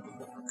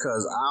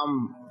because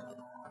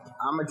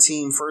I'm a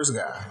team first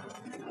guy.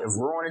 If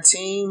we're on a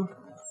team,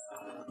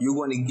 you're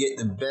going to get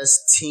the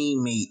best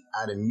teammate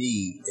out of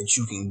me that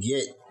you can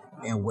get,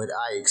 and what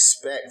I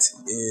expect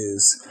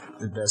is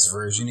the best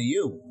version of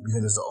you,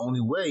 because it's the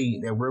only way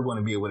that we're going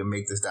to be able to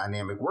make this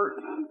dynamic work.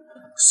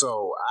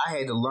 So I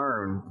had to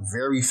learn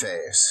very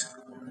fast,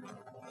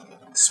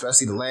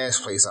 especially the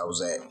last place I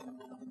was at.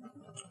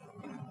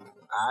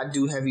 I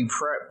do heavy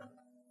prep,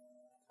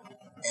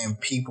 and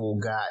people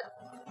got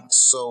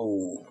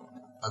so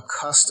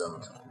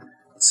accustomed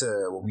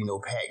to, well, we know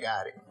Pat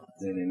got it.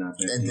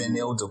 And then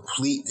they'll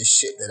deplete the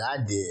shit that I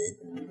did,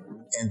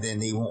 and then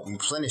they won't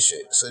replenish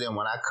it. So then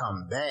when I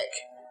come back,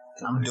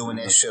 I'm doing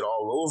that shit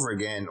all over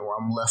again, or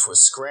I'm left with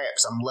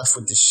scraps. I'm left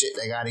with the shit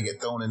that got to get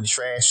thrown in the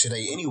trash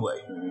today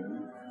anyway.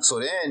 So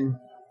then,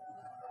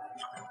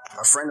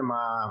 a friend of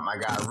mine, my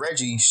guy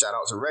Reggie, shout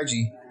out to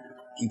Reggie,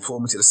 he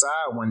pulled me to the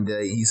side one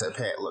day. He said,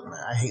 Pat, look, man,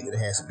 I hate that it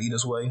has to be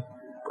this way,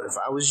 but if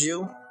I was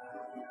you,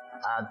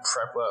 I'd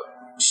prep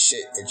up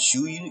shit that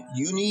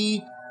you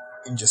need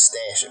and just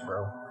stash it,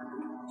 bro.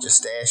 Just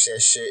stash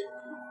that shit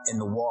in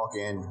the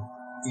walk-in,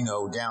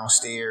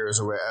 downstairs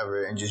or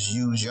wherever, and just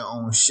use your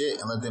own shit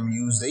and let them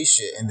use their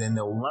shit, and then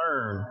they'll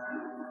learn,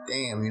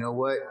 damn, you know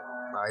what?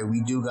 All right,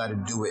 we do got to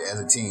do it as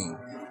a team.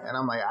 And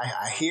I'm like,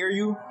 I hear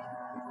you.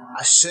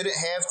 I shouldn't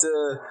have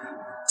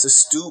to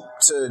stoop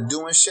to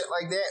doing shit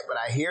like that, but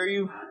I hear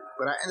you.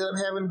 But I ended up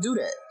having to do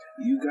that.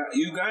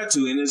 You got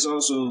to, and it's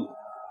also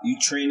you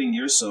training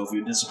yourself.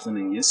 You're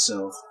disciplining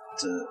yourself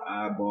to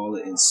eyeball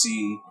it and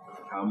see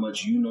how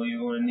much you're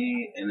going to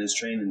need, and it's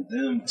training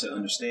them to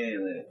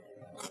understand that,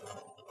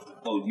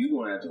 oh, you're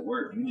going to have to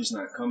work. You're just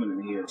not coming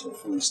in here to a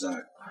fully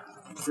stocked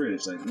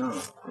fridge. Like, no.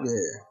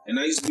 Yeah. And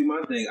that used to be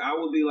my thing. I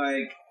would be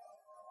like,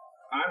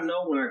 I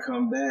know when I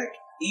come back,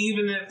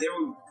 even if they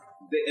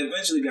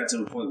eventually got to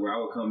the point where I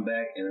would come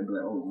back and I'd be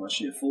like, oh, my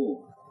shit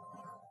full.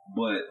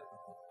 But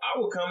I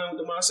would come in with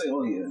the mind say,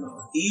 oh, yeah,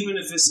 no. Even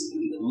if it's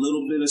a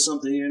little bit of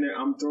something here and there,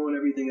 I'm throwing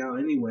everything out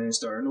anyway and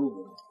starting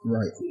over.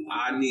 Right.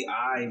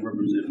 I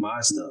represent my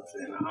stuff.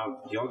 And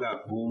y'all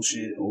got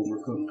bullshit,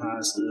 overcooked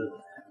pasta.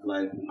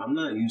 Like, I'm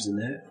not using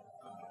that.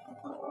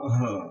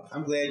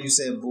 I'm glad you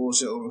said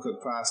bullshit,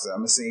 overcooked pasta. I'm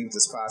going to save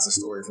this pasta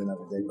story for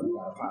another day, but I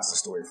got a pasta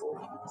story for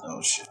you.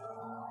 Oh, shit.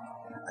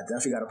 I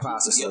definitely got a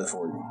pasta story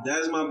for you.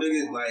 That's my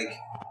biggest,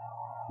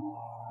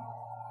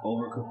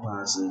 overcooked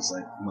pasta is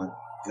my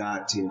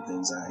god tier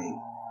things I hate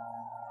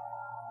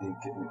in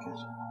the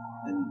kitchen.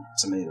 And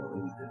tomato,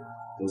 anything.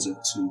 Those are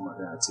two of my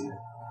god tier.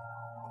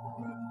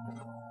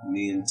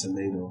 Me and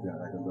tomato got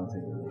a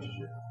love-hate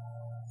relationship.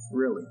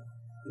 Really?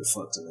 Yeah,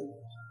 fuck tomatoes.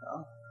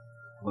 Oh.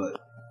 But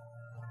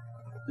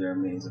they're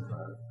amazing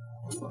product.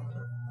 Fuck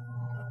them.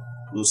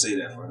 We'll say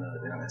that for another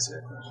day. I'll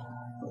answer that question.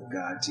 But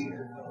god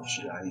tier,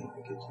 shit I hate in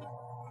the kitchen.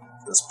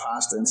 This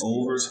pasta and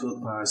tomatoes.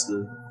 Overcooked pasta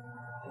and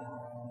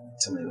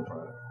tomato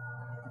product.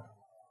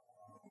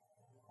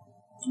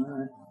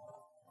 Alright.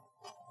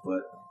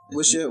 But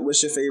what's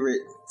your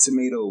favorite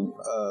tomato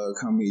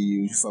company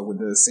you use? You fuck with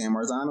the San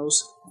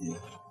Marzanos? Yeah,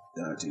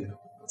 god tier.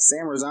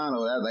 San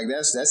Marzano,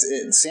 that's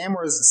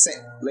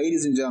it.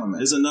 Ladies and gentlemen.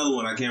 There's another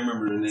one, I can't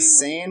remember the name.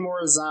 San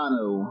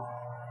Marzano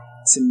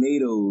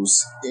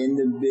tomatoes in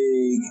the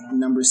big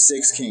number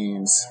 6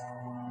 cans,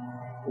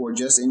 or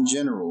just in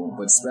general,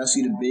 but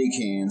especially the big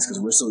cans,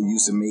 because we're so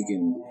used to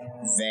making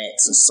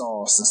vats of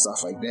sauce and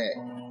stuff like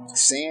that.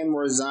 San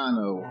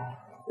Marzano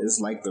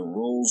is like the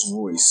Rolls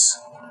Royce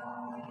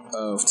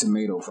of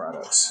tomato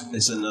products.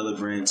 It's another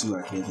brand too.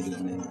 I can't think of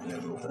the name.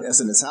 That's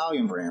an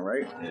Italian brand,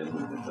 right?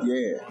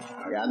 Yeah.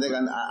 I think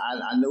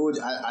I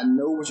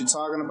know what you're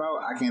talking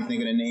about. I can't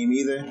think of the name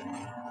either,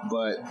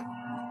 but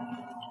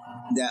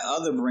that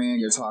other brand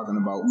you're talking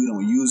about, we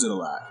don't use it a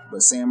lot.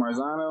 But San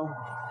Marzano,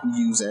 we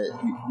use that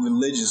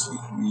religiously.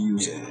 We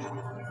use it.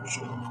 For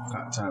sure.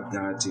 Top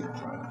god tier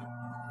product.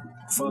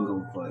 Fuck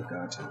them, but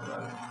god tier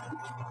product.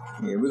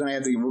 Yeah, we're gonna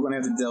have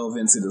to delve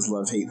into this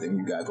love-hate thing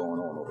you got going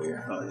on over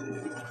here. Oh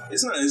yeah.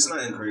 It's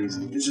not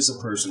crazy. It's just a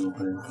personal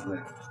thing.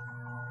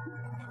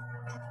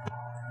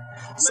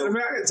 So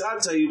I'll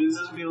tell you this.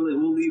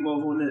 We'll leave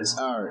off on this.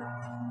 All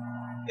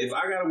right. If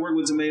I gotta work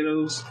with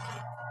tomatoes,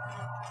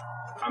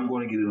 I'm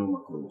going to get it on my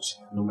clothes,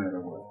 no matter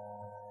what.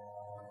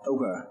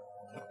 Okay.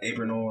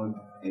 Apron on,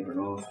 apron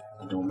off.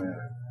 It don't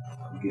matter.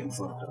 I'm getting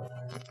fucked up.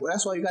 Well,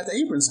 that's why you got the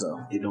apron stuff.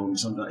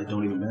 Sometimes it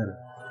don't even matter.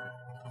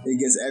 It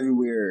gets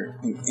everywhere,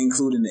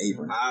 including the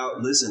apron.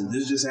 Listen,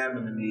 this just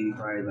happened to me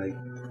probably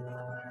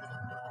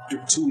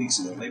 2 weeks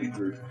ago, maybe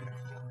 3.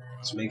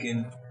 Just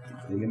making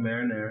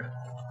marinara.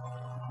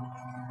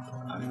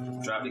 I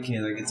drop the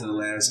cans. I get to the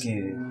last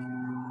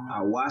can.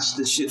 I watch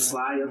the shit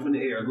fly up in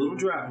the air. One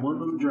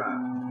little drop.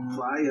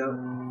 Fly up.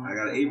 I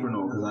got an apron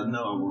on because I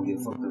know I'm going to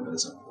get fucked up at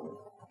some point.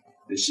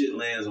 The shit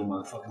lands on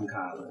my fucking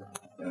collar.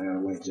 And I got a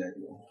white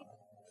jacket on.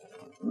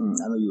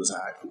 I know you was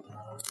hot.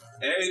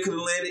 And it could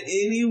have landed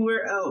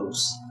anywhere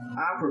else.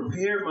 I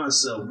prepared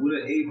myself with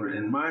an apron.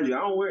 And mind you, I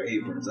don't wear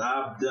aprons.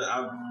 I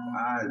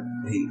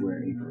hate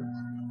wearing aprons.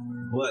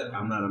 But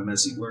I'm not a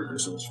messy worker,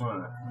 so it's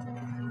fine.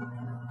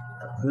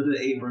 I put an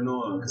apron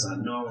on because I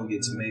know I'm going to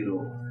get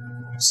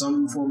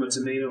some form of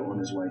tomato on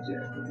this white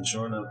jacket. And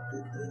sure enough,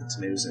 the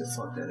tomato said,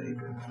 fuck that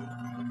apron.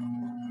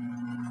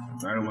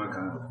 Right on my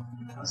collar.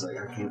 I was like,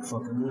 I can't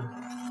fucking move.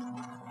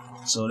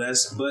 So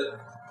but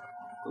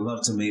I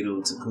love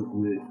tomato to cook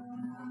with,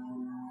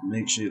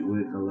 make shit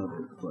with. I love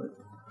it. But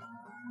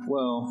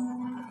well,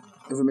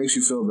 if it makes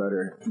you feel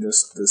better, the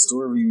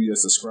story you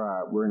just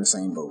described, we're in the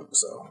same boat.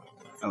 So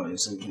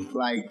yes,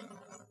 like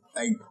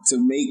to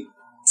make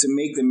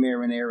the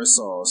marinara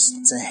sauce,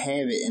 to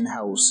have it in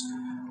house,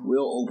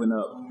 we'll open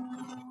up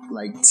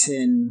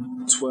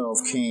 10, 12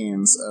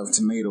 cans of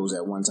tomatoes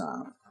at one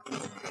time.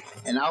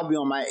 and I'll be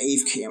on my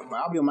eighth can,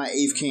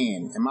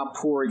 and my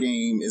pour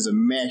game is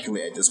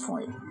immaculate at this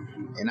point.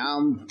 And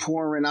I'm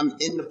pouring, I'm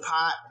in the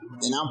pot,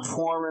 and I'm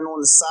pouring on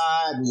the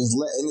side and just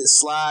letting it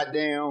slide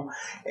down.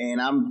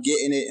 And I'm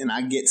getting it, and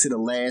I get to the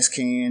last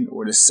can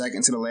or the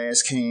second to the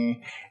last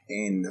can,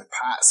 and the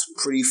pot's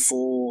pretty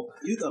full.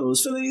 You thought it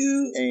was filling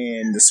you?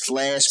 And the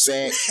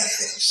splashback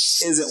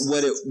isn't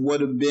what it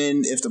would have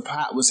been if the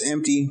pot was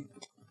empty.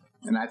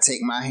 And I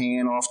take my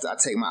eye off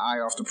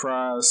the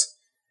prize,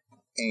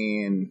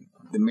 and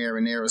the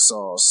marinara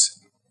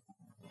sauce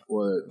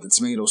or the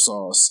tomato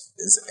sauce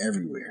is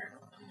everywhere.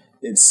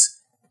 It's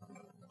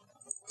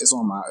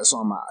on my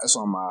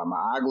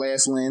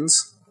eyeglass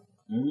lens.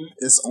 Mm-hmm.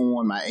 It's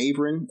on my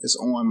apron. It's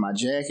on my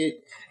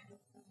jacket.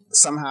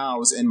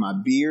 Somehow it's in my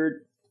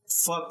beard.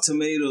 Fuck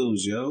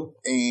tomatoes, yo.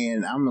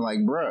 And I'm like,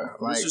 bruh,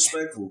 like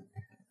disrespectful.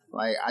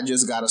 Like I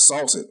just got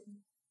assaulted.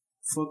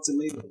 Fuck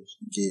tomatoes.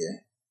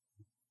 Yeah.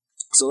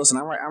 So listen,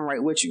 I'm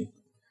right with you.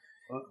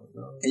 Fuck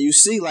no. And you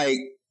see, like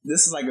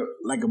this is like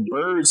a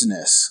bird's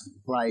nest.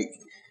 Like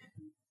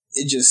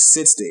it just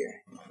sits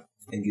there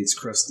and gets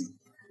crusty.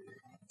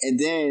 And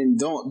then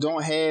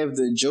don't have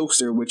the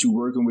jokester with you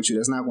working with you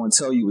that's not going to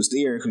tell you it's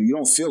there because you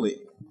don't feel it.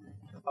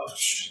 Oh,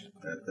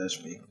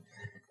 that's me.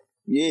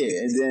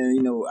 Yeah, and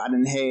then I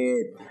done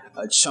had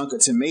a chunk of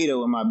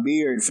tomato in my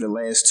beard for the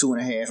last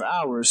 2.5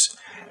 hours,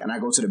 and I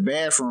go to the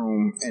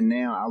bathroom, and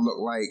now I look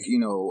like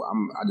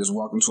I just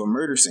walked into a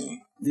murder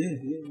scene. Yeah.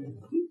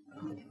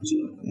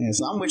 Yeah,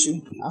 so I'm with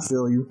you. I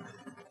feel you.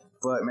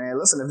 But man,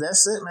 listen, if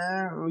that's it,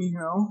 man, you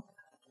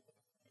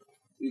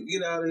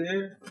get out of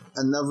here.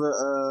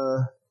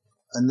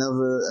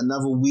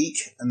 Another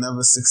week,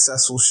 another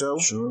successful show.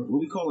 Sure.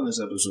 What we calling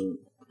this episode?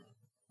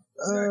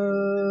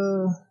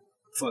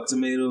 Fuck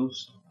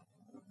tomatoes.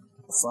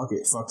 Fuck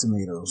it. Fuck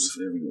tomatoes.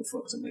 There we go.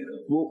 Fuck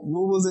tomatoes.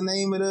 What was the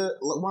name of the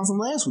one from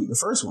last week? The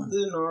first one.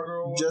 The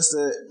inaugural. Just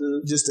the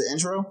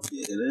intro.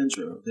 Yeah, the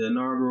intro. The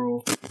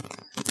inaugural.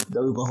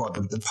 Then we go call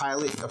it the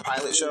pilot. The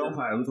pilot show. The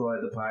pilot. We call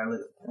it the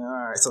pilot. All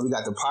right. So we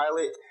got the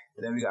pilot,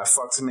 and then we got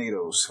fuck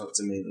tomatoes. Fuck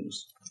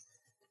tomatoes.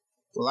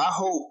 Well, I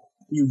hope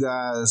you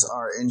guys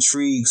are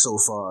intrigued so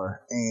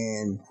far,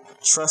 and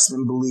trust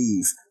and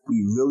believe,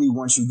 we really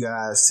want you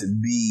guys to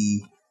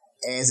be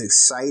as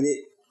excited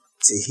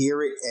to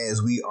hear it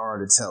as we are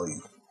to tell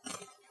you.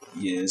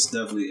 Yeah, it's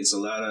a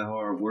lot of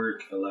hard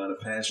work, a lot of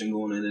passion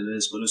going into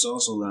this, but it's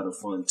also a lot of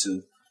fun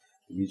too.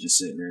 We just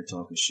sitting there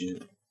talking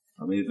shit.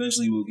 I mean,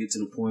 eventually we'll get to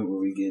the point where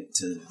we get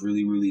to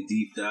really, really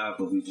deep dive,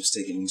 but we're just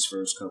taking these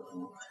first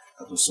couple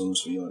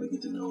episodes for y'all to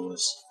get to know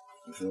us.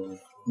 You feel me?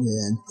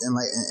 Yeah, and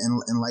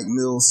like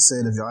Mills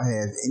said, if y'all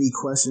have any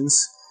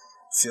questions,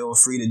 feel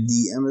free to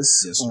DM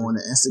us on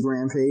the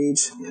Instagram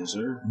page. Yes,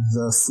 sir.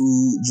 The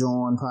Food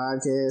John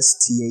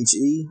Podcast,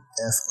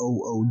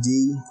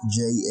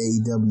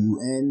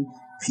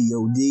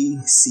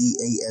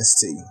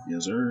 TheFoodJawnPodcast.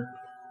 Yes, sir.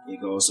 You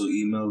can also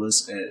email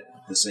us at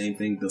the same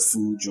thing,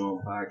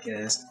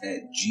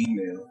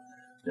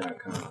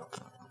 thefoodjohnpodcast@gmail.com.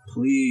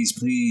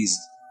 Please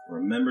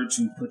remember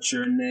to put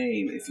your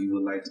name if you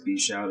would like to be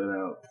shouted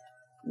out.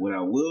 What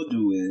I will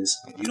do is,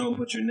 if you don't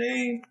put your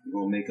name, we're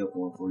going to make up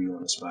one for you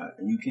on the spot.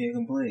 And you can't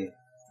complain.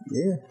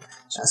 Yeah,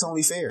 that's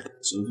only fair.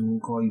 So if we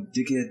call you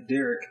Dickhead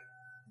Derek,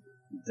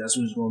 that's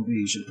what it's going to be.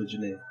 You should put your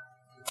name.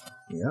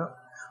 Yep.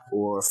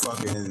 Or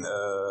fucking,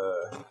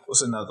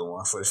 what's another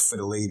one for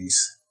the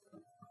ladies?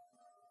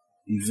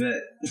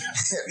 Yvette.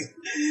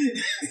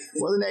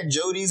 Wasn't that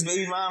Jody's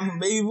baby mom from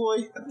Baby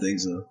Boy? I think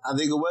so. I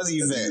think it was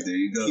Yvette. There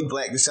you go. He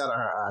blacked the shot out of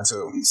her eye,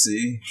 too. You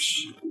see?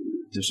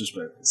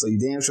 Disrespectful. So you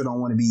damn sure don't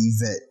want to be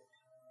Yvette.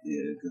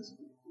 Yeah, because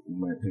you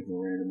might pick a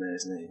random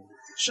ass name.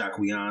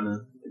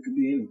 Shaquiana. It could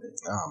be anything.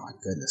 Oh my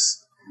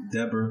goodness.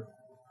 Deborah.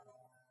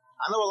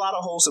 I know a lot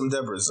of wholesome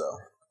Deborahs though.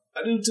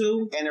 I do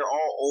too. And they're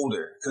all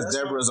older because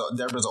Deborah's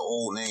an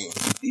old name.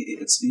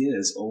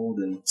 It's old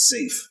and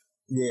safe.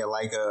 Yeah,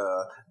 like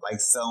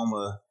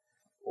Thelma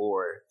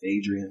or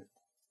Adrian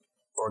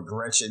or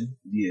Gretchen.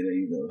 Yeah, there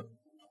you go.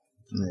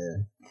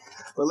 Yeah.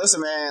 But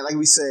listen, man, like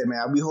we said,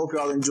 man, we hope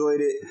y'all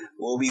enjoyed it.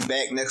 We'll be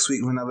back next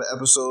week with another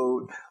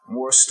episode.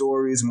 More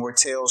stories, more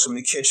tales from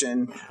the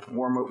kitchen,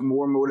 more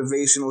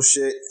motivational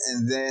shit.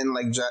 And then,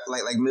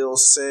 like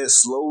Mills said,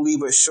 slowly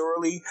but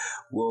surely,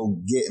 we'll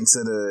get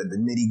into the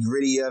nitty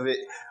gritty of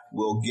it.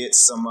 We'll get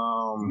some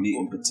meat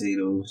and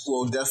potatoes.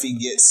 We'll definitely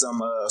get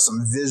some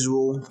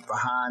visual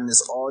behind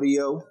this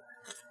audio.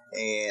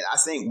 And I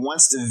think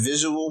once the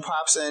visual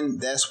pops in,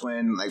 that's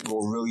when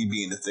we'll really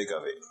be in the thick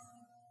of it.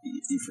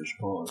 Efresh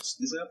pause.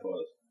 Is that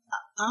pause?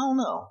 I don't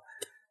know.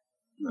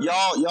 No.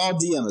 Y'all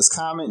DM us,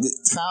 comment,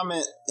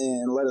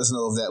 and let us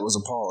know if that was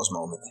a pause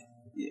moment.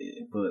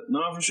 Yeah, but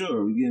no, for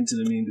sure. We get into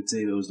the meat and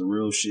potatoes, the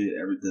real shit,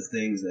 the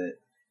things that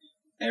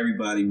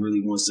everybody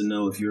really wants to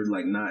know. If you're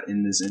not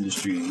in this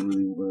industry, you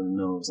really want to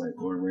know. It's like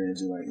Gordon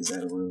Ramsay. Is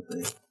that a real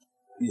thing?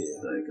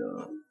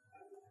 Yeah.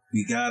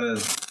 We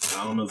gotta.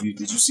 I don't know if did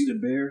you see The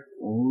Bear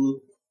on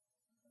Hulu?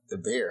 The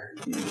Bear.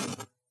 Yeah.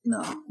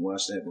 No.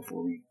 Watch that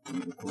before we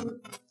record.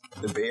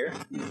 The Bear?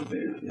 Yeah, The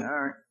Bear. Yeah.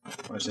 All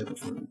right. Watch that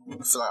before we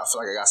record. I feel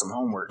like I got some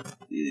homework.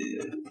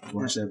 Yeah.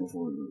 Watch that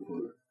before we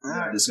record. All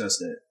right. Discuss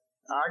that.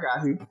 I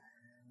got you.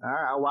 All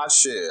right, I'll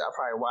watch it. I'll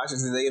probably watch it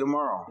today or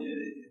tomorrow.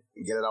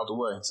 Yeah. Get it out the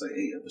way. It's like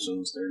 8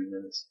 episodes, 30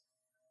 minutes.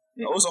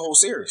 Yeah. Oh, it's a whole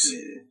series.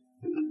 Yeah.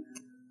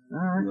 All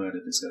right. We're going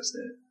to discuss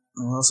that.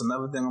 Well, that's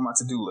another thing on my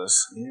to-do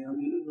list. Yeah, I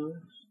mean,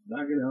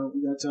 knock it out.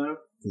 We got time.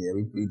 Yeah,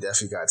 we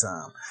definitely got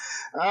time.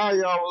 All right,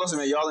 y'all. Well, listen,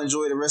 man. Y'all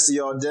enjoy the rest of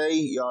y'all day.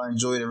 Y'all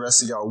enjoy the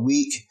rest of y'all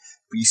week.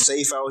 Be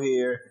safe out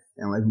here.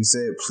 And like we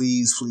said,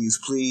 please, please,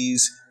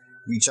 please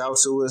reach out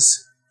to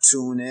us.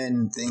 Tune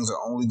in. Things are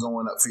only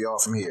going up for y'all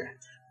from here.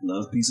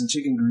 Love, peace, and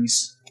chicken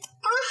grease.